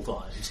several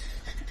times.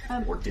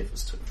 Or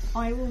Devers too.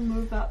 I will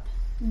move up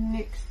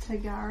next to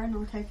Garen.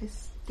 I'll take a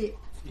step.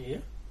 Yeah.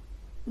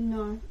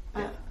 No,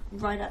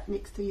 right up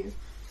next to you.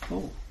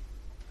 Oh.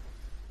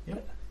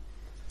 Yep.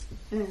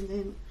 And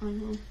then I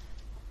will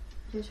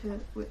hit her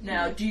with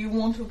Now, do you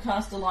want to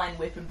cast a line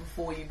weapon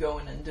before you go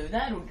in and do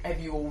that, or have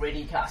you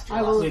already cast your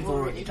I last will We've have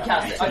already done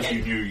cast it. it? As Okay.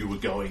 you knew you were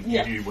going,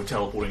 Yeah. you were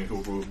teleporting into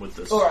a room with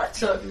this. Alright,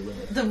 so shadowy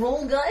limit. the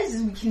rule, guys,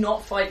 is we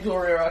cannot fight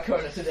Gloria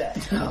Arcona today.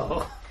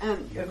 Oh.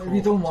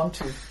 We don't want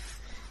to.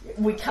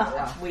 We can't.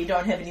 Yeah. We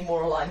don't have any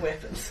more aligned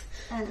weapons.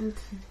 and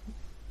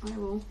I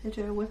will hit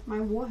her with my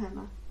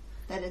warhammer.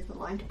 That is the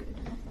aligned good.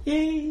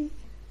 Yay.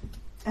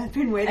 I've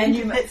been waiting And to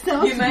you hit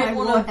some may of my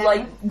want to warhammer.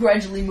 like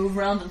gradually move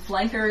around and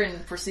flank her in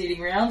preceding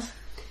rounds.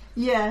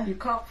 Yeah. You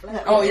can't flank.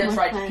 That Oh, was yeah, that's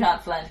my right. plan. You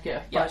can't flank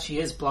her. Yeah, But she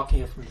is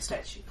blocking her from the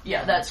statue.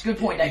 yeah, that's a good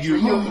point.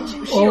 Actually,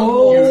 You- she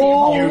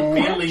Oh. You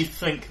merely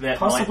think that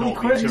Possibly might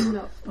not be crit.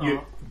 terrible.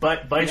 No.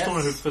 But based on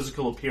Yes. her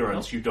physical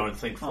appearance, Nope. you don't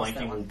think Lost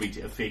flanking that one. will be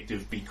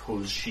effective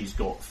because she's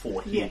got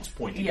 4 Yeah. heads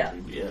pointing Yeah.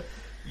 everywhere.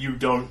 You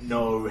don't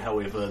know,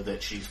 however,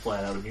 that she's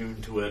flat out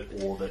immune to it,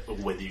 or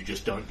whether you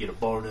just don't get a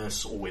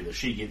bonus, or whether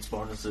she gets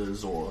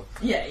bonuses, or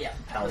yeah.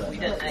 how that We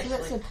happens. didn't So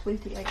that's actually. a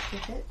 28 to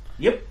hit.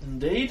 Yep,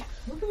 indeed.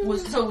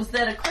 Was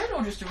that a crit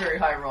or just a very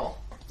high roll?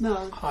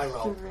 No, High it's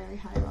roll. a very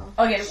high roll.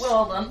 Okay,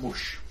 well done.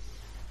 Whoosh.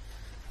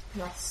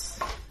 Yes.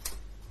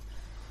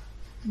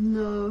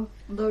 No,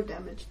 low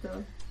damage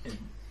though.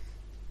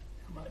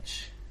 How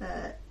much?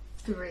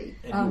 3.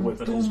 And your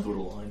weapon is don't- good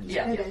aligned.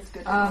 Yeah. It is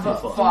good.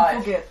 Don't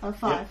Five. forget.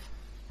 5.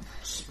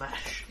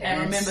 Smash.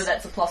 And remember,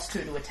 that's a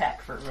 +2 to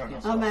attack for everyone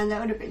else. Oh man, that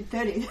would have been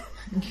 30.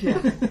 Yeah.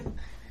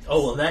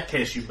 Oh, well, in that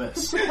case, you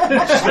miss. She's got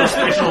a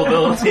special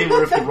ability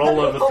where if you roll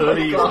over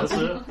 30, you miss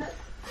it.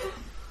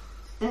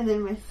 And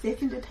then my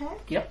second attack.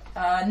 Yep.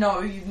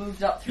 No, you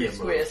moved up 3 Yeah,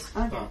 squares.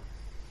 Okay.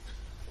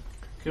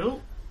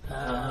 Cool.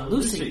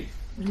 Lucy.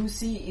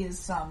 Lucy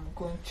is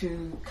going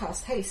to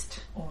cast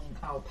haste on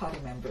our party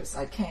members.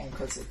 I can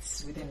because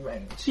it's within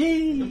range.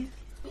 Yay!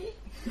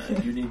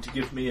 You need to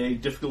give me a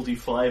difficulty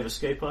 5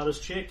 escape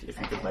artist check. If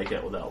you can make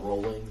it without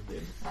rolling,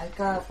 then I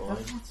got Fine.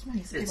 what's my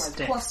escape? It's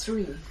Like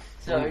 +3.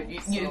 So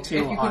if you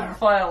Two couldn't higher.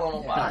 fail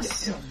on a Yeah.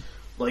 pass. Nice.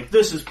 like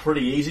this is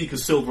pretty easy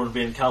because Silver and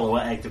Van Carlo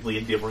are actively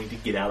endeavouring to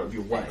get out of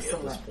your way at this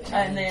Excellent. point.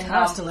 And then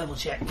Cast a level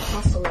check.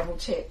 Pass the level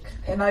check,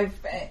 and I've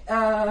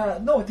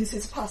no, this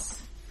is pass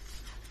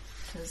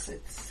because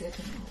it's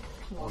setting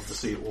I want to plus.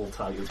 see all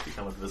targets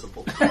become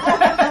invisible.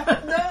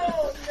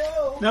 No.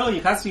 No,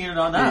 you're casting it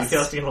on You're us.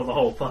 casting it on the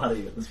whole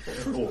party at this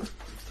point. Or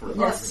through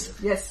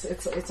Yes,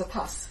 it's a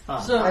pass.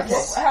 Oh, So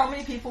Okay. how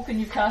many people can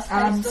you cast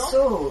haste on?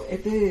 So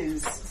it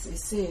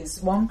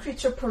says 1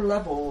 creature per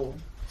level.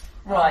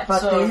 Right, But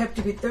so- they have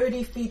to be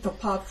 30 feet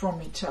apart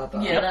from each other.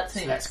 Yeah, that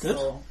seems that's good.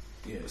 So,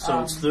 Yeah,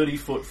 so it's 30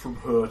 foot from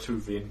her to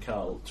Van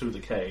Carlo, to the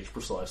cage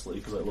precisely,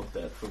 because I looked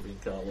at for Van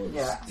Carlo's.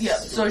 yeah. Yeah,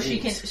 so she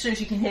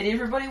can hit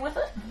everybody with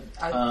it.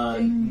 I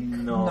think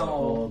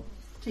no,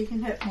 She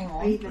can hit Hang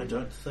on. I even.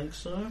 don't think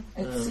so.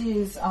 It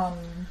says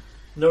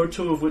No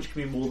two of which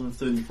can be more than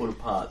 30 foot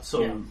apart.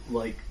 So, Yeah.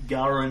 like,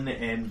 Garen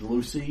and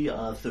Lucy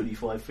are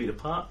 35 feet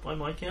apart by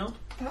my count.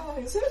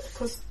 is it?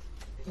 Because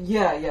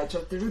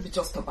just there will be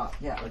just about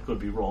I could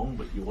be wrong,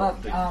 but you But,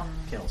 want to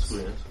count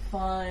squares.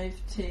 5,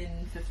 10,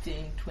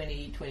 15,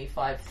 20,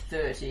 25,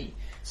 30.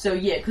 So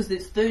yeah, because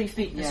there's 30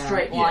 feet in a Yeah,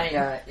 straight line,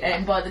 yeah.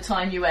 and by the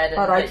time you add it...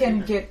 But I that can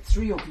you- get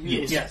 3 of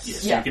you.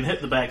 Yes. Yeah. You can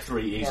hit the back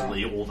 3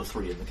 easily, or the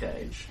 3 in the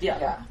cage. Yeah.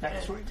 Yeah.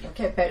 That's right.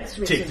 Okay, back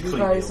 3. So you Technically,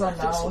 guys you're are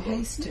now sort of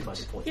hasted. like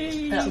a point.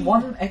 Yeah.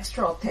 1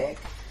 extra attack.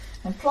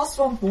 And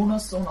 +1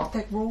 bonus on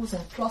attack rolls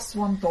and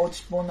 +1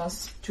 dodge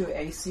bonus to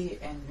AC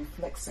and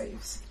reflex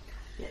saves.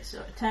 Yeah, so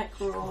attack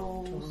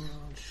rolls...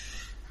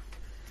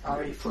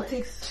 I put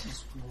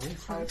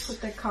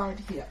the card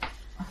here.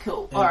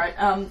 Cool. Alright,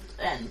 and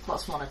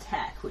 +1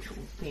 attack, which will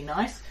be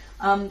nice.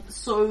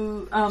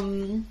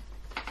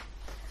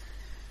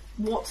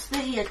 What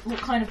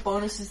kind of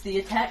bonus is the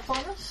attack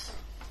bonus?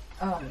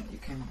 You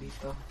can read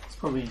the It's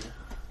probably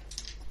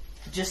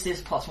Just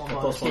this +1 A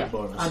bonus. +1 Yeah.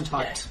 bonus.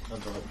 untyped.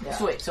 yeah.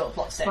 Sweet, so it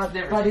plots stacks with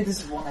But everything. it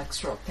is 1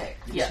 extra attack.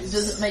 which Yeah, is-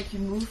 does it make you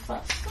move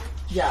faster?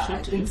 Yeah, I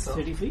Should do think so.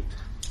 30 feet.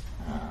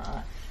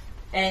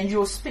 And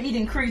your speed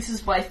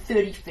increases by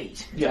 30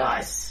 feet. Yeah.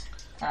 Nice.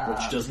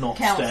 Which does not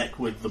counts- stack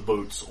with the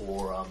boots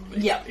or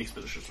Yeah.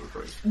 expeditious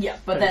retreat. Yeah,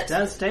 But but it that's...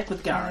 does stack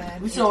with Garen.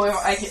 And So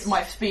it's-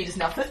 my speed is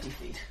now 50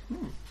 feet,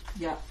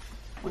 Yeah.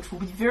 which will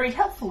be very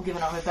helpful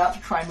given I'm about to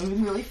try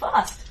moving really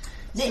fast.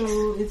 Next.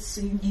 So it's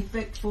in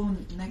effect for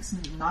next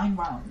 9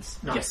 rounds.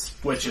 Yes,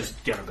 which is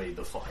going to be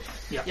the fight.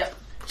 Yep.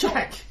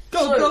 Jack! Go,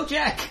 So- go,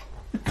 Jack!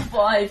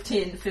 5,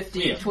 10,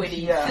 15, Yeah.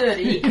 20, Yeah.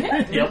 30.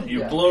 Yep,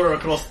 you Yeah. blur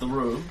across the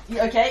room.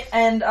 Yeah, okay,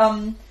 and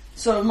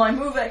so my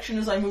move action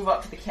is I move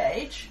up to the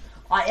cage.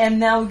 I am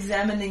now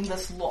examining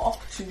this lock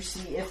to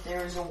see if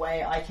there is a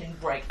way I can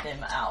break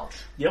them out.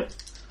 Yep.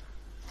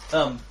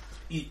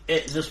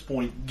 At this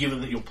point,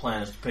 given that your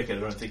plan is to pick it, I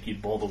don't think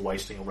you'd bother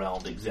wasting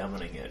around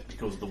examining it,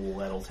 because all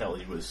that'll tell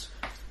you is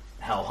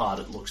how hard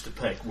it looks to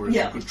pick, whereas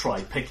Yeah. you could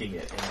try picking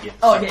it and get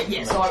Oh, some yeah,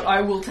 yes, so information.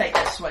 I will take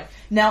that swing.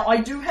 Now, I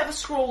do have a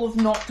scroll of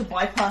not to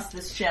bypass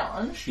this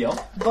challenge,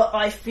 Yep. but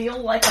I feel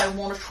like I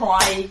want to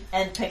try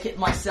and pick it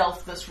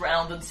myself this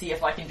round and see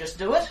if I can just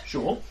do it.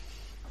 Sure.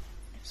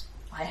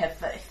 I have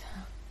faith.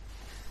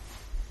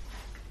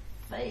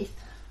 Faith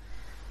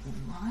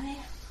in my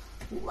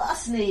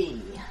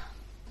Lusney.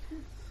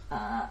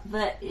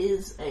 That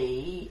is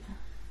a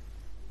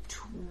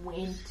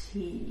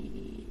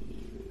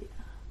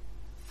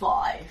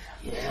 25.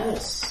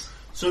 Yes.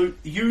 So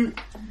you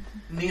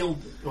kneel,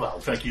 well,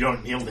 in fact, you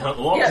don't kneel down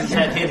the lock, Yeah. it's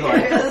at head Yeah,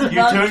 height. there's You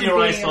none turn to your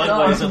eyes being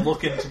sideways done. and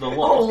look into the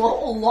All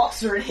lock.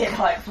 locks are at head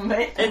height for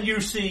me. And you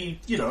see,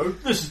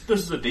 this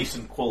is a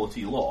decent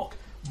quality lock,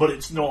 but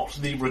it's not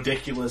the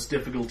ridiculous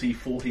difficulty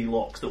 40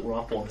 locks that were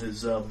up on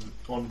his on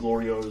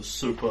Glorio's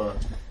super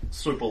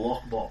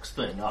lockbox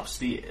thing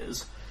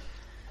upstairs.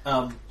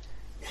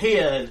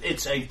 Here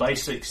it's a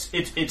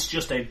it's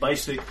just a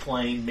basic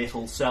plain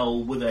metal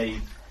cell with a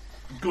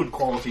good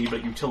quality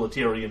but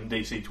utilitarian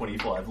DC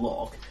 25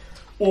 lock.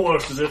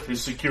 Almost as if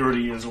his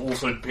security is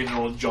also dependent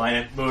on a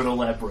giant murder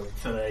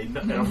labyrinth and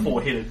a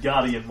four-headed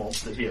guardian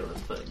monster here and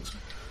things.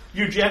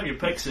 You jam your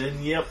picks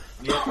in, yep.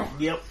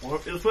 Well,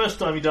 the first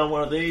time you've done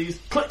one of these,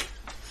 click!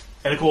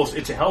 And of course,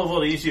 it's a hell of a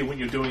lot easier when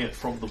you're doing it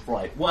from the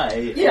right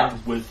way Yeah.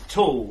 and with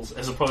tools,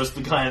 as opposed to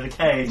the guy in the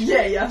cage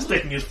Yeah.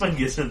 sticking his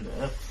fingers in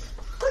there.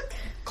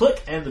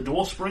 Click, and the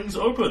door springs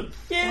open.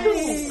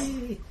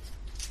 Yay!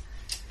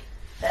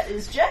 That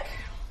is Jack.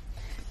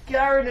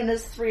 Garen and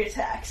his 3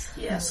 attacks.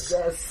 Yes.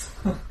 Yes.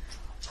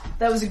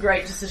 That was a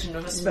great decision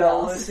of a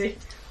spell, Yes. Lucy.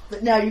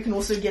 But now you can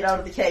also get out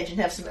of the cage and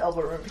have some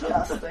elbow room to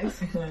cast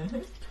things.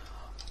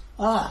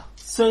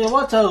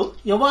 So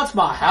you want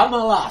my hammer,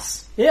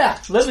 lass? Yeah,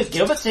 let me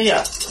give it to you.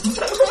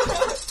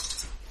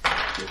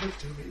 Give it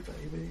to me,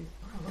 baby.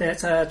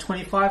 That's a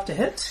 25 to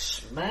hit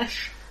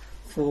Smash.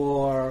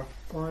 for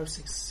 5,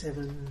 6,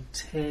 7,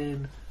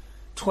 10,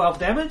 12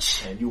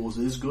 damage. And yours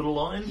is good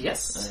aligned?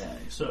 Yes. Okay,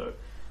 so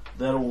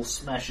that all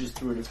smashes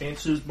through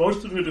defences.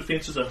 Most of her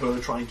defences are her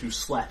trying to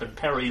slap and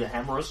parry the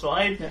hammer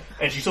aside, Yeah.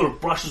 and she sort of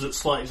brushes it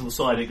slightly to the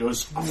side and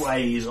goes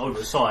graze over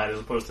the side as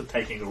opposed to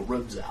taking her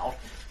ribs out.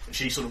 And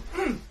she sort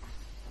of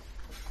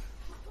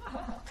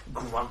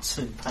grunts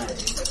in pain.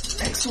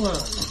 Excellent.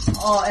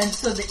 Oh, and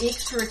so the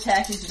extra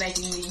attack is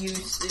making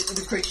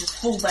the creature's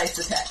full base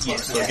attack.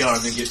 Yes, so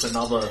Garen then gets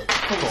another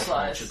top size.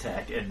 punch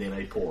attack and then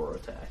a poorer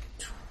attack.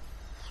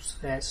 So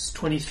that's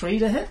 23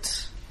 to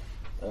hit.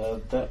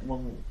 That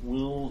one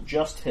will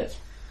just hit.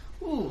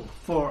 Ooh,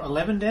 for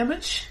 11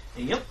 damage.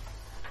 Yep.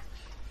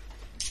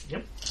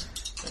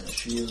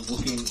 She is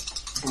looking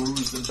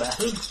bruised and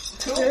battered.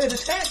 Good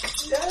attack.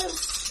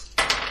 Yes.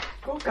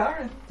 Go,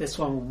 Garen. This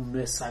one will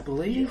miss, I Yeah,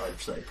 believe. I'd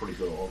say pretty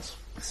good odds.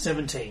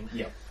 17.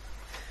 Yep.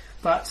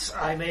 But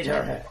I made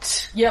her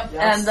hit. Yep,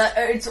 Yes. and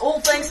it's all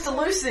thanks to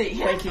Lucy.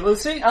 Thank you,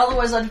 Lucy.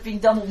 Otherwise, I'd have been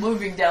double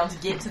moving down to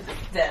get to the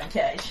damn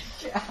cage.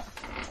 Yeah.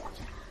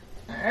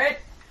 Alright.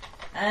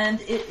 And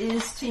it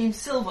is Team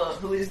Silver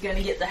who is going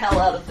to get the hell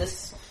out of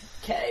this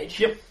cage.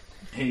 Yep.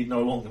 He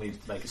no longer needs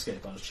to make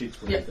escape on his cheeks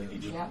for Yep. anything. He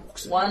just Yeah.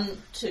 walks in.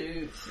 1,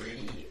 2,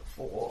 3,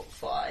 4,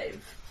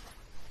 5,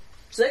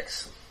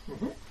 6.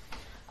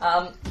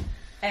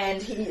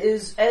 And he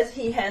is, as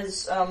he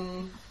has,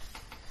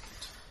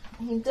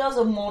 he does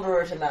a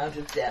moderate amount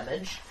of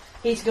damage.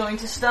 He's going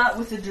to start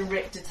with a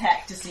direct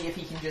attack to see if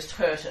he can just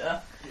hurt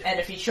her, and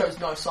if he shows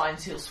no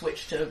signs, he'll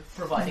switch to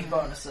providing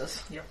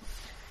bonuses. Yep.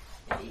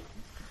 He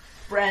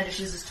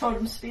brandishes his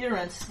totem spear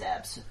and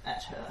stabs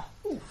at her,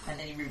 and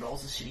then he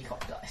rerolls his shitty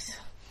cock dice.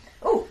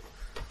 Oh,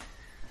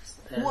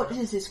 what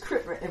is his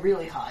crit rate?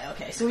 Really high.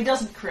 Okay, so he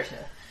doesn't crit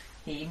her.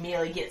 He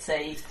merely gets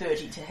a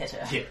 30 to hit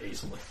her. Yeah,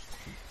 easily.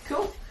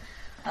 Cool.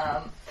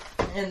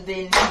 And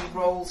then he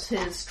rolls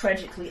his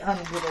tragically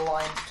ungood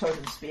aligned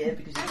totem spear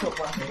because he took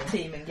one for the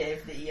team and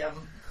gave the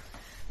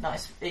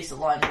nice ace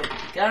aligned weapon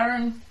to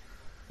Garen.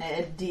 And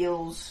it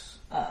deals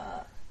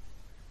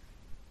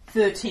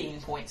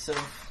 13 points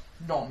of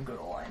non-good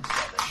aligned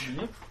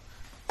damage.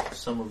 Yep.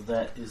 Some of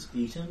that is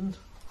eaten.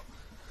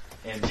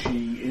 And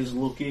she is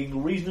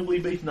looking reasonably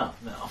beaten up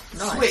now.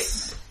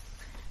 Sweet.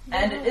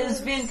 And it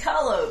is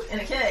Vincalo in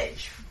a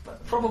cage,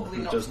 but probably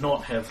Who not. does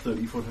not have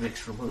 30 foot of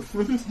extra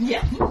movement.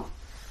 Yeah.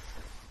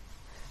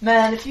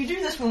 Man, if you do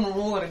this when we're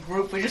all in a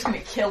group, we're just going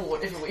to kill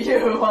whatever we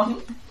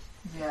do.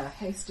 Yeah,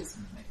 haste is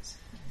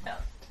amazing.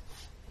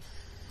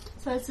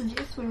 So I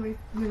suggest when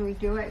we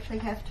do actually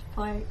have to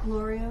fight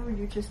Gloria, would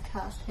you just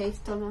cast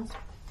haste on us?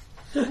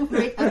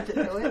 We have to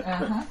do it.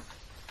 Uh-huh.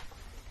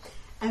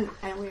 And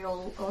we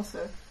all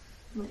also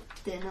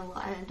then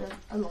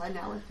align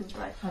our weapons,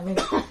 right? I mean,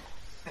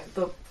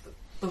 the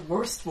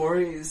worst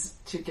worry is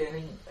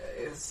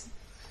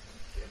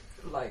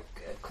like,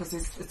 because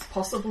it's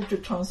possible to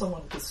turn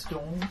someone to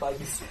stone by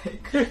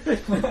mistake.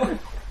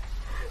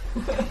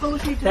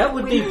 That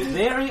would be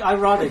very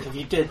ironic if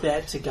you did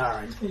that to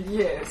Garen.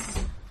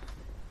 Yes.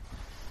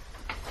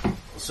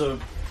 So,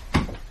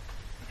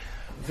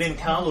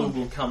 Vincalo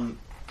will come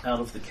out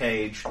of the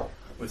cage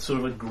with sort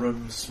of a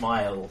grim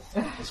smile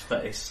on his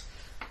face.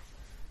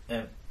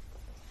 And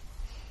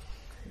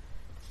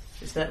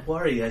is that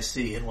worry I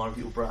see in one of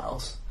your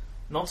brows?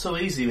 Not so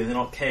easy when they're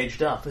not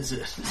caged up, is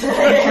it?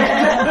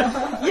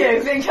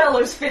 Yeah,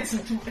 Vincalo spits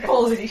and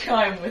quality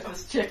time with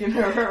this chick in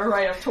her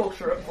array of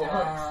torture at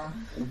once.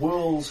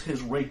 Whirls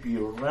his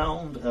rapier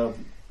around,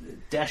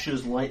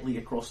 dashes lightly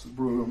across the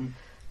room,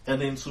 and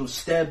then sort of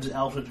stabs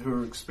out at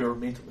her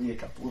experimentally a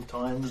couple of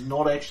times,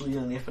 not actually in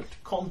an effort to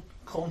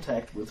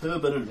contact with her,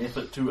 but in an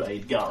effort to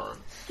aid Garen.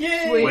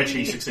 Yay! Which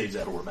he succeeds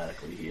at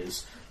automatically. He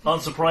is,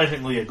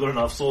 unsurprisingly, a good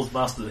enough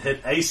swordsmaster to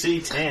hit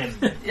AC 10.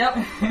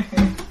 Yep.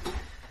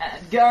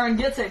 And Garen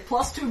gets a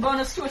 +2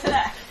 bonus to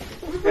attack.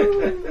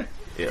 To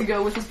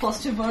go with his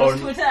 +2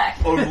 bonus to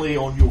attack. Only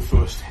on your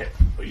first hit,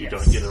 but you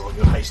don't get it on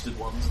your hasted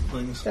ones and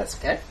things. That's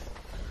okay.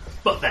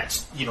 But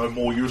that's,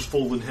 more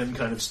useful than him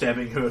kind of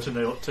stabbing her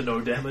to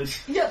no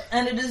damage. Yep,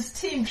 and it is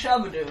Team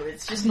Shabadoo.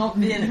 It's just not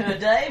been her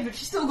day, but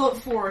she's still got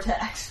 4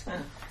 attacks.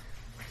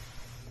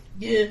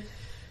 Yeah.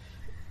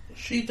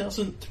 She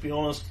doesn't, to be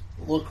honest,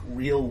 look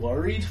real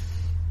worried.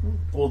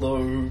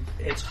 Although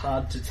it's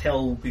hard to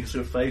tell because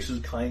her face is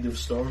kind of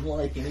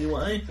stone-like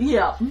anyway.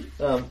 Yeah.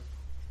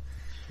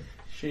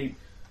 She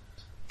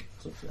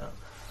looks out.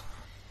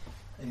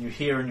 And you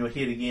hear in your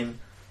head again,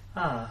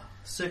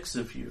 6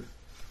 of you.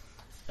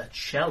 A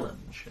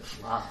challenge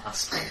at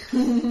last.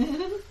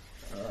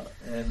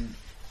 And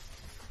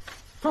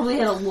Probably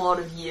had a lot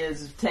of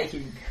years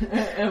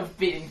of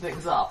beating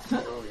things up.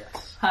 oh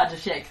yes. Hard to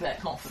shake that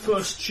confidence.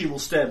 First, she will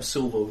stab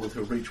Silver with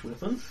her reach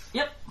weapon.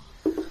 Yep.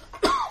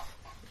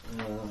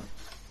 To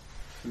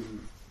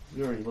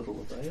very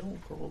little avail,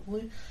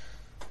 probably.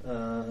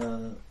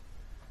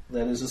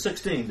 That is a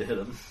 16 to hit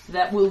him.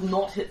 That will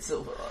not hit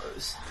Silver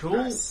Rose. Cool.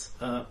 Nice.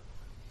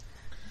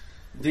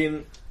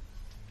 Then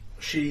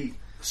she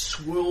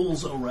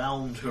swirls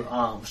around her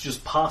arms,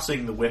 just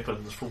passing the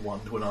weapons from one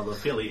to another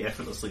fairly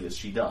effortlessly as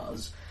she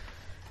does.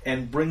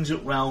 and brings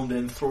it round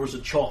and throws a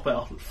chop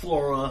out at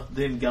Flora,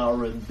 then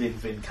Garin, then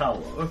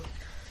Venkalo.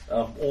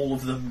 All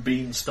of them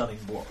being stunning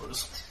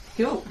blows.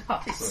 Cool.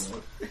 Nice.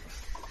 So,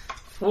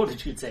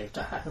 Fortitude save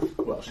time.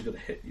 well, she's got to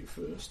hit you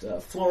first.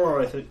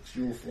 Flora, I think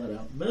she'll flat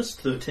out miss.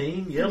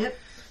 13, yep.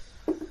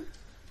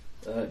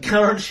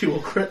 Garin, she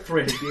will crit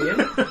threat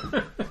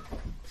again.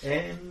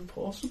 And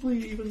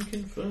possibly even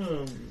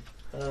confirm.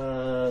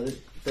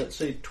 Let's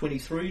say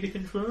 23 to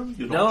confirm.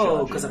 You're not No,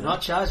 charging, because I'm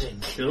not charging.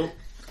 Cool.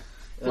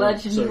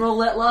 Glad you didn't roll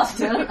that last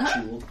turn. She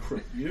will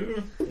crit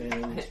you,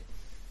 and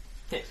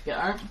Hit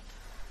Garin.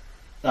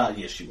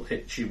 yes, she will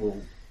hit. She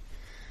will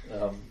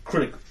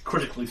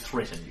critically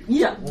threaten you.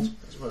 Yeah.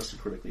 As opposed to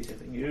critically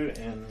hitting you,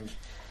 and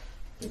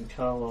then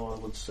Carlo, I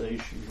would say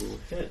she will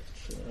hit.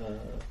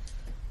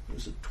 It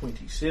was a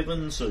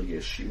 27, so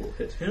yes, she will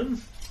hit him.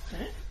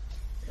 Okay.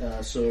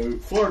 So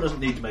Flora doesn't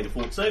need to make a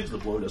fort save, the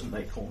blow doesn't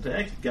make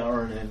contact.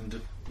 Garin and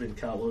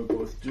Venkalo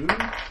both do.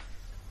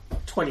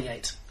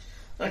 28.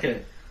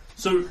 Okay,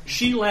 so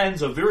she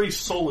lands a very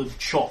solid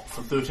chop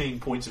for 13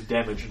 points of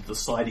damage into the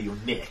side of your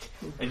neck,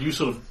 and you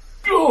sort of,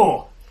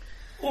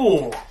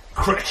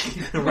 crick.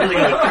 You're really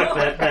going to crick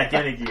that back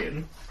in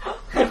again.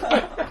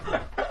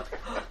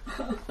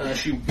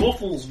 She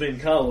waffles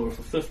Venkalo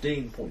for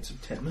 15 points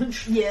of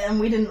damage. Yeah, and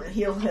we didn't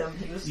heal him.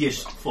 He was.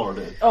 Yes, Flora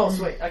did. Oh,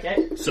 sweet.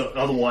 Okay. So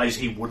otherwise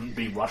he wouldn't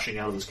be rushing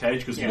out of his cage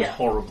because he was Yeah.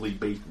 horribly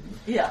beaten.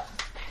 Yeah.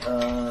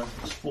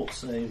 His fort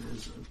save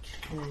is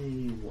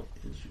okay. What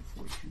is your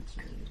fortitude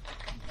save?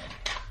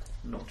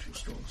 Not your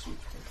strong suit,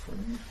 my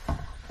friend.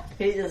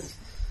 He is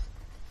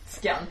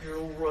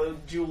scoundrel, rogue,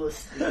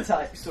 duelist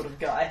type sort of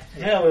guy.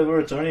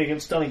 However, it's only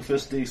against Stunning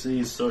Fist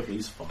DCs, so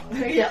he's fine.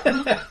 Yeah.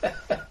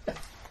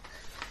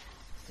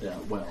 Yeah,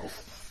 well,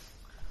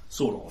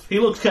 sort of. He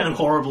looks kind of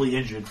horribly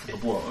injured from the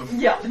blow.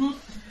 Yeah.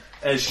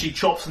 As she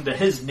chops into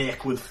his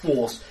neck with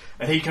force,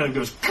 and he kind of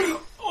goes,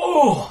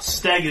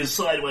 staggers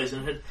sideways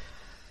and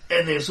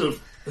then sort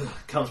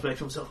of comes back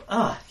to himself.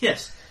 Ah,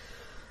 yes.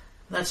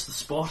 That's the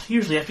spot.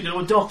 Usually I have to go to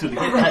a doctor to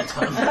get that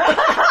done.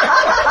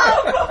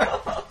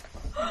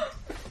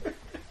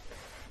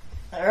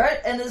 Alright,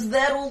 and is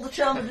that all the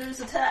Charmadou's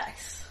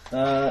attacks?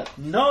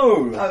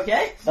 No.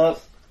 Okay.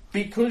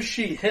 Because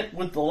she hit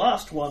with the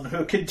last one,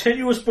 her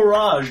continuous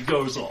barrage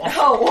goes off.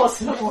 Oh,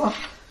 awesome.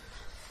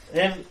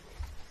 And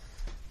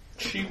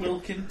she will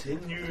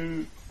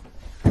continue,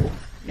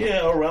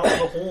 around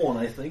the horn,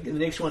 I think. And the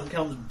next one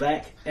comes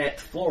back at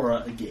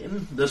Flora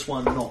again. This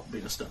one not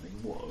being a stunning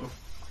blow.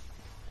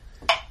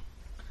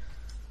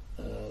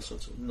 So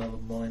it's another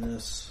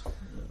minus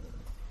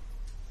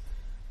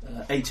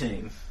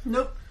 18.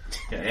 Nope.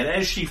 Okay, and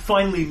as she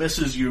finally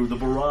misses you, the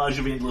barrage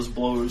of endless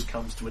blows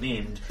comes to an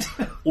end.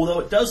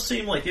 Although it does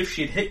seem like if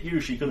she'd hit you,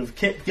 she could have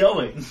kept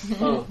going.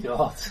 Oh,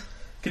 God.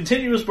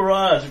 Continuous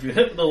barrage. If you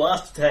hit with the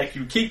last attack,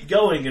 you keep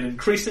going at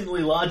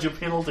increasingly larger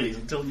penalties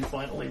until you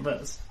finally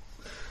miss.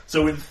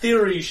 So in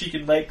theory, she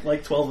can make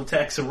like 12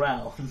 attacks a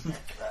round.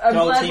 I'm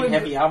Gold glad team we've-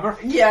 heavy armor.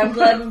 Yeah, I'm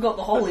glad we've got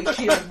the holy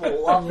shield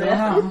wall up there.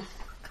 Yeah.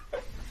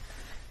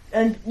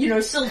 And,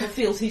 Silver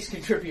feels he's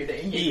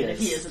contributing, even if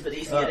he is a bit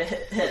easier to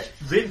hit.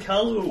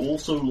 Venkalo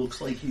also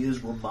looks like he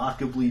is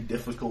remarkably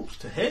difficult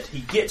to hit. He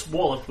gets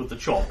walloped with the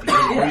chop, but he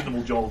does a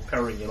reasonable job of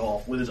parrying it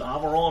off. With his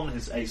armour on,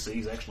 his AC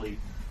is actually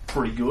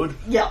pretty good.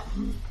 Yeah.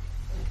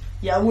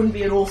 Yeah, I wouldn't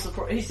be at all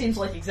surprised. He seems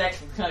like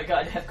exactly the kind of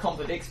guy to have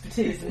combat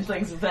expertise and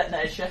things of that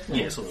nature.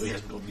 Yes, although he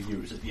hasn't got to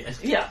use it yet.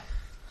 Yeah.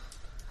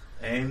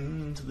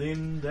 And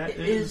then that It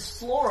is is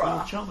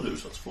Flora. Charmadou,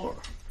 so it's Flora.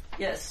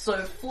 Yes,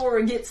 so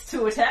Flora gets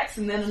 2 attacks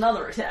and then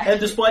another attack. And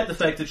despite the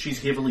fact that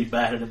she's heavily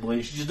battered and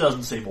bleeding, she just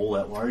doesn't seem all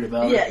that worried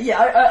about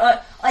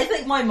it. I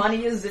think my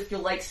money is if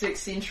you're like 6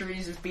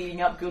 centuries of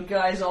beating up good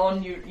guys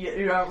on, you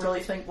don't really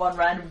think one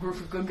random group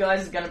of good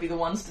guys is going to be the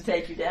ones to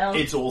take you down.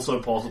 It's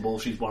also possible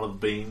she's one of the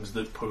beings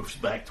that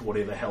poofs back to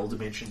whatever hell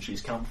dimension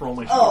she's come from.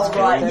 When she Oh, gets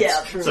right, killed. yeah.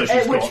 That's true. So she's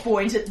At which got-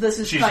 point, this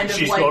is She's kind of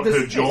like got this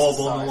her job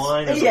on the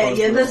line. As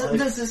opposed to, like,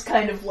 this is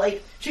kind of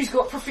like she's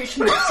got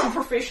some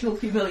professional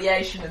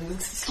humiliation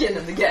and skin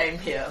in the game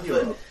here,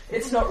 but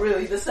it's not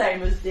really the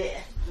same as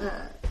death.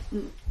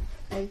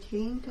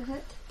 18 to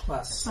hit.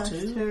 Plus Plus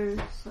 2.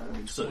 2, so...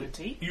 So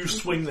 20. you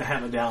swing the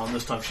hammer down.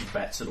 This time she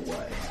bats it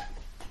away.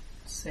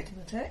 Second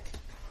attack.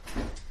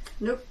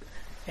 Nope.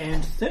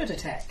 And third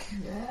attack.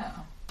 Yeah.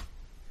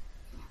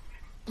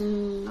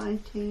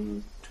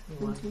 19.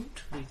 21,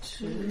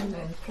 22,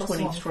 And plus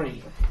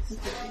 23.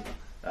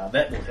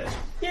 That will hit.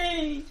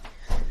 Yay!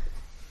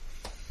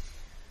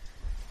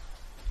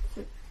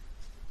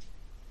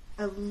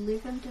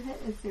 11 to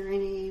hit. Is there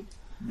any...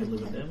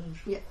 11 damage.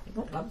 Yeah.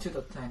 Up to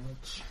the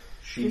damage.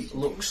 She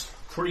looks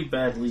pretty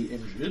badly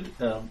injured.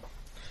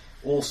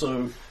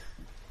 Also,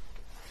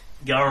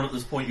 Garin, at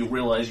this point, you'll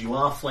realise you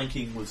are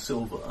flanking with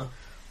Silver,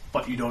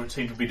 but you don't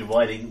seem to be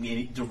deriving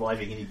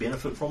any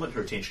benefit from it.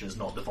 Her attention is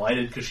not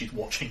divided because she's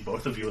watching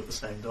both of you at the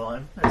same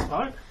time, That's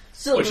fine.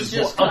 Silver's which is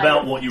just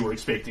about what you were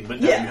expecting. But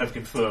now Yeah. you have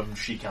confirmed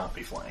she can't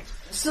be flanked.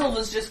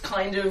 Silver's just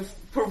kind of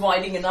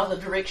providing another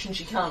direction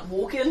she can't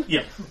walk in.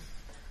 Yep.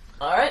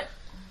 Alright.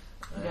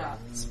 Yeah.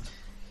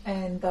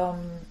 And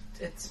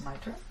it's my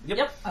turn.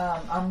 Yep.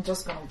 I'm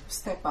just gonna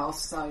step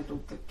outside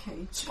of the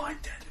cage. Spine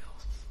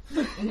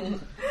dead.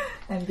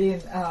 And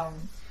then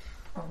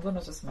I'm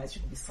gonna just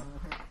magic missile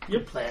her.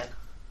 Yep. Plan.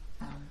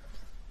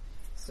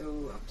 So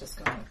I'm just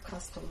gonna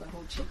cast a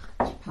level check.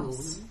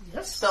 Pass.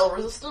 Yes. Spell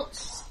resistance.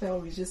 Spell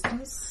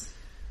resistance.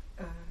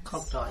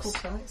 Cock dice.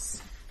 Cock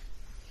dice.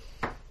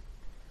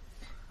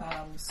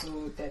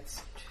 So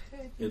that's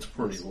It's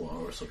pretty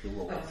low, so if you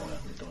roll that one out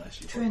in the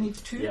dice, you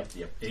 22. Yep,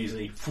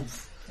 easy.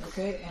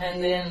 Okay.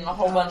 And then a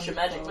whole bunch of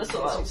magic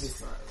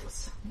missiles.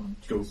 One,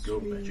 Go, two,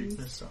 three, magic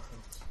missile.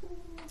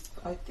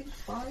 I think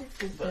 5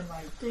 is then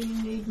I Do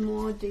you need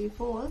more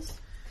D4s?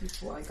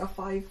 before I got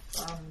 5.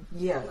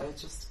 Yeah, I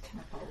just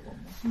can't power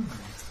one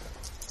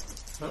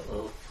more.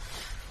 Uh-oh.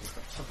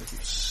 Something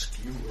you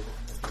skew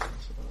with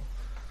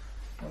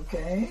it.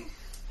 Okay.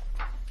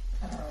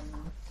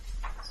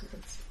 So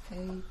that's 8,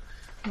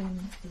 10,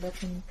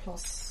 11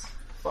 plus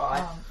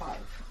 5. 5.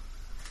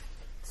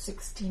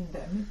 16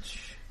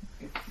 damage.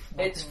 if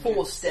It's nothing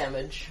force gets-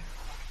 damage.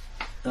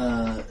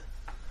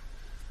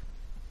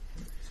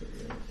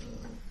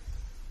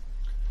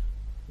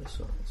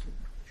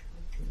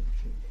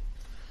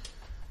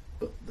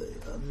 But they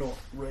are not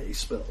ray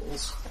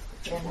spells.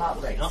 They're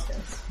not ray Up.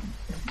 spells.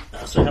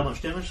 So how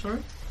much damage, sorry?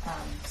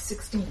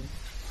 16.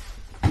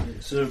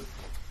 So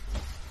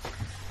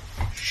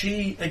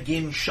she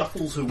again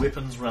shuffles her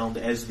weapons round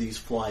as these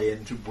fly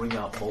in to bring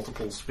up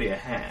multiple spare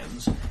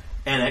hands,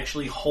 and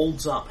actually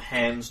holds up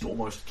hands to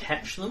almost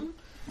catch them,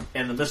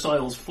 and the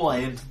missiles fly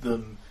into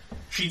them.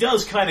 She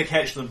does kind of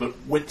catch them, but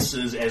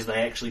winces as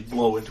they actually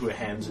blow into her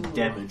hands and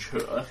damage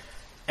her,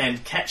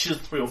 and catches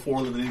 3 or 4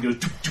 of them, and then goes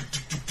doop, doop,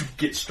 doop, doop, doop,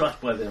 gets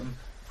struck by them,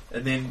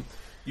 and then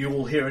you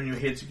will hear in your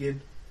heads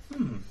again,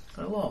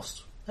 I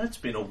lost. That's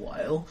been a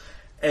while.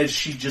 As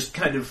she just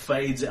kind of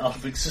fades out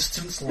of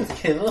existence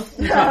altogether.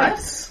 Yeah,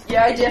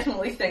 I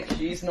definitely think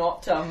she's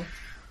not.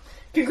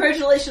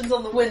 Congratulations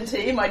on the win,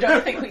 team. I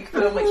don't think we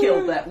firmly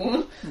killed that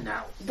woman,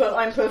 No. but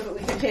I'm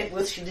perfectly content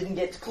with she didn't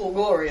get to claw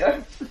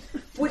Gloria.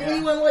 Would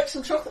anyone like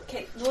some chocolate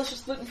cake?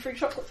 Delicious gluten-free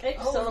chocolate cake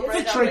to celebrate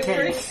our Victory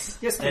victory? cake.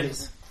 Yes,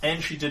 please.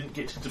 And she didn't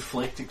get to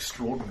deflect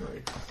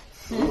extraordinary.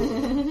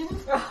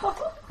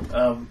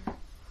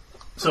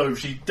 So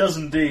she does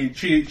indeed.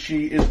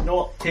 She is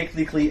not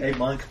technically a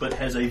monk, but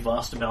has a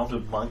vast amount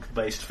of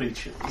monk-based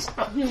features,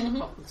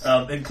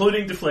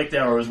 including deflect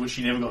arrows, which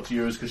she never got to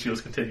use because she was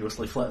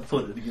continuously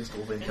flat-footed against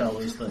all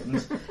Venkala's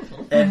things,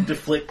 and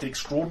deflect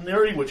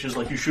extraordinary, which is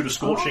like you shoot a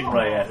scorching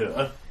ray at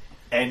her,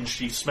 and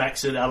she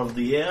smacks it out of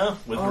the air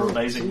with her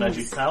amazing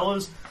magic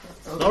powers.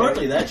 Not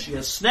only that, she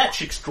has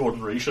snatch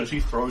extraordinary, so she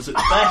throws it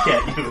back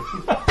at you.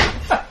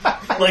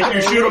 Like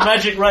you shoot a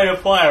magic ray of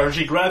fire, and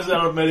she grabs it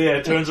out of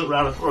midair, turns it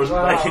around, and throws it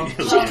back at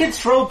you. She can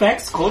throw back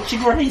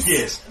scorching rays?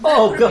 Yes,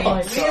 Oh, Would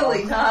God. be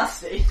really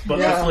nasty. but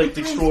deflect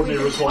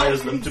extraordinary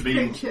requires them to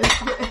be.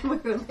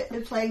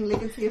 We're playing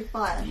Legacy of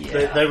Fire.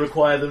 They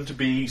require them to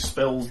be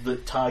spells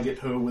that target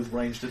her with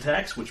ranged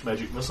attacks, which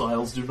magic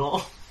missiles do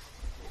not.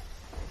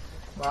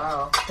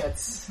 Wow,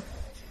 that's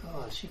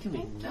Oh, she can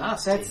be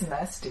nasty. that's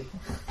nasty.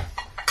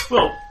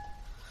 Well,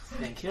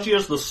 Thank you. she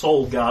is the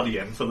sole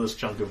guardian for this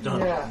chunk of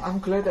dungeon. Yeah, I'm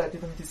glad I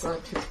didn't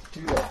decide to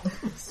do that.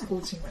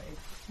 Scorching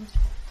ray.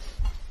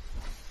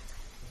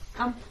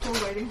 I'm still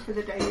waiting for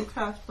the day you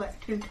cast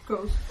Black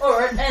Tentacles.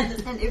 Alright, and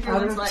And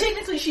everyone's like,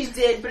 technically she's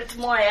dead, but it's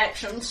my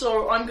action,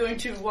 so I'm going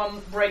to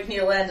break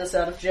Neolandis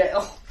out of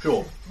jail.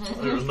 Sure.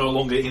 There is no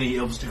longer any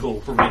obstacle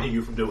preventing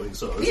you from doing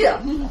so.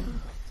 Yeah.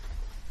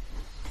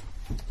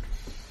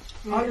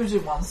 I'll use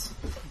it once.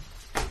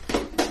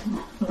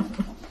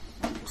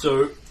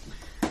 So,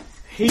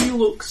 he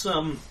looks,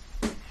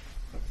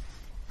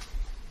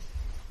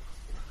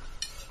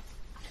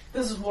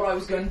 This is what I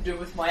was going to do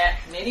with my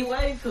action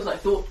anyway, because I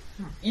thought,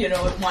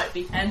 it might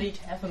be handy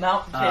to have him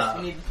out in case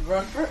we needed to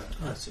run for it.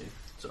 I see.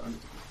 So,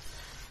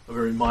 a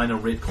very minor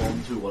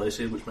retcon to what I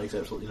said, which makes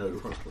absolutely no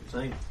difference to what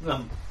you're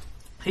saying.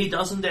 He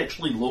doesn't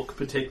actually look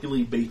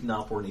particularly beaten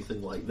up or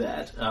anything like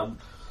that.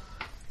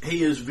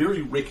 He is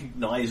very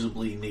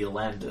recognisably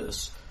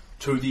Neolandis,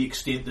 to the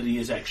extent that he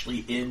is actually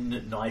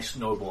in nice,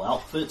 noble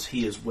outfits.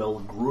 He is well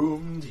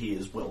groomed, he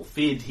is well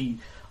fed.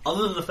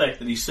 Other than the fact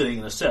that he's sitting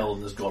in a cell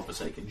in this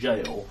godforsaken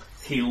jail,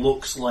 he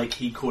looks like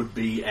he could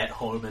be at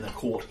home in a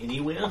court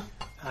anywhere.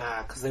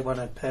 Because they want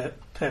to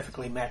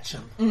perfectly match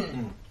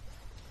him.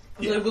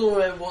 Yeah. So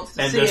Gloria wants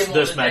to And see this him on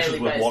a matches daily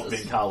with what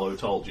basis. Venkalo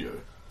told you.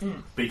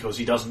 Because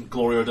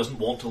Gloria doesn't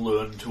want to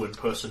learn to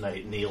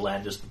impersonate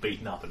Neolandis, the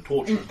beaten up and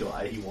tortured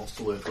guy. He wants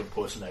to learn to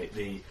impersonate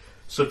the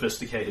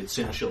sophisticated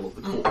seneschal of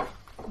the court.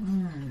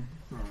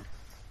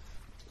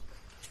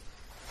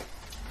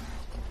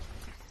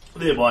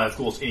 Thereby, of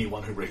course,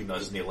 anyone who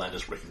recognises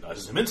Neolandis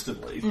recognises him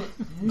instantly.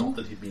 Not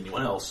that he'd be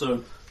anyone else.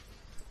 So,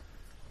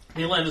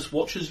 Neolandis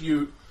watches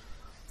you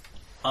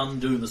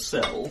undo the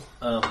cell,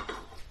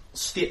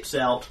 steps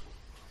out,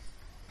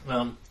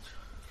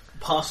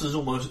 passes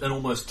an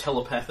almost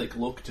telepathic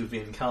look to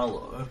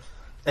Venkalo,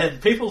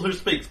 and people who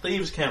speak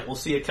Thieves' Camp will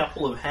see a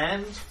couple of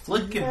hands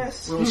flick and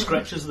little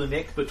scratches of the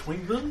neck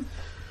between them.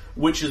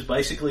 which is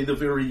basically the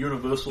very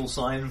universal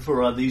sign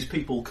for are these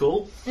people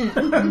cool?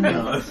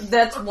 No.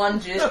 That's one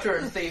gesture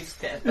in Thieves'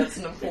 Camp. That's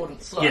an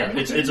important sign. Yeah,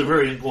 it's a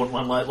very important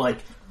one. Like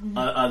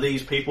are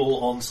these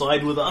people on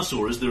side with us,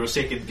 or is there a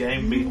second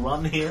game being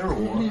run here?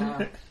 Or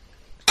Yeah.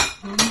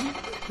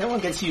 That one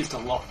gets used a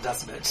lot,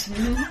 doesn't it?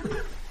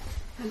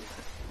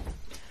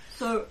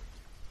 So,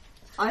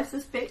 I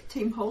suspect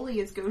Team Holy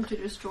is going to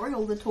destroy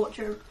all the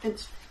torture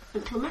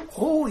implements.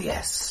 Oh,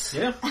 yes.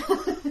 yeah,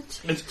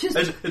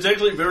 it's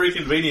actually very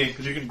convenient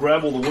because you can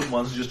grab all the wooden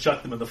ones and just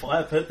chuck them in the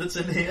fire pit that's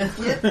in here.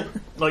 Yep.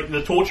 Like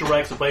the torture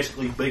racks are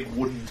basically big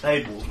wooden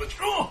tables, which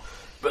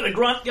bit of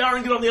grunt,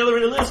 Garen, get on the other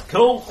end of this.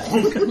 Cool.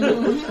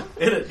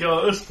 In it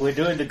goes. We're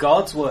doing the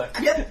God's work.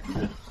 Yep.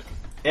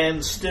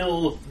 And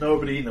still,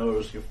 nobody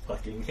knows you're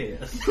fucking here.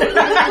 They'll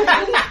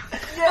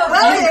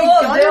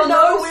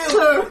know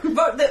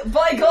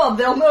by God,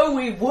 they'll know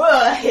we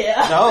were here.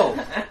 No.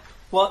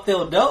 What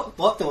they'll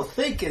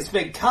think is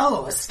Big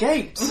Carlo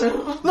escaped.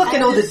 Look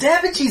at all the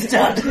damage he's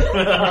done.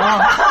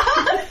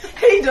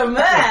 He's a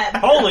man.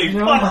 Holy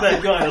fuck,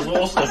 that guy is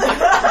awesome.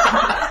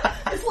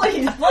 It's like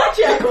he's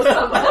blackjack or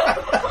something.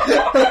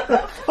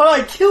 But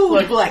I killed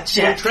We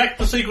Blackjack. tracked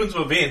the sequence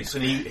of events,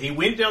 and he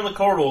went down the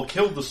corridor,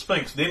 killed the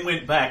Sphinx, then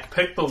went back,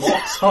 picked the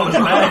locks on his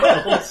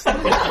manacles.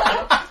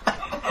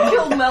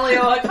 Killed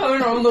Melio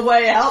Icona on the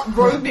way out,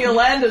 drove Neil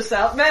Landis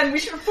out. Man, we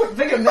should have put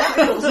bigger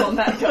manacles on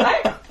that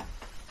guy.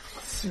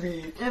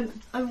 Sweet. And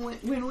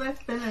when we're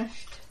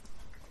finished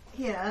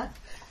here,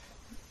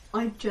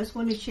 I just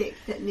want to check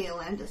that Neil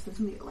Landis is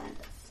Neil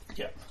Landis.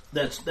 Yeah,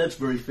 that's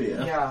very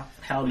fair. Yeah.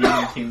 How do you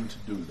intend to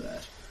do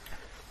that?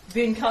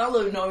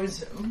 Carlo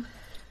knows him.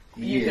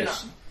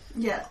 Yes.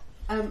 Yeah.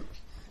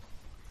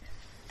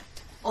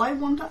 I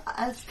want to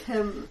ask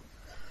him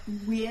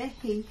where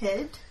he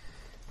hid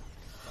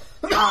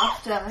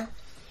after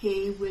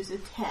he was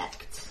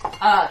attacked.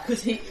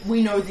 Because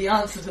we know the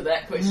answer to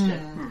that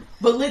question.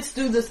 But let's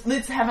do this.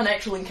 Let's have an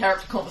actual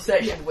in-character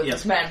conversation with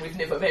this man we've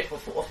never met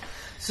before.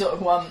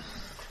 So,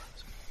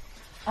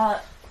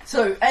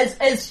 so as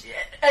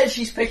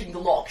she's picking the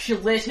lock, she'll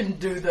let him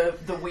do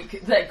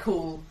that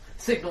cool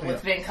signal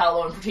with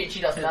Carlo and pretend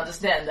she doesn't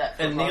understand that.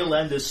 And Neil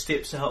Landis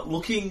steps out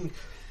looking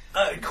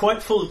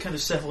quite full of kind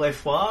of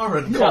savoir-faire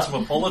and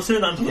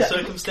cosmopolitan under the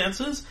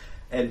circumstances,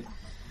 and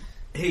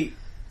he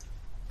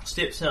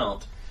steps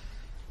out,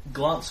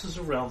 glances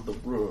around the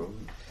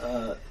room,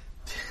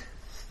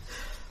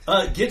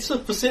 gets a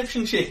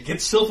perception check,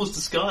 gets Silver's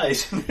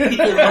disguise.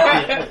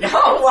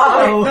 Oh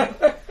wow!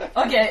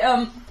 Okay,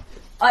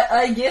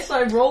 I guess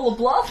I roll a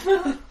bluff.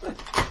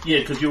 Yeah,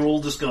 because you're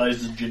all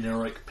disguised as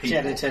generic people.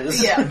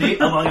 Janitors. Yeah.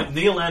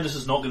 Neil Landis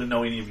is not going to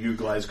know any of you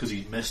guys because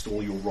he's missed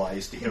all your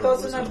rise to He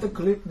heroism. doesn't have the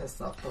gluteness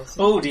up, does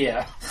he? Oh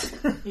dear.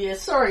 Yeah,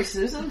 sorry,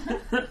 Susan.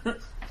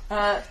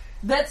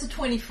 That's a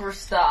 20 for a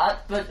start,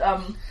 but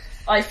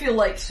I feel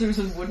like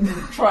Susan would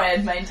try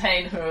and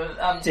maintain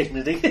her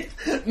Dignity.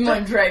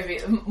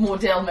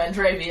 Mordell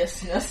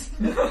Mandraviousness.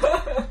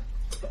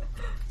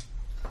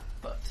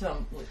 But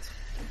let's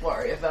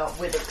worry about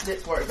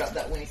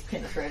that when he's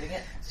penetrating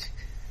it.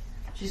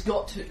 She's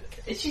got two.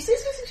 She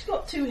says she's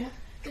got two.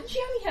 Didn't she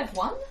only have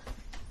one?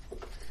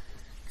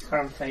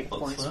 Current fate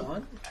What's points that?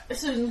 1.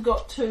 Susan's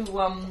got two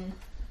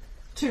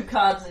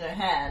cards in her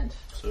hand.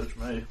 Search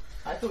me.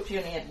 I thought she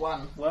only had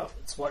one. Well,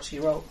 it's what she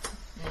wrote.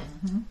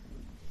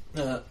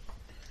 In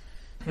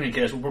any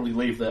case, we'll probably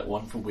leave that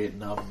one for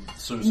when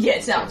Susan. Yeah,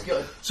 sounds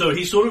good. So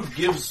he sort of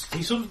gives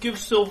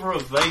Silver a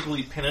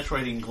vaguely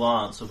penetrating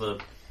glance of a,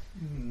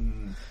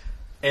 and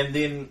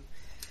then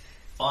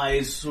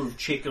eyes sort of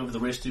check over the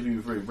rest of you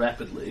very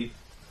rapidly,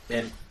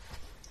 and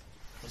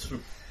sort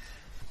of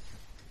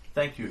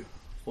thank you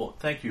for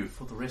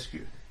the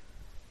rescue.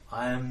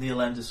 I am Neil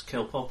Landis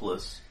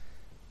Kalpopoulos,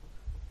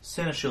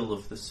 Seneschal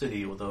of the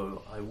city,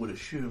 although I would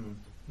assume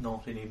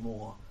not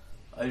anymore.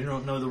 I do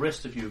not know the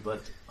rest of you,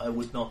 but I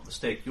would not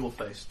mistake your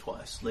face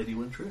twice, Lady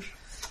Wintrish.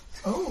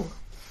 Oh.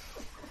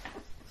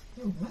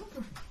 You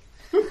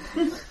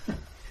remember?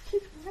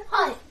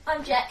 Hi,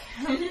 I'm Jack.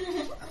 I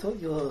thought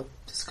you were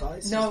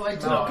disguised. No, I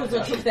No, don't, because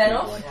I took that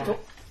off.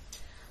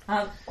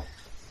 Yeah.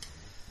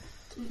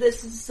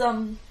 This is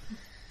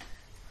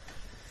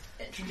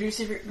introduce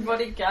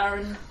everybody,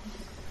 Garen.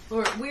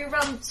 We're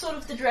sort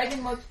of the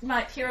Dragon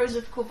Knight heroes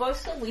of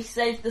Corvosa. We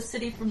saved the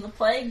city from the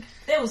plague.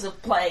 There was a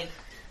plague.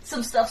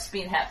 Some stuff's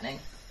been happening.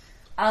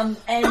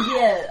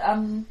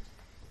 Iliosa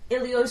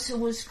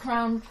was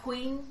crowned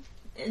queen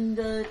in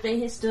the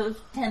behest of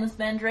Tanith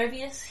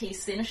Mandravius.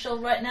 He's Seneschal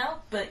right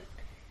now, but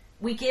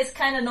we guess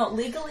kind of not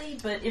legally,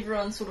 but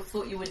everyone sort of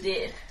thought you were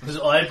dead. His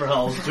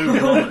eyebrows do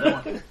go on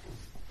that one.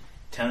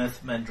 Tanith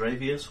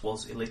Mandravius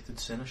was elected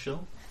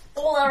Seneschal.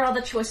 All our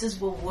other choices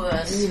were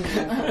worse.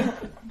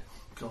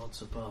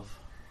 Gods above,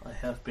 I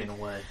have been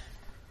away.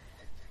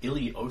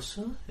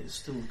 Iliosa is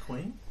still the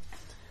queen?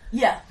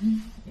 Yeah,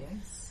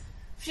 Yes.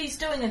 she's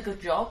doing a good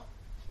job.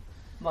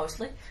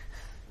 Mostly.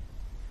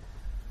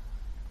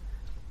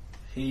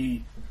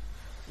 He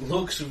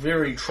looks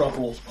very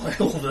troubled by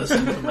all this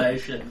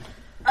information.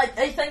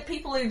 I think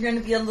people are going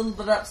to be a little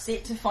bit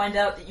upset to find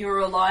out that you're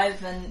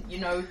alive and,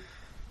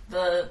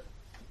 the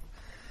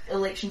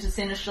election to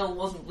Seneschal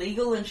wasn't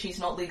legal and she's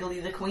not legally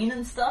the queen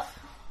and stuff.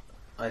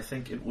 I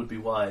think it would be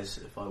wise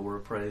if I were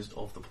appraised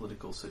of the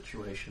political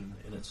situation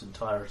in its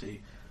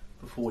entirety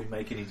before we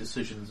make any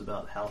decisions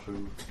about how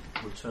to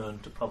return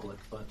to public,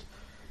 but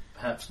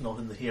perhaps not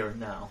in the here and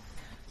now.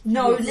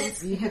 No, Yes,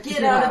 let's we have to get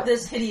get out out. of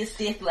this hideous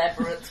death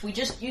labyrinth. We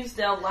just used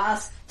our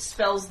last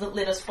spells that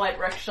let us fight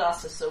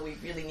Rakshasa, so we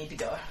really need to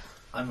go.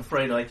 I'm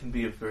afraid I can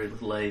be of very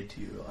little aid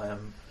to you.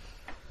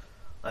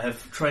 I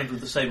have trained with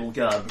the Sable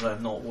Guard, but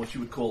I'm not what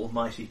you would call a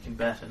mighty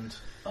combatant.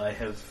 I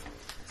have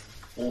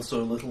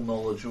also little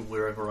knowledge of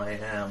wherever I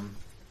am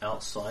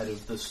outside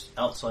of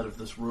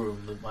this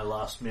room. That my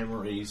last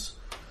memories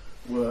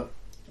were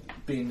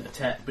being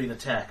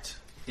attacked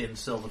in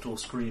Salvatore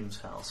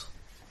Scream's house.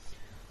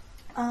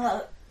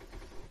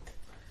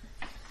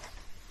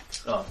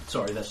 Oh,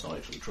 sorry, that's not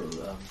actually true.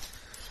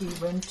 He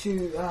went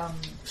to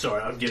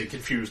Sorry, I'm getting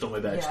confused on my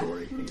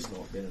backstory. Yeah. He's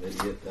not been an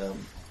idiot.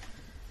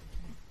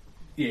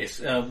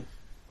 Yes,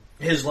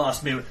 his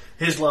last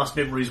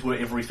memories were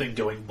everything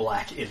going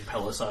black in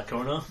Palace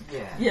Arcona.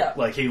 Yeah.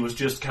 Like he was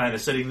just kind of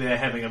sitting there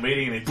having a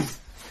meeting, and then poof.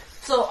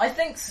 So I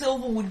think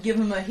Silver would give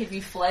him a heavy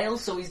flail,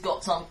 so he's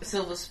got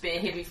Silver Spear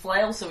heavy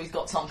flail, so he's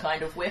got some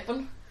kind of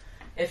weapon.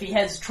 If he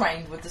has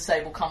trained with the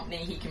Sable Company,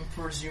 he can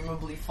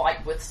presumably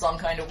fight with some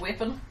kind of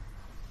weapon.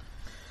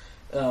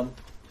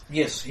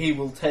 Yes, he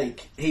will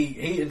take.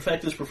 He in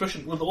fact is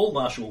proficient with all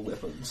martial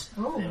weapons.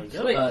 Oh, There we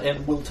go. Sweet.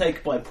 And will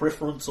take by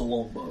preference a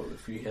longbow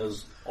if he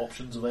has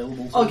options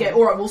available. To Okay, him.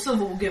 alright, well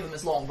Silver will give him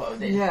his longbow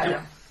then. yeah.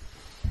 Yep.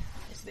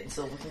 Yes, then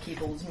Silver can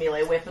keep all his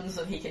melee weapons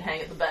and he can hang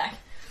at the back.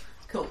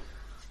 Cool.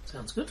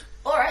 Sounds good.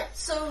 Alright,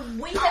 so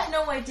we have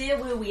no idea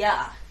where we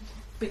are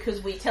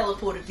because we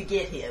teleported to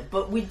get here,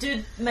 but we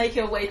did make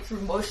our way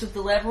through most of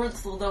the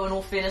labyrinth, although in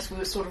all fairness we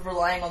were sort of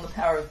relying on the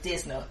power of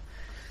Desna.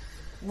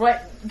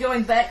 Right,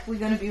 going back we're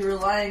going to be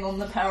relying on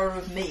the power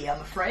of me, I'm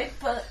afraid,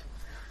 but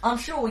I'm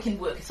sure we can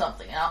work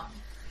something out.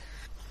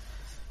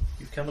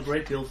 You've come a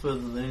great deal further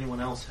than anyone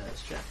else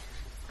has, Jack.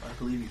 I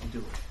believe you can do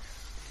it.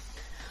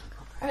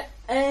 Alright,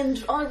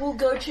 and I will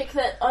go check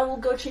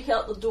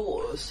out the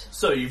doors.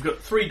 So you've got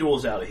 3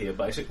 doors out of here,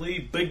 basically.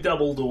 Big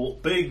double door,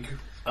 big,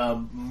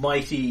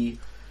 mighty.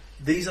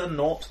 These are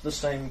not the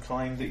same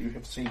kind that you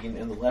have seen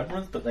in the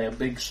labyrinth, but they are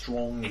big,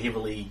 strong,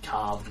 heavily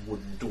carved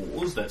wooden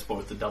doors. That's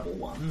both the double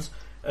ones.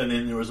 And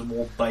then there is a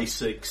more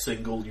basic,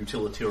 single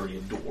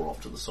utilitarian door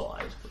off to the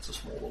side. It's a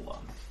smaller one.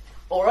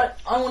 Alright,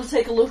 I want to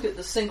take a look at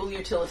the single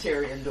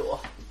utilitarian door.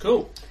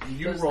 Cool.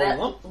 You 'Cause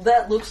roll up.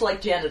 that looks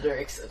like janitor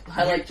exit.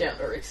 I like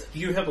janitor exit.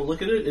 You have a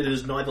look at it. It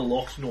is neither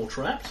locked nor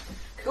trapped.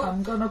 Cool.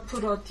 I'm gonna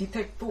put a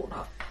detect thought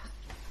up.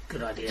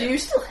 Good idea. Do you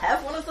still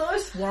have one of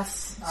those?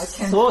 Yes, I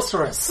can.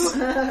 Sorceress.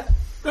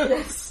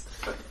 Yes.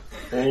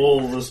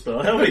 All the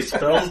spells. How many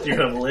spells do you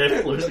have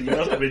left, Lucy? You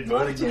must have been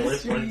burning the 1, 2,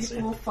 left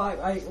 3, one. 4, 5.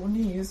 I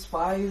only use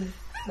 5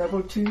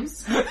 level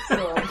 2s.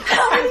 So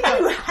How many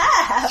do you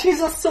have?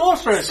 She's a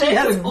sorceress. She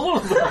has all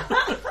of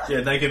them.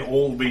 Yeah, they can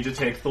all be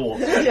detect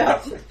thoughts.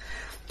 Yeah.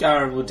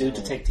 Garen will do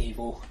detect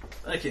evil.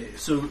 Okay,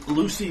 so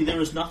Lucy,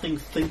 there is nothing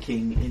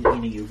thinking in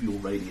any of your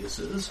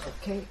radiuses.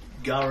 okay.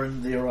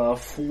 Garen, there are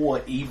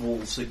 4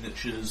 evil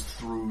signatures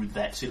through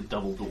that set of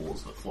double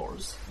doors that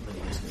Flora's mini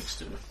is next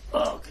to.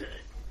 Okay.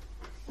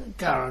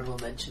 Garen will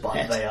mention But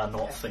that. they are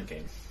not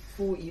thinking.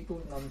 4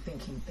 evil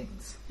non-thinking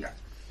things.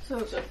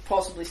 So So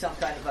possibly some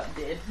kind of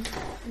undead.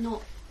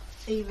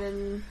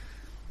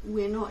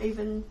 we're not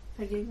even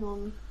picking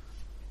on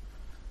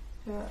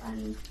her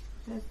and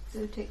her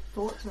detect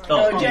thoughts or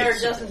Oh, No, Jared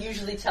yes. doesn't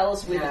usually tell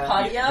us where the Yeah.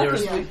 party are. There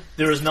is, Yeah.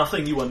 there is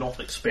nothing you are not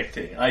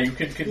expecting. You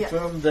can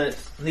confirm that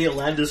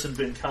Neolandis and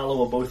Ben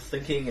Carlo are both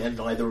thinking and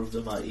neither of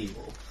them are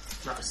evil.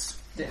 Nice.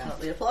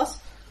 Definitely a plus.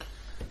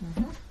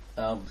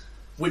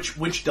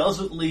 Which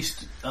does at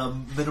least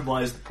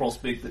minimise the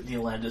prospect that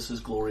Neolandis is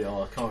Gloria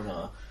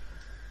Arcona,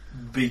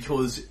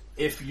 because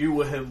if you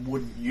were him,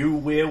 wouldn't you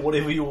wear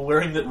whatever you were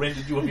wearing that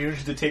rendered you immune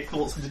to detect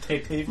thoughts and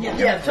detect evil?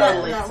 Yeah,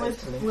 totally. That was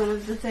one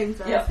of the things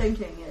I Yeah. was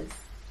thinking is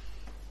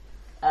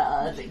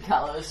I think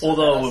Carlos.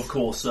 Although, of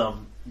course,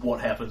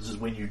 what happens is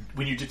when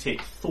you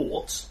detect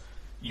thoughts,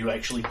 you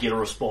actually get a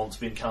response.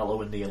 Ben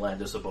Carlo and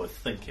Neolandis are both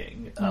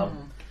thinking.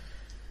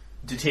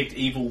 Detect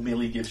evil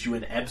merely gives you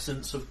an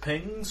absence of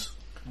pings,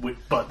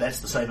 but that's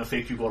the same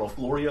effect you got off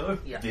Glorio.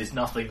 Yeah. There's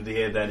nothing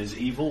there that is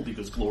evil,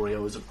 because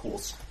Glorio is, of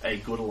course, a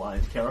good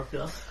aligned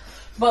character.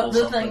 But or the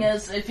something. thing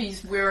is, if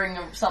he's wearing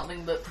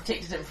something that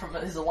protected him from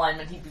his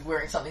alignment, he'd be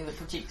wearing something that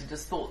protected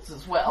his thoughts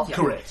as well.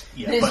 Correct.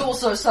 Yeah, There's but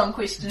also some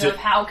question De- of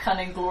how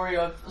cunning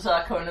Glorio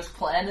Zarcona's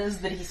plan is,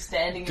 that he's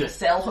standing in a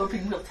cell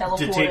hoping he'll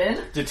teleport in.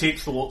 detect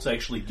thoughts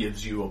actually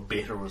gives you a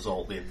better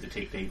result than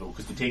detect evil,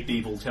 because detect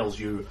evil tells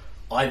you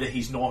either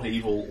he's not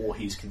evil or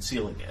he's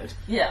concealing it.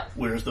 Yeah.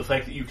 Whereas the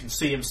fact that you can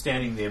see him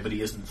standing there but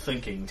he isn't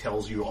thinking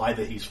tells you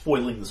either he's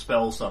foiling the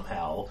spell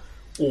somehow,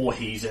 or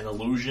he's an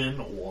illusion,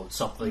 or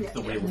something. Yeah.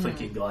 The real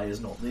thinking guy is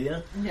not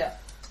there. Yeah.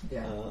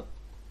 Yeah.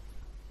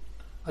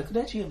 I could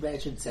actually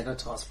imagine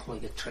Xanatos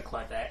pulling a trick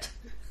like that.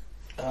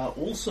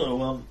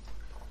 Also,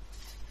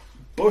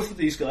 both of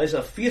these guys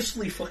are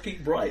fiercely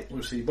fucking bright,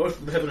 Lucy. Both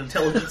of them have an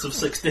intelligence of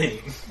 16.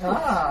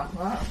 Ah,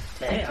 wow.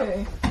 Damn.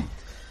 Okay.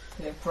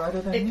 They're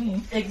brighter than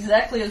me.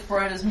 Exactly as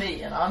bright as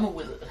me, and I'm a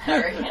wizard,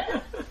 Harry.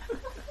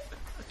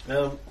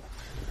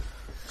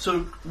 So,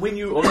 when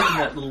you open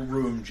that little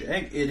room,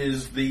 Jack, it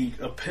is the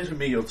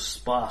epitome of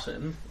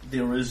Spartan.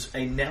 There is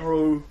a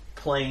narrow,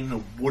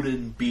 plain,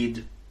 wooden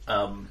bed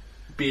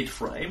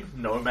frame,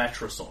 no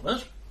mattress on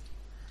it.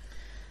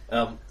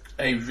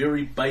 A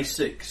very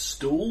basic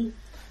stool,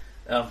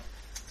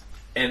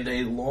 and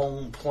a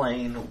long,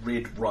 plain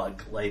red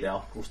rug laid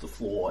out across the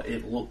floor.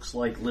 It looks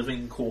like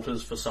living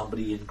quarters for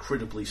somebody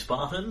incredibly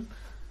Spartan,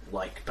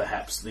 like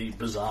perhaps the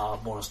bizarre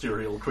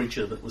monasterial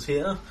creature that was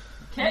here.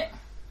 Okay.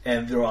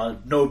 And there are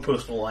no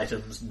personal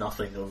items,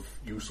 nothing of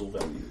use or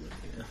value in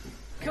here.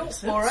 Cool.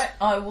 Alright,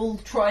 I will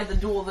try the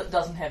door that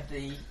doesn't have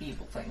the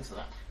evil things in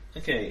it.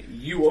 Okay,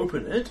 you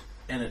open it,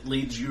 and it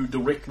leads you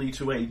directly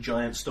to a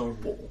giant stone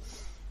wall.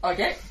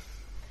 Okay.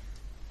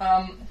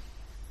 I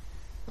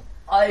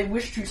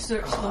wish to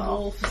search the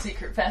wall for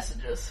secret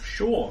passages.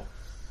 Sure.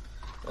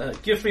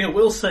 Give me a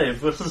will save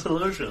versus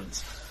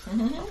illusions.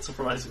 Not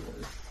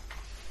surprisingly.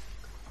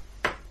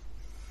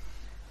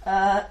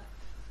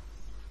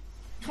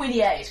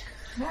 28.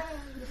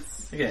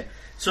 Okay,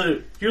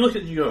 so you look at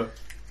it and you go,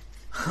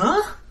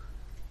 huh?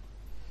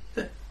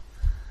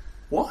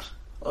 What?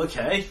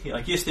 Okay,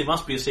 I guess there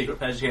must be a secret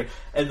passage here.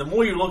 And the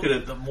more you look at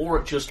it, the more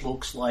it just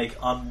looks like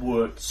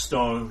unworked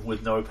stone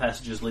with no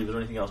passages, levers, or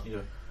anything else. And you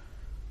go,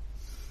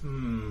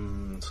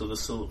 So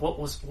this, what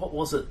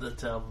was it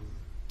that? Oh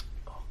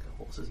God,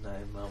 what was his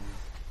name?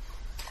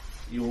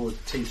 Your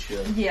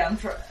teacher. Yeah, I'm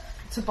trying.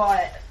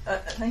 Tobias. I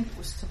think it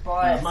was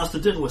Tobias. Master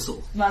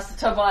Dinwhistle. Master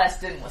Tobias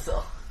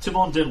Dinwhistle.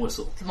 Timon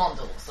Dinwhistle. Timon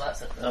Dinwhistle.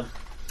 That's it.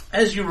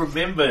 As you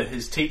remember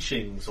his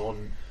teachings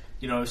on,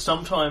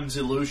 sometimes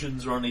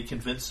illusions are only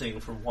convincing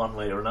from one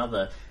way or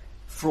another.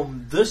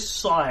 From this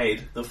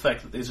side, the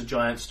fact that there's a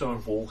giant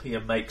stone wall here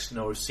makes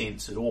no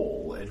sense at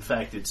all. In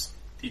fact, it's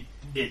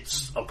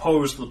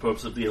opposed to the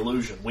purpose of the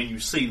illusion. When you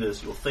see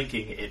this, you're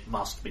thinking it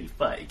must be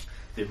fake.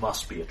 There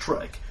must be a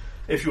trick.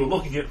 If you were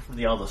looking at it from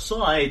the other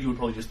side, you would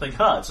probably just think,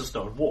 it's a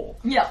stone wall.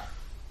 Yeah.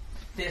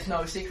 There's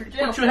no secret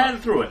jail. Put your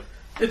hand through it.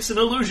 It's an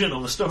illusion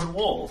on a stone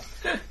wall.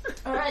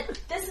 Alright,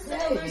 this is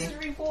an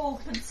illusory wall.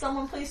 Could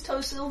someone please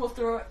tow Silver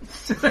through it?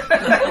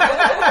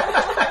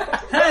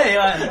 Hey,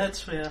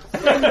 that's fair.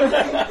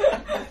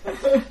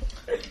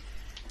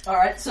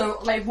 Alright,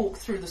 so I walk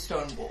through the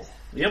stone wall.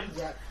 Yep.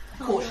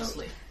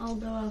 Cautiously. I'll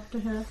go after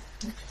her.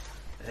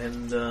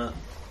 And,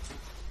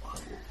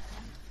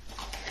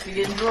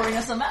 Begin drawing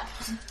us a map.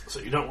 so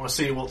you don't want to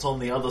see what's on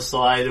the other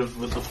side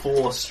with the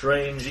four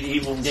strange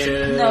evil...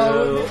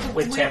 No,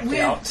 we're tapped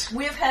out.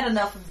 We've had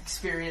enough of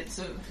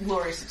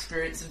glorious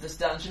experience of this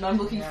dungeon. I'm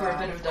looking for a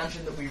bit of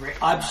dungeon that we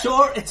recognise.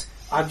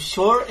 I'm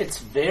sure it's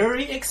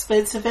very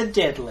expensive and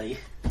deadly.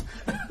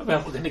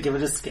 Well, we're going to give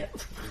it a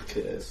skip.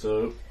 Okay,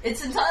 so...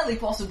 It's entirely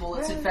possible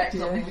it's in fact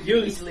something we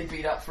can easily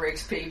beat up for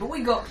XP, but we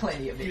got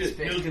plenty of XP.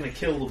 You're going to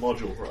kill the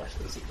module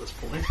writers at this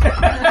point.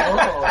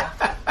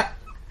 Oh.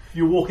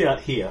 You walk out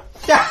here.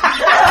 So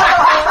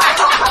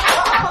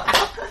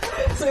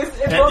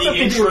it At was the a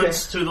video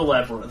entrance to the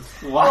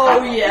labyrinth. Wow.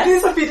 Oh yeah. It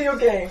is a video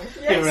game.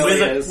 Yes.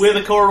 really Where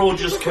the corridor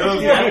just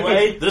curved that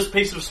way, this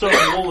piece of stone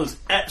wall is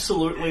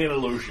absolutely an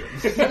illusion.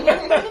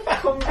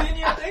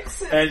 Convenient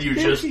exit. And you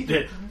just,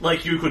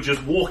 you could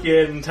just walk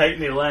in, take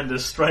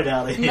Neerlanders straight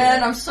out of here.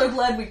 Man, I'm so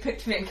glad we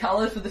picked Van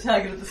Colour for the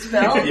target of the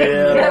spell. Yeah.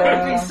 That would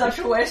have been such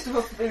a waste of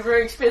a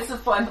very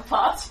expensive find the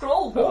path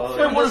scroll. Walk It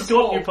through would have this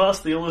got wall. you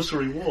past the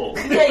illusory wall.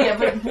 Yeah,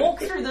 but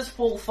walk through this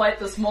wall, fight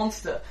this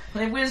monster.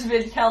 And then where's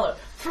Van Colour?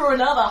 Through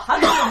another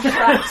 100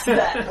 traps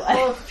that way.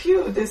 Oh,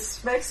 phew,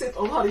 this makes it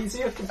a lot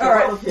easier to get out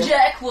Alright, of here.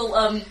 Jack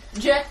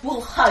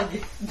will hug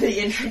the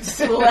entrance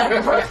to the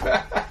labyrinth.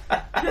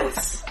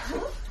 Yes.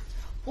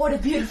 What a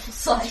beautiful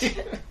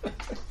sight.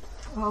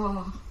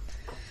 Oh,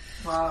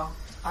 wow.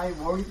 I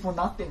worry for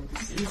nothing.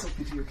 This is a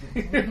video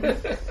game.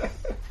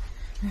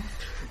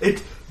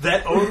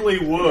 That only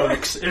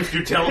works if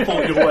you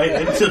teleport your way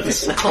into the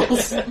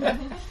cells.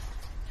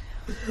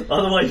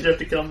 Otherwise you'd have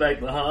to come back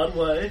the hard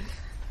way.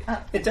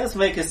 It does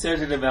make a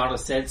certain amount of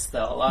sense,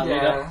 though. I mean,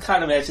 Yeah. I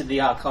can't imagine the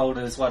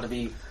Archolders want to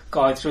be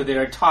going through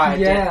their entire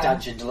death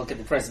dungeon to look at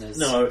the prisoners.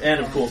 No, and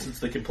of course it's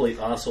the complete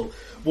arsehole.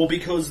 Well,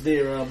 because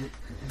they're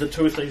the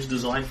two things are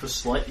designed for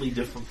slightly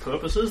different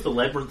purposes. The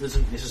labyrinth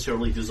isn't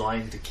necessarily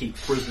designed to keep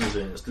prisoners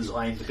in. It's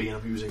designed to be an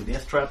amusing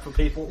death trap for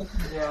people.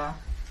 Yeah.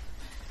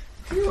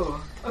 Phew.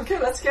 Okay,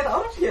 let's get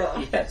out of here.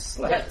 Yes.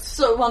 Yeah,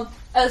 so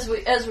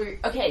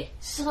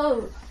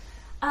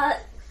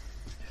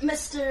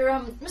Mr.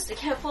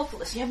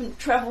 Karpopoulos, you haven't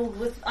travelled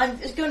with... I'm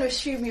going to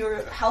assume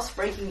your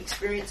housebreaking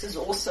experience is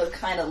also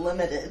kind of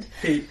limited.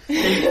 He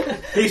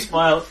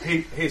smiles.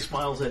 He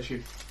smiles at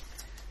you,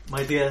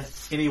 my dear.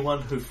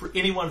 Anyone who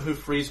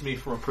frees me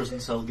from a prison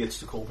cell gets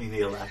to call me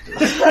Neerlanders.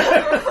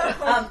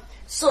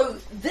 So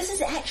this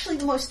is actually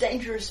the most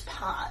dangerous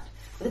part.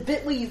 the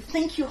bit where you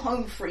think you're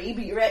home free,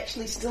 but you're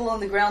actually still on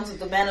the grounds of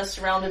the manor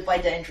surrounded by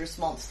dangerous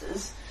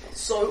monsters.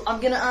 So I'm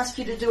going to ask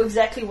you to do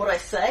exactly what I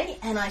say,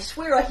 and I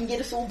swear I can get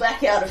us all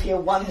back out of here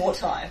one more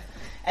time.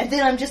 And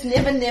then I'm just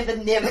never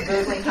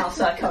burgling House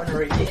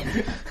Arcona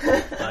again.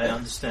 I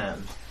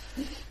understand.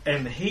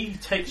 And he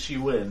takes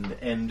you in,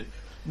 and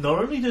not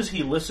only does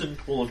he listen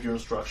to all of your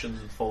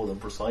instructions and follow them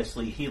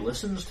precisely, he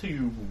listens to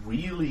you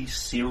really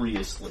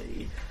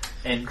seriously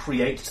and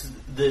creates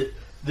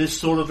this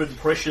sort of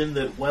impression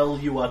that while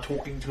you are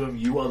talking to him,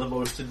 you are the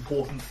most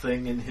important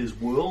thing in his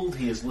world.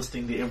 He is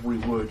listening to every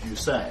word you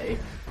say.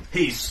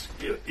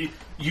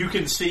 You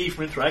can see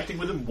from interacting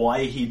with him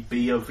why he'd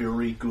be a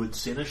very good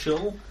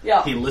seneschal.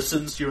 Yeah. He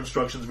listens to your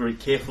instructions very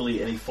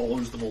carefully and he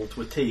follows them all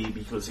to a T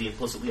because he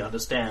implicitly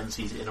understands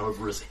he's in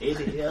over his head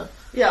here.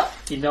 Yeah.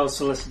 He knows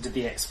to listen to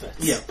the experts.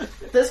 Yeah.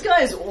 This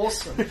guy is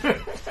awesome.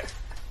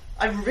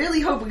 I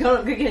really hope we're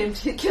going to get him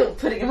killed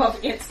putting him up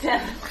against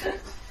him.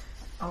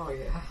 Oh,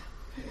 yeah.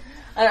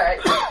 Alright.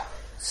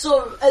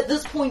 So, at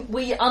this point,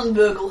 we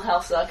unburgle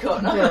House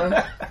Arcona.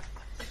 Yeah.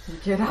 You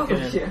get out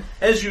of And here.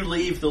 as you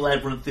leave the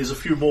labyrinth, there's a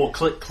few more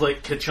click,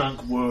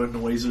 ka-chunk, whir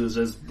noises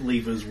as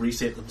levers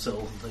reset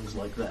themselves and things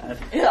like that.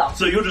 Yeah.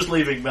 So you're just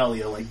leaving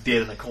Melia like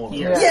dead in a corner.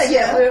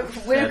 Yeah.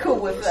 We're cool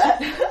with that.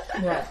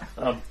 Yeah.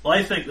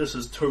 I think this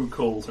is too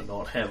cool to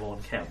not have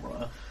on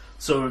camera.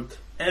 So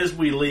as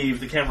we leave,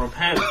 the camera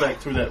pans back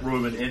through that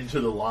room and into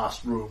the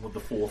last room with the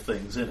 4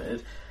 things in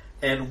it.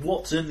 And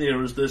what's in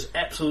there is this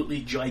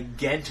absolutely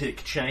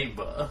gigantic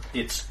chamber.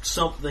 It's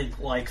something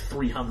like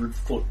 300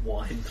 foot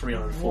wide,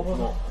 300 foot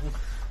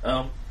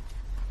long.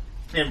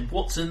 And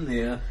what's in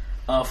there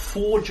are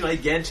 4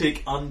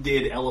 gigantic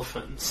undead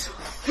elephants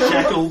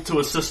shackled to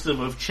a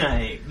system of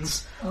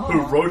chains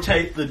who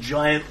rotate the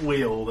giant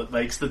wheel that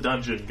makes the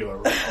dungeon go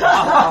around.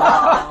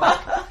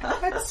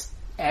 That's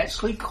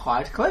actually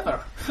quite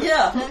clever.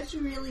 Yeah. That's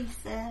really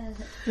sad.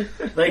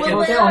 They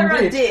Well, can, they are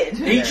undead.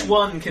 each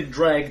one can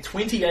drag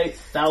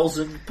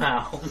 28,000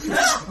 pounds.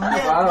 Oh,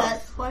 Yeah, wow.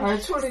 that's why. I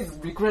actually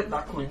regret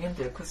not going in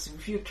there because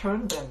if you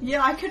turn them.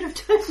 Yeah, I could have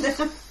done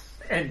that.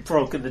 And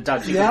broken the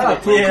dungeon.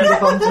 Yeah,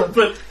 Yeah,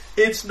 but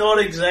it's not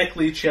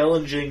exactly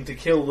challenging to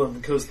kill them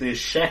because they're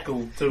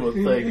shackled to a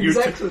thing.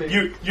 Exactly.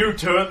 You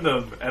turn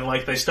them and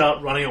like they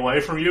start running away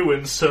from you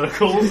in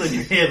circles, and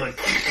you hear the.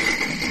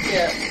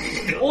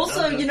 Yeah.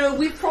 Also, you know,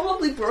 we've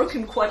probably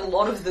broken quite a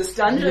lot of this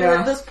dungeon Yeah.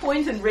 at this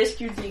point and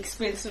rescued the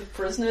expensive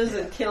prisoners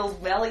and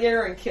killed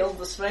Melia and killed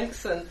the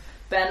Sphinx and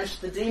banished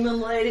the demon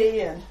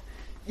lady and,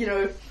 you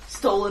know,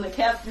 stolen a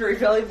very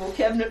valuable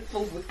cabinet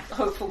filled with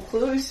hopeful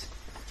clues.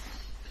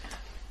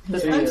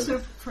 I'm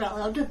so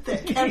proud of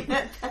that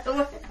cabinet, by the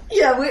way.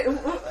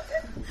 Yeah,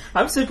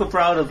 I'm super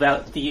proud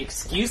about the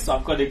excuse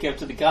I'm going to give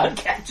to the guard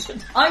captain.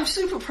 I'm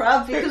super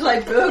proud because I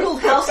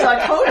burgled House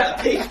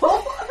Arcona,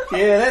 people.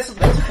 Yeah, that's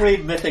free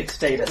mythic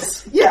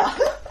status. Yeah.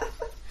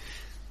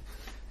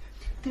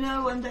 You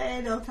know, one day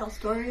they'll tell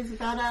stories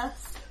about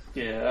us.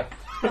 Yeah.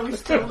 How we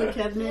stole the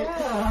cabinet.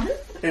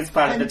 It's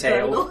part of the and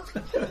tale.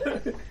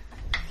 burgled.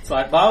 It's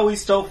like, while we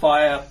stole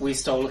fire, we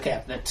stole a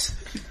cabinet.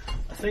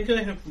 I think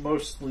I have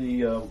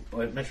mostly. I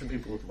mentioned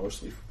people have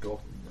mostly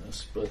forgotten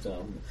this, but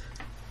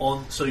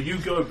so you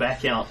go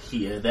back out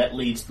here. That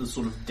leads to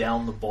sort of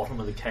down the bottom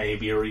of the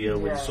cave area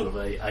with sort of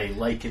a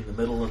lake in the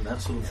middle and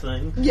that sort of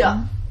thing.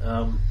 Yeah.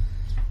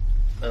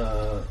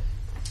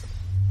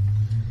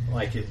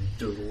 I can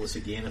do all this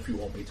again if you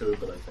want me to,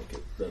 but I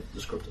think the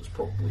descriptor's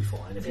probably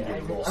fine if you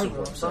get lost in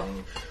what I'm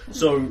saying.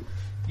 So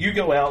you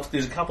go out.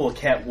 There's a couple of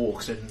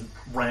catwalks and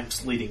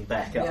ramps leading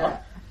back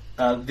up.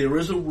 There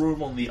is a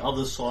room on the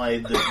other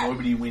side that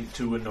nobody went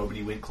to and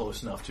nobody went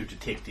close enough to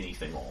detect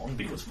anything on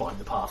because Find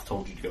the Path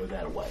told you to go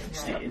that way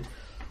instead.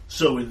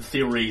 So in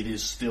theory,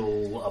 there's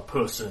still a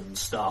person,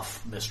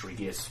 stuff, mystery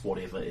guests,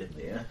 whatever in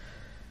there.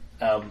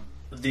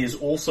 There's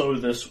also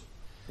this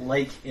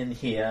lake in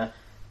here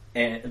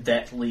and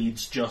that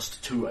leads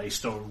just to a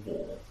stone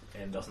wall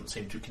and doesn't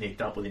seem to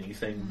connect up with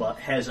anything, but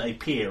has a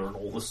pier and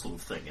all this sort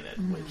of thing in it,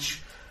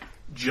 which,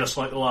 just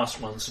like the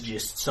last one,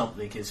 suggests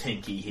something is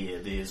hinky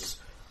here. There's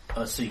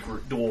a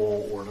secret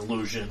door or an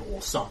illusion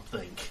or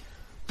something,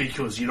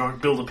 because you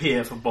don't build a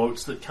pier for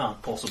boats that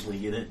can't possibly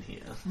get in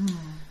here.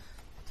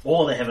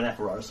 Or they have an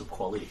apparatus of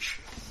Qualish.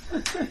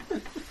 Which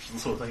is the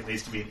sort of thing that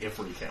needs to be in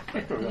every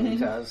campaign. It really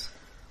does.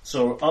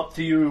 So up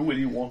to you whether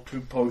you want to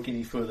poke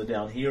any further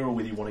down here or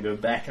whether you want to go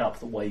back up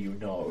the way you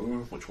know,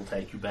 which will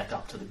take you back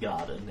up to the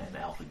garden and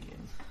out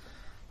again.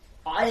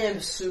 I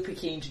am super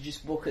keen to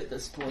just book at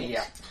this point.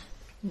 Yeah.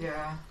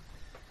 Yeah.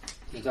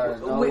 You gotta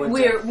know when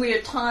to...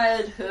 We're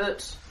tired,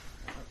 hurt,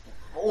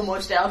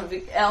 almost out of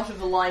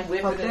a line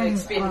weapon But then, and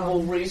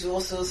expendable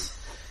resources,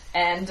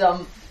 and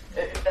 3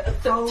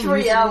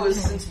 easily hours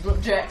can-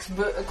 since Jack's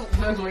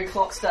burglary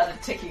clock started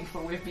ticking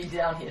for we've been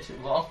down here too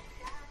long.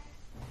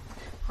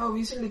 How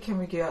easily can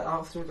we get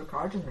out through the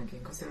garden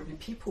again? Because there'll be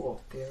people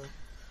up there.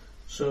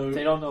 So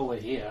They don't know we're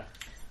here.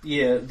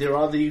 yeah, there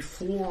are the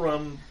 4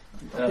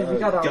 we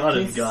got our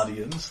garden kids.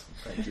 guardians,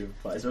 thank you,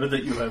 Pfizer,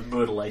 that you have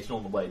mutilated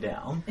on the way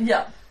down.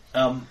 Yeah.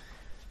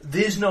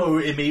 There's no,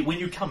 when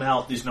you come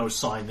out, there's no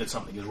sign that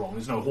something is wrong.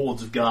 There's no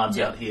hordes of guards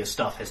out here.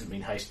 Stuff hasn't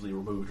been hastily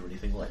removed or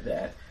anything like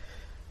that.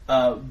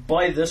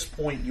 By this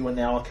point, you are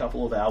now a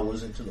couple of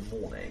hours into the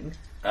morning.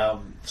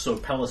 So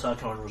Pallas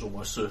Arcona is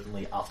almost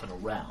certainly up and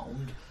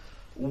around.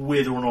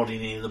 Whether or not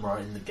any of them are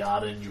in the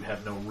garden, you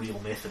have no real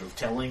method of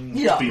telling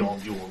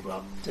beyond your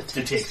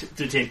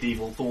detect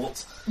evil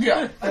thoughts.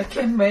 Yeah, I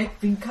can make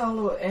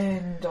Vincalo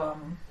and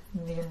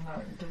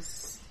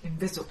Leonardus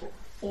invisible.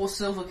 Or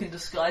Silver can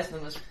disguise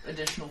them as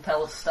additional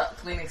palace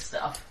cleaning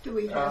stuff. Do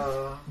we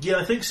have? Yeah,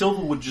 I think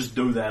Silver would just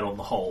do that on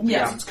the whole,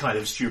 because Yeah. it's kind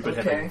of stupid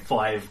Okay. having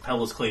 5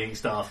 palace cleaning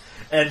staff.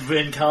 And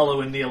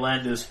Vincalo and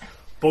Neolandis,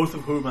 both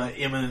of whom are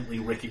eminently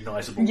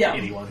recognisable Yeah. to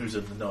anyone who's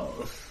in the know.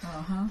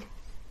 Uh-huh.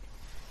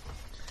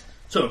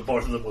 So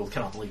both of them will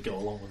calmly go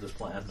along with this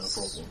plan, no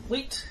problem.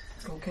 Wait,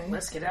 Okay.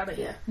 let's get out of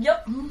here.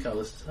 Yep.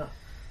 Carlos,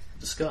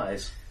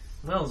 disguise.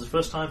 Well, it's the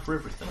first time for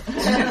everything.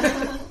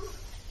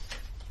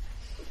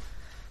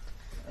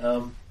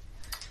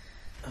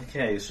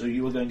 Okay, so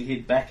you are going to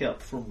head back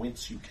up from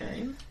whence you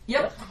came.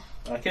 Yep.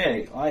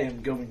 Okay, I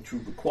am going to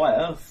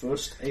require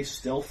first a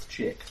stealth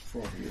check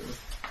from you.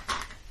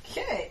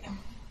 Okay.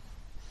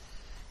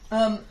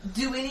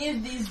 Do any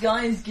of these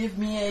guys give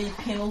me a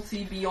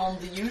penalty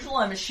beyond the usual?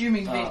 I'm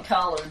assuming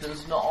Vincalo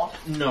does not.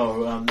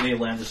 No,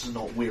 Neolandis is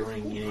not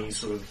wearing any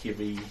sort of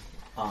heavy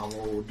armour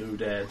or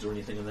doodads or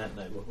anything in that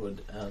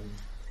neighbourhood.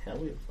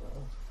 However,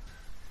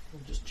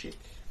 I'll just check.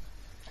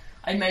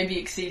 I may be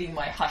exceeding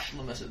my hush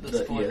limit at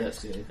this point. Yeah,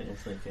 that's the only thing I'm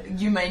thinking.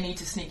 You may need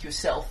to sneak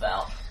yourself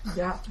out.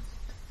 Yeah.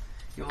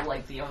 You're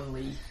like the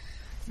only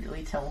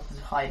really talented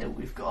hider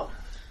we've got.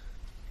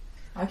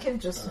 I can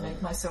just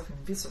make myself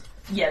invisible.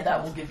 Yeah,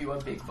 that will give you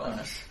a big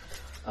bonus.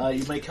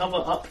 You may cover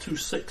up to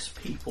 6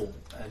 people,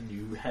 and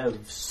you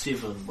have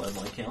 7 by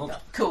my count.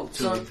 Cool.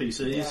 2 So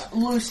NPCs. Yeah.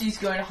 Lucy's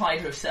going to hide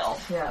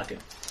herself. Yeah. Okay.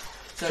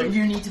 So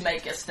you need to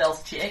make a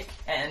stealth check,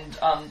 and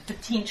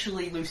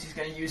potentially Lucy's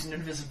going to use an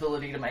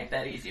invisibility to make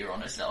that easier on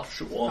herself.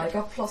 Sure. I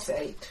got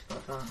 +8,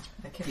 but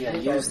I can Yeah, do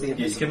use that.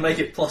 the You can make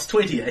it plus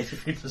 28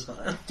 if you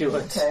desire. Do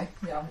it. Okay,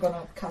 yeah, I'm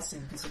gonna cast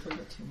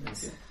invisibility.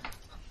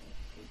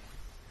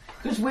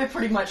 Because we're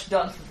pretty much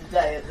done for the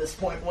day at this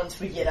point. Once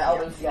we get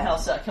out of Yeah.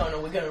 House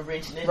Arcona, we're going to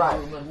rent an inn Right.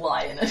 room and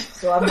lie in it.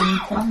 So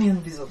I'm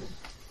invisible.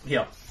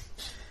 Yeah.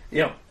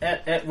 Yeah.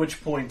 At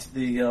which point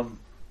the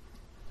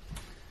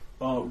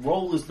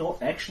roll is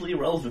not actually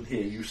irrelevant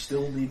here. You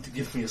still need to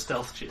give me a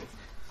stealth check.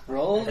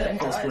 Roll At that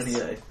plus dice.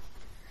 28.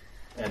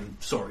 And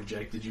sorry,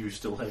 Jake, did you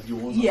still have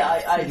yours? Yeah,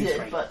 I 23.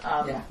 did, but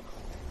Yeah.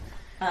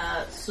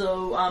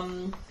 so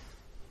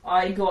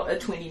I got a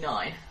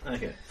 29.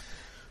 Okay.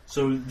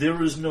 So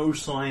there is no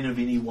sign of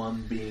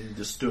anyone being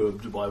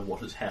disturbed by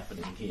what is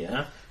happening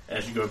here.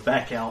 As you go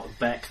back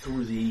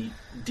through the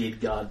dead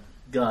guardian,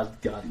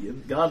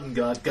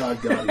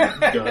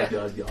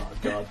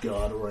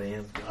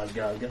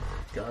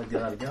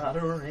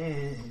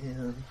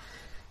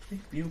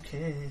 if you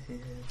can,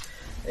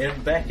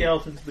 and back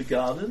out into the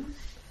garden.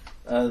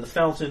 The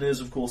fountain is,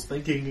 of course,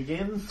 thinking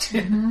again.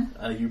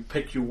 You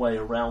pick your way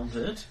around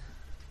it,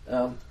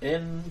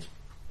 and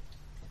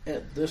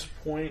at this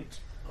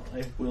point,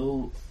 I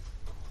will.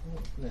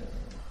 Now,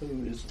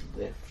 who is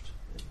left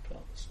in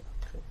Pallas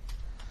Arcona?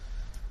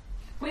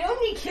 We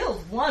only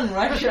killed one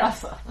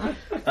Rakshasa.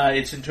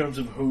 It's in terms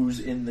of who's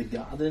in the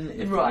garden,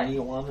 if Right.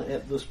 anyone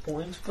at this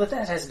point. But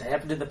that hasn't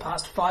happened in the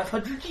past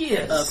 500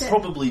 years.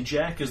 Probably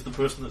Jack is the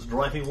person that's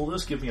driving all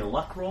this. Give me a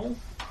luck roll.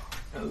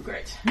 Oh,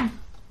 great.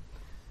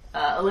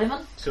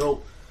 11?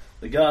 So,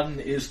 the garden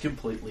is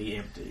completely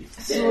empty.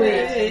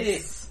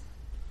 Sweet.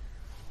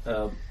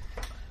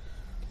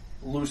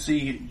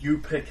 Lucy, you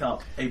pick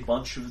up a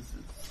bunch of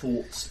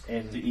thoughts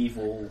and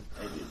evil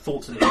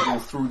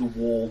through the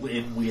wall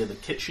in where the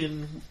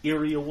kitchen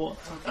area was,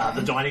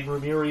 the dining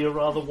room area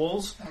rather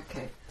was.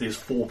 Okay. There's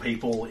 4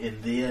 people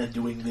in there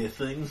doing their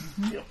thing.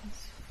 Yep.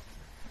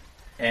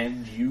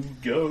 And you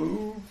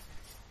go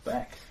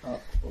back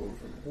up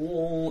over the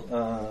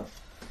wall,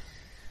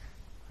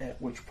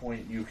 at which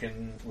point you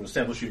can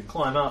establish you can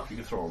climb up, you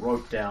can throw a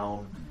rope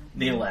down.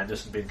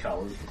 Neolandis and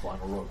Vincalo can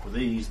climb a rope with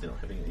ease, they're not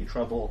having any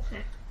trouble.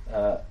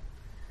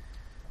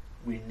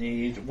 We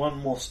need one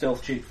more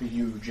stealth check for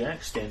you,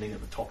 Jack, standing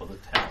at the top of the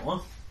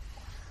tower.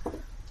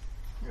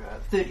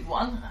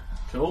 31.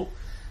 Cool.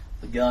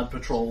 The guard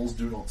patrols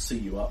do not see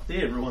you up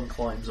there. Everyone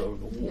climbs over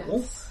the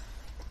wall. Yes.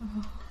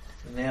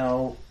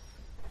 Now,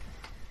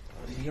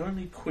 the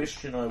only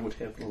question I would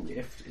have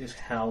left is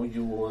how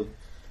you're,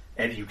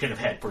 and you can have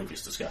had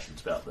previous discussions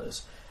about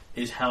this,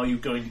 is how you're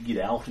going to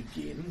get out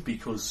again,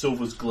 because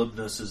Silver's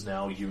glibness is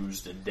now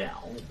used and down,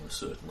 almost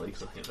certainly,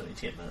 because I think it's only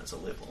 10 minutes a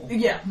level.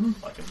 Yeah.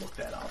 I can look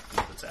that up.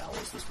 If it's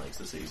hours, this makes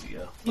this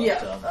easier. But,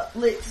 Yeah,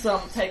 let's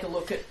take a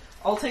look at...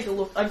 I'll take a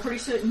look. I'm pretty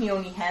certain he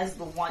only has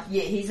the one...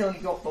 Yeah, he's only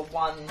got the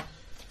one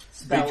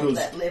spell Because-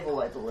 at that level,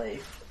 I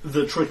believe.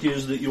 the trick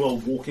is that you are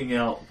walking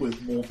out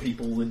with more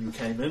people than you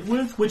came in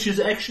with, which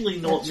is actually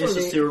not Actually,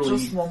 necessarily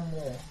just one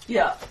more.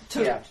 Yeah,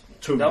 2. Yeah.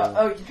 too No, bad.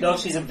 Oh, you can... No,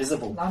 she's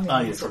invisible. I'm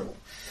Ah, yeah, invisible. true.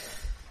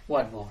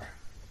 One more.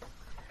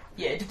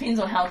 Yeah, it depends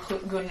on how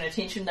good an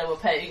attention they were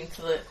paying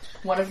to the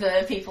one of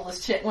the people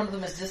has one of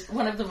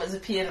them has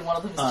appeared and one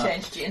of them has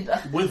changed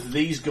gender. With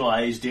these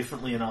guys,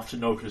 definitely enough to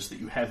notice that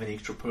you have an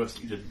extra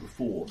person you didn't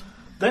before.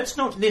 That's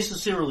not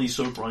necessarily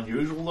super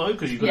unusual though,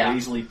 because you could have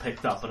easily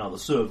picked up another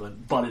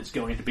servant, but it's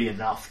going to be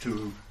enough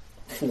to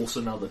force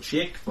another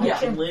check,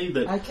 functionally,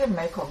 I can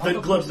make another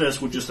that glibness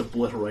would just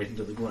obliterate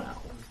into the ground.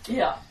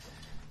 Yeah.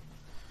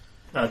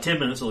 10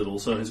 minutes a little,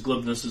 so his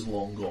glibness is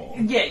long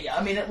gone. Yeah,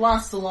 I mean, it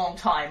lasts a long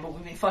time, but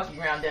we've been fucking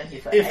around down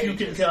here for If ages.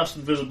 you can cast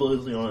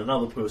invisibility on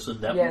another person,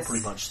 that will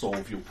pretty much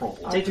solve your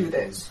problem. I do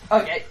that.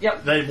 Okay,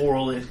 yep. They more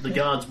or less, the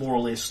guards more or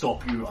less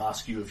stop you,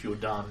 ask you if you're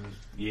done.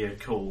 Yeah,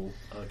 cool,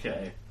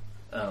 okay.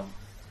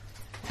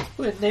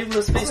 We're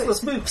nameless,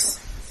 faceless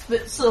mooks.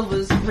 But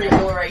Silver's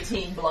regular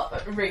 18,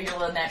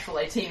 regular natural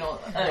 18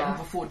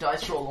 before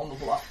dice roll on the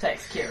bluff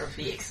takes care of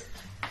the exit.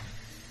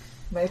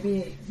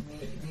 Maybe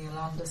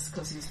Neolandus,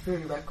 because he's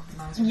very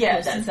recognizable. Yeah,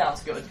 person. that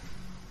sounds good.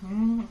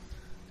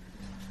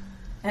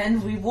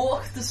 And we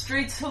walk the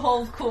streets of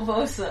Old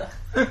Corvosa.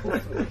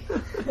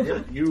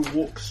 Yep, you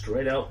walk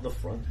straight out the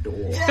front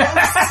door.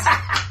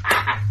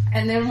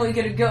 And then we're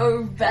gonna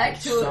go back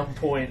At to some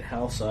point,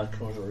 House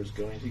Arcona is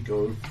going to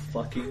go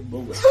fucking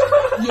ballistic.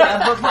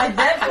 Yeah, but by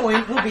that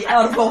point we'll be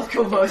out of Old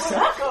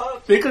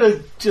Corvosa. They could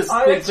have just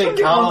I been actually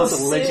Carlos want a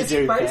to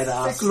legendary see his face,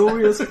 badass. the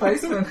glorious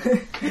face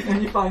when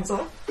he finds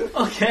out.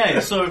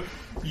 Okay, so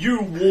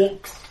you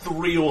walk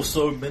 3 or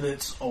so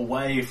minutes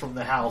away from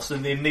the house,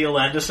 and then Neil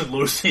Anderson and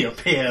Lucy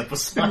appear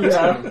beside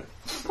you.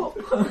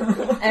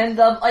 And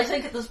I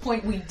think at this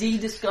point we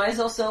de-disguise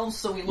ourselves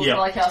so we look Yep.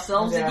 like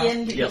ourselves Yeah.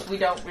 again, because Yep. we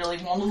don't really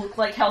want to look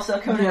like House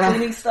Arcona Yeah.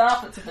 cleaning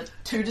staff. It's a bit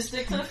too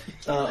distinctive.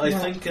 I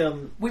think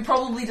We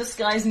probably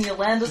disguise Neil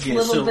Landis Yeah, a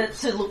little so- bit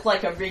to look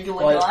like a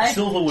regular guy.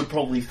 Silver would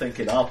probably think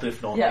it up,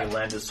 if not Yeah. Neil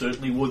Landis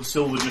certainly would.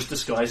 Silver just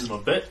disguise him a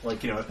bit,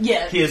 like,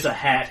 Yeah. here's a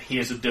hat,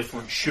 here's a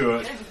different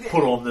shirt,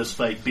 put on this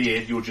fake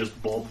beard, you're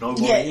just Bob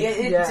Nobody.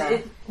 Yeah,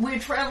 we're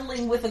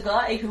travelling with a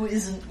guy who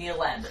isn't Neil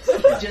Landis.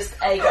 He's just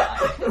a guy.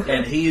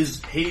 And he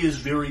is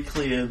very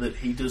clear that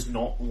he does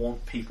not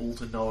want people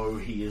to know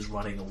he is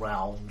running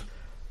around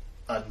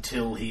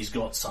until he's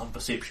got some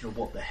perception of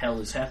what the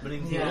hell is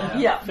happening here.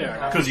 Yeah. Fair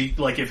enough. Because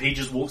if he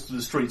just walks through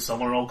the street,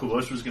 someone in Old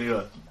Corvosa is going to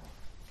go,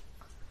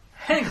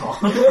 hang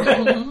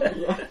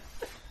on.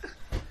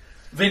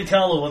 Vin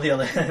Carlo, on the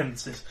other hand,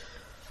 says,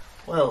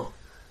 well,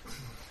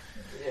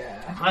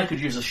 Yeah. I could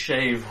use a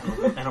shave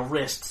and a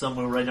rest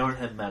somewhere where I don't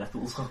have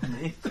manacles on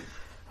me.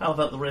 How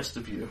about the rest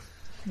of you?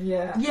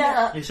 Yeah.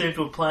 Yeah. You seem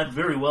to have planned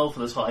very well for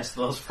this heist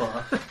thus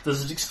far.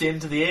 Does it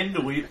extend to the end,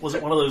 or was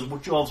it one of those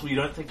jobs where you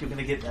don't think you're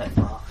going to get that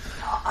far?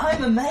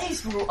 I'm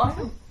amazed.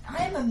 I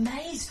am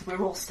amazed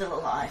we're all still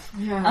alive.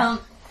 Yeah.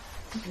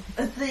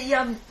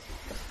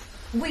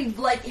 We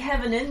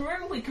have an inn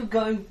room. We could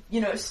go,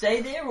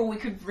 stay there, or we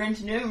could rent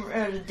an inn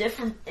at a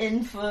different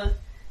inn for.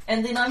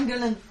 And then I'm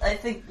gonna, I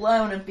think, lie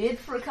on a bed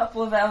for a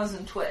couple of hours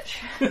and twitch.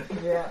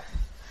 Yeah.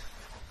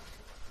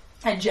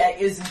 And Jack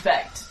is in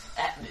fact.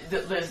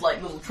 There's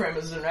little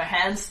tremors in her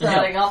hands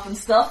starting up and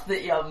stuff.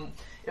 That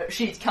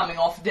she's coming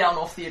down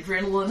off the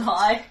adrenaline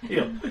high.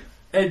 Yeah.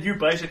 And you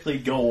basically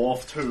go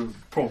off to,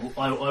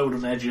 I would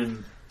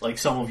imagine,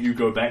 some of you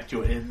go back to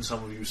your inn,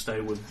 some of you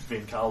stay with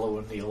Vin Carlo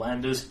and Neil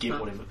Landis, get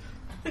whatever.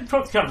 It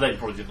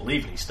probably didn't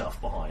leave any stuff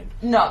behind.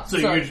 No, So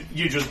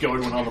you just go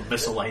to another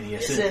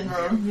miscellaneous inn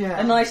room. Yeah.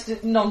 A nice,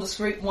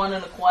 nondescript one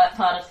in a quiet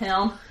part of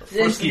town.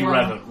 Frisky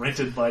rabbit,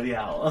 rented by the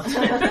hour.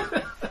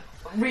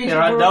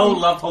 There are no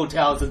love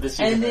hotels in this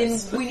And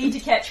universe. then we need to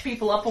catch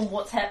people up on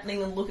what's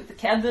happening and look at the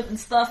cabinet and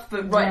stuff,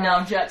 but right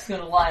now Jack's going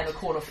to lie in a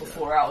corner for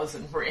 4 hours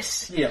and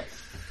rest. Yeah.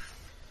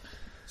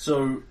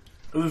 So,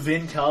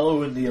 Vin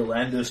Carlo and Neil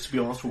Landis, to be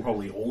honest, will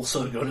probably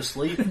also go to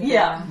sleep.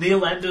 Yeah. Neil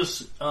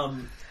Landis,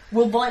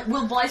 We'll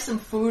buy some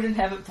food and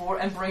have it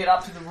and bring it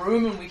up to the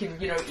room and we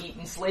can, eat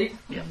and sleep.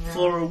 yeah.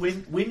 Flora,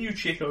 when you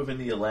check over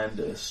Neil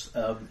Landis,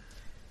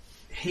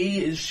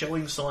 he is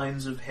showing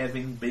signs of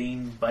having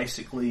been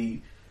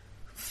basically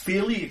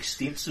fairly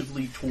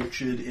extensively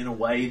tortured in a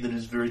way that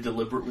is very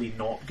deliberately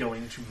not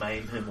going to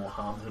maim him or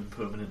harm him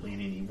permanently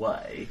in any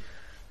way.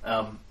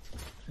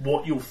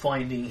 What you're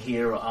finding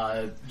here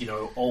are,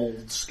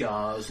 old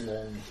scars,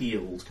 long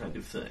healed kind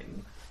of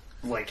thing.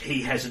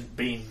 He hasn't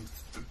been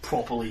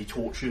properly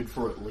tortured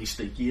for at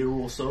least a year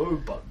or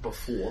so, but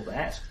before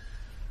that.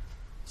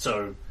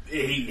 So,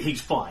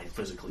 he's fine,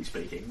 physically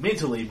speaking.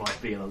 Mentally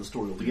might be another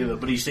story altogether,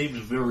 but he seems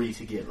very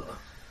together.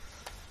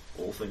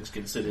 All things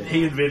considered.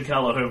 He and Vin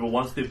Carlo, however,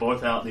 once they're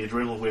both out and the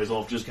adrenaline wears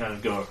off, just kind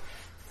of go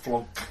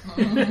flunk.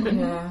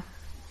 Yeah.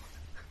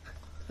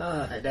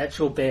 An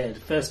actual bed,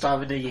 first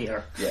time in a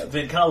year. Yeah,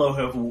 Vin Carlo,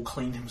 however, will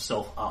clean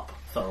himself up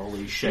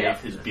thoroughly, shave Yeah.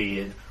 his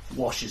beard,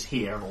 wash his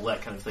hair and all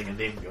that kind of thing, and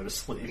then go to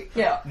sleep.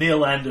 Yeah. Neil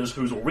Landis,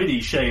 who's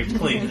already shaved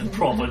clean and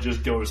proper,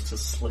 just goes to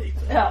sleep.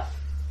 Yeah.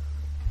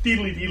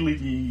 Deedly deedly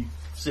dee.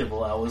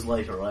 Several hours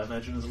later, I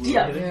imagine, as well.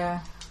 Yeah. Yeah.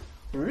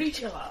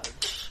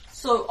 Recharge.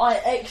 So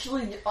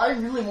I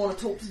really want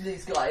to talk to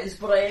these guys,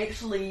 but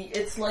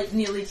it's like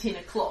nearly 10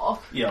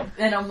 o'clock. Yeah.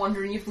 And I'm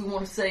wondering if we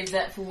want to save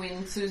that for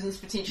when Susan's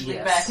potentially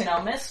Yes. back in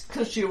our midst,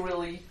 because she'll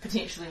really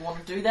potentially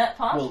want to do that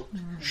part. Well,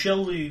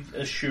 shall we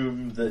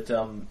assume that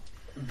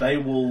they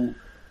will...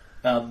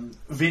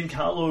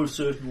 Vencarlo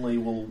certainly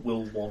will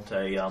want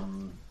a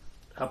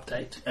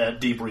Update.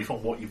 debrief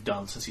on what you've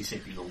done since he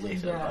sent you the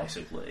letter, Yeah.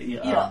 basically.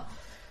 Yeah.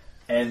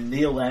 And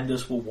Neil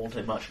Landis will want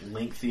a much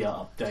lengthier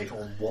update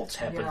on what's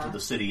happened Yeah. to the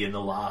city in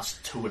the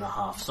last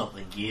 2.5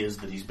 something years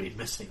that he's been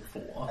missing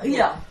for.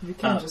 Yeah. We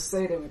can just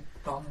say that we've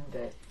done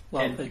that.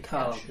 Well, And- the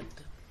Carl could...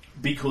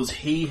 Because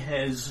he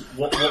has...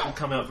 What will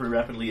come out very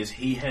rapidly is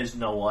he has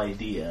no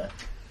idea.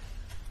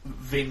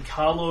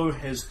 Vencarlo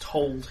has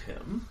told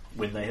him,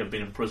 when they have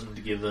been in prison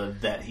together,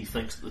 that he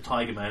thinks that the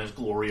Tiger Man is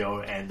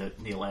Glorio and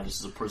that Neil Landis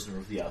is a prisoner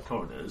of the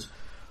Arconas.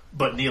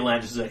 But Neil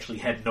Landis has actually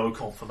had no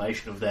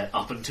confirmation of that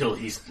up until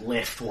he's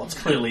left what's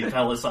clearly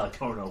Palace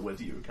Arcona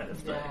with you, kind of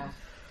thing.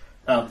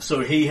 Yeah. So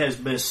he has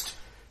missed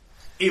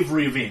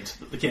every event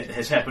that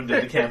has happened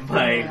in the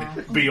campaign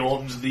Yeah.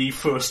 beyond the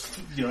first,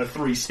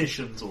 3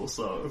 sessions or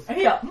so.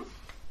 Yeah.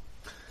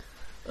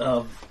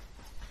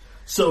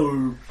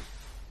 So,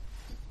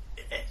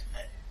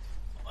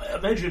 I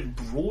imagine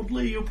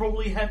broadly you're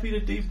probably happy to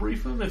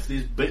debrief him. If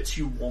there's bits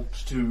you want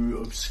to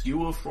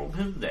obscure from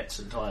him, that's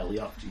entirely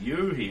up to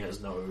you. He has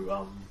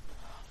no...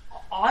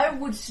 I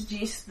would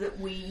suggest that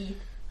we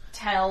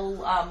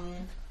tell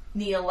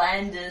Neil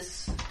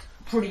Landis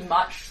pretty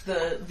much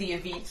the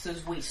events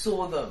as we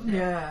saw them.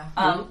 Yeah.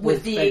 With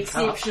With the Big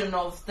exception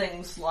of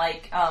things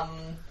like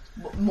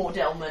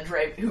Mordell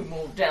Mandrake, who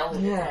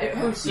Yeah.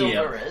 who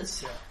Silver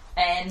is,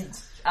 and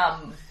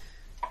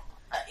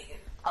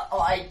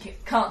I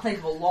can't think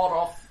of a lot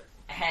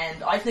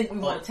offhand. I think we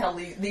want to tell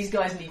these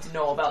guys need to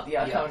know about the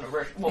Arcana,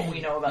 what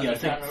we know about Yeah, I the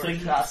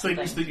think Arcana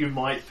things that you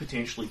might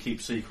potentially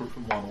keep secret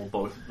from one or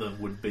both of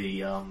them would be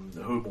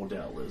who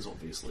Mordell is,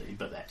 obviously,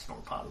 but that's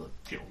not part of the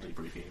general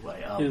debrief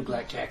anyway. Who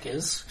Blackjack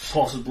is.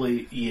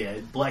 Possibly, yeah,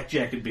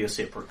 Blackjack would be a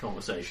separate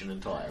conversation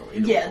entirely.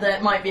 Yeah,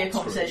 that might be a On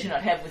screen. conversation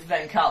I'd have with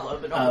Van Carlo,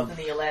 but not with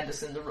Neil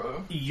Landis in the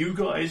room. You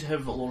guys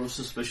have a lot of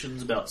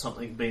suspicions about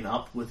something being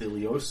up with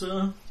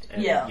Iliosa,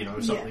 and Yeah.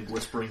 something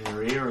whispering in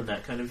their ear and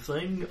that kind of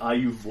thing. Are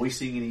you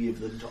voicing any of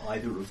them to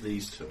either of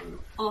these two,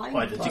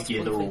 either Possibly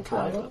together or Vencarlo.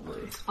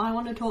 privately? I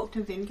want to talk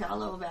to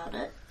Vencarlo about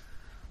it.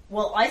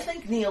 Well, I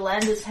think Neil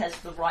Landis has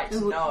the right to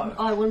know.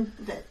 I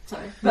want that.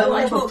 Sorry, But I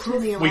like, talk to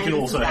Neil We can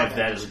Landis also about have it.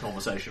 that as a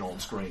conversation on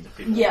screen if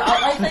people. Yeah,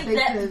 I think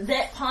Because-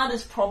 that part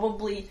is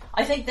probably...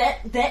 I think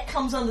that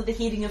comes under the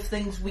heading of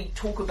things we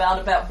talk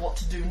about what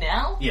to do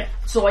now. Yeah.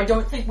 So I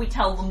don't think we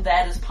tell them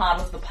that as part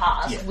of the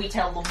past. Yeah. We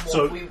tell them what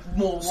So- we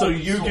So what we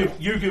you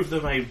saw. give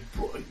them a,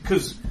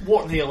 because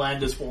what Neil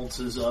Landis wants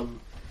is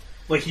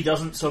he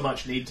doesn't so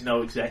much need to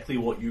know exactly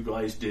what you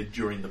guys did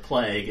during the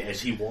plague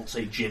as he wants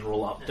a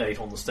general update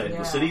on the state of the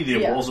Yeah. city. There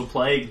Yeah. was a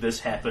plague, this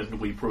happened,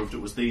 we proved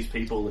it was these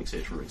people,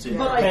 etc., etc.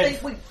 But I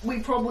think we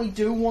probably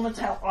do want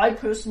to tell... I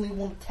personally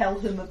want to tell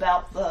him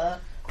about the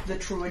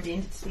true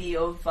identity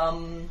of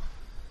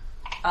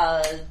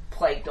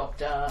Plague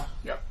Doctor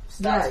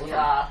Starzar.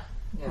 Yeah.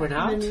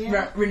 Renard?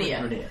 Renier?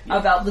 Rainier. Rainier, yeah.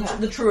 About Yeah.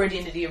 the true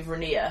identity of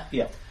Rainier.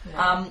 Yeah.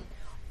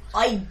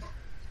 I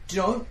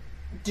don't...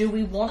 Do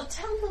we want to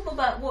tell them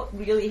about what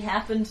really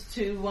happened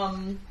to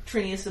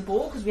Trinia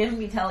Sabor? Because we haven't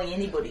been telling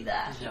anybody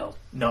that. No.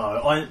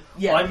 No,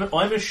 Yeah.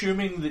 I'm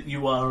assuming that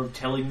you are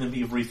telling them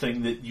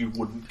everything that you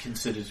wouldn't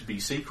consider to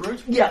be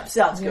secret. Yeah,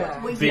 sounds good.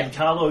 Yeah.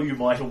 Vencarlo, you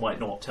might or might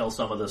not tell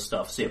some of this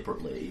stuff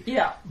separately.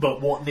 Yeah.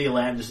 But what Neil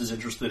Landis is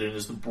interested in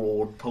is the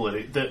broad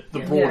the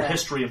broad Yeah.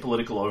 history and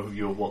political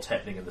overview of what's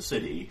happening in the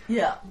city,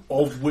 Yeah.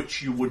 of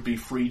which you would be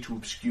free to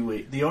obscure.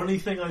 The only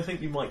thing I think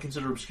you might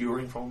consider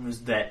obscuring from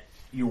is that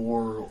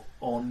you're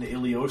on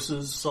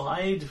Iliosa's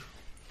side,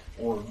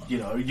 or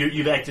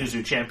you've acted as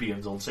your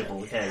champions on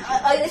several occasions.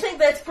 I think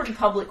that's pretty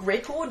public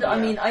record. I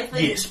mean, I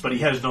think... Yes, but he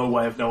has no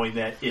way of knowing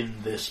that in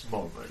this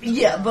moment.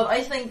 Yeah, but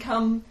I think...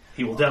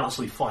 He will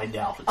doubtlessly find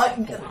out at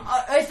some point.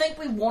 I think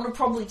we want to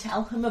probably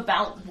tell him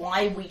about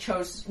why we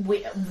chose...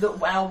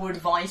 our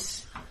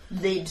advice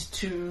led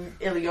to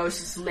Iliosa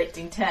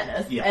selecting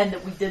Tanith, Yeah. and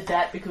that we did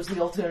that because the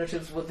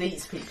alternatives were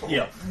these people.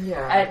 Yeah.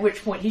 Yeah. At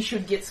which point he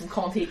should get some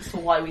context for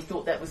why we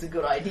thought that was a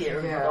good idea,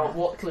 even Yeah. though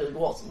what clearly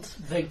wasn't.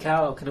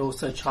 Vencarlo can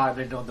also chime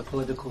in on the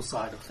political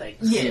side of things.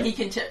 Yeah, Yeah. he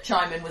can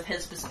chime in with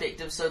his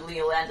perspective, so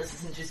Leo Landis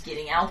isn't just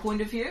getting our point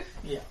of view.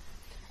 Yeah.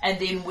 And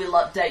then we'll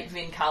update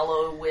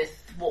Vencarlo with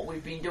what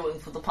we've been doing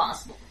for the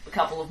past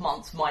couple of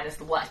months, minus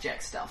the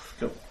blackjack stuff.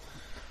 Cool.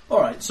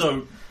 Alright,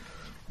 so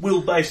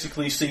we'll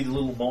basically see the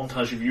little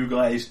montage of you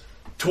guys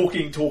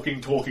talking.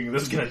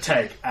 This is going to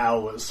take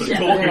hours. So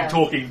Yeah.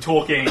 talking.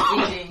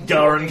 Eating,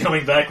 Garen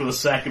coming back with a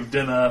sack of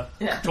dinner.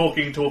 Yeah.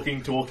 Talking.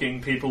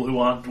 People who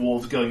aren't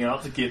dwarves going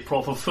out to get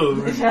proper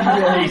food.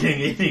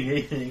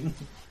 Eating.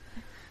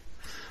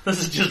 This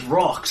is just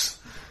rocks.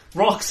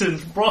 Rocks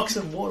and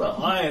water.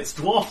 Aye, it's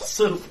dwarf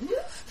soup.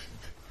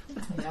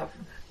 Yep.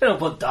 It'll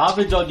put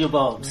garbage on your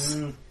bones.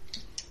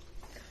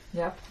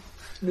 Yep.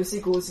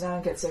 Lucy goes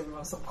down, gets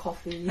everyone some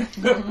coffee.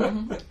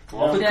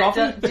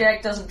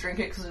 Jack doesn't drink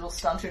it because it'll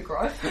stunt her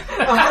growth.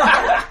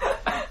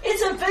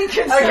 It's a big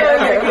concern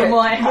Okay. in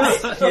my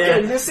house.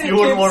 Okay, Lucy You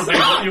wouldn't gives- want to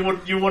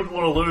be, you wouldn't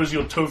want to lose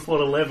your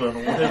 2'11" or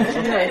whatever.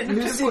 Okay,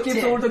 Lucy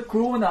gives all the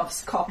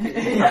grown-ups coffee.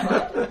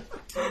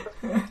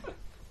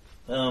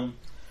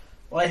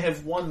 I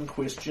have one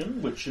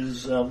question, which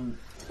is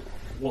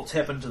what's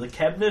happened to the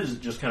cabinet? Is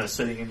it just kind of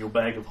sitting in your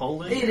bag of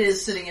holding? It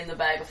is sitting in the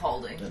bag of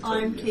holding.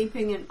 I'm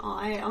keeping an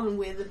eye on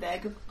where the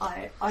bag of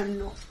I'm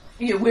not.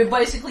 Yeah, we're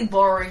basically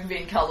borrowing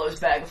Giancarlo's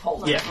bag of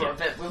holding Yeah, for yeah. a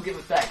bit. We'll give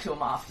it back to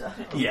him after.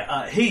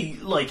 Yeah, he,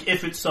 like,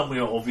 if it's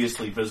somewhere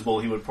obviously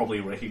visible, he would probably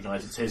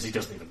recognise it says he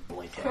doesn't even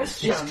blink at it.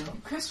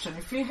 Question.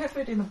 If you have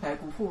it in a bag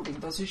of holding,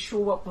 does it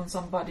show up on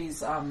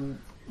somebody's No,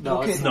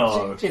 located no.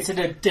 object? It's in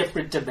a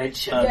different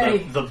dimension. Yay.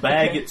 The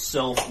bag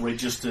itself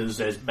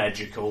registers as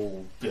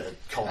magical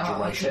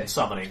conjuration, okay.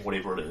 summoning,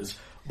 whatever it is,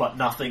 but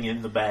nothing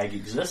in the bag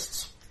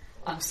exists.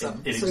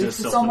 Awesome. It So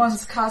exists if of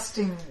someone's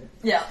casting...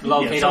 Yeah.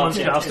 Locate yeah, someone's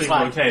object. casting It's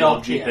like, locate don't-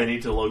 object, yeah. they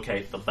need to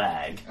locate the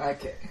bag.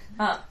 Okay.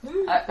 I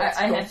cool.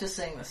 have to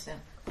sing this then.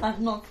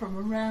 I'm not from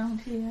around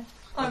here.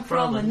 I'm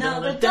from from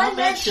another another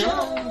dimension.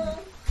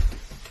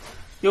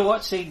 You're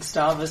watching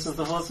Star vs.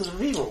 the Forces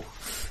of Evil.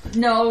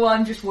 No,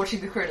 I'm just watching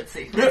the credit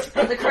sequence.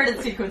 And the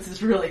credit sequence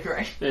is really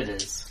great. It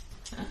is.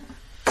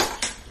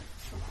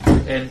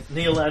 And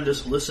Neil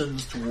Landis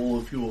listens to all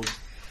of your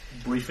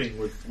briefing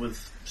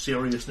with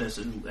seriousness,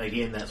 and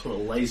again, that sort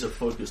of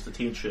laser-focused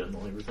attention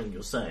on everything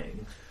you're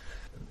saying.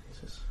 And he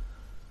says,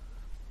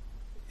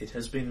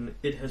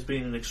 It has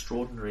been an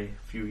extraordinary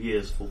few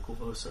years for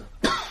Corvosa.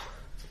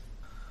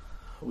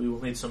 We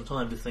will need some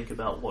time to think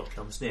about what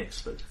comes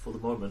next, but for the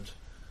moment,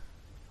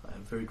 I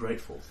am very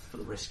grateful for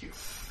the rescue.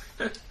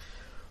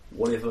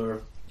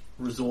 Whatever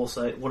resource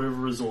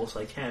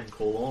I can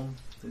call on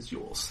is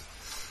yours.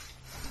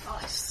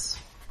 Nice.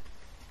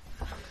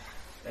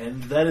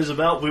 And that is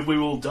about when we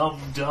will dum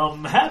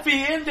happy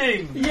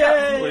ending.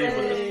 Yay! Leave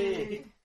it.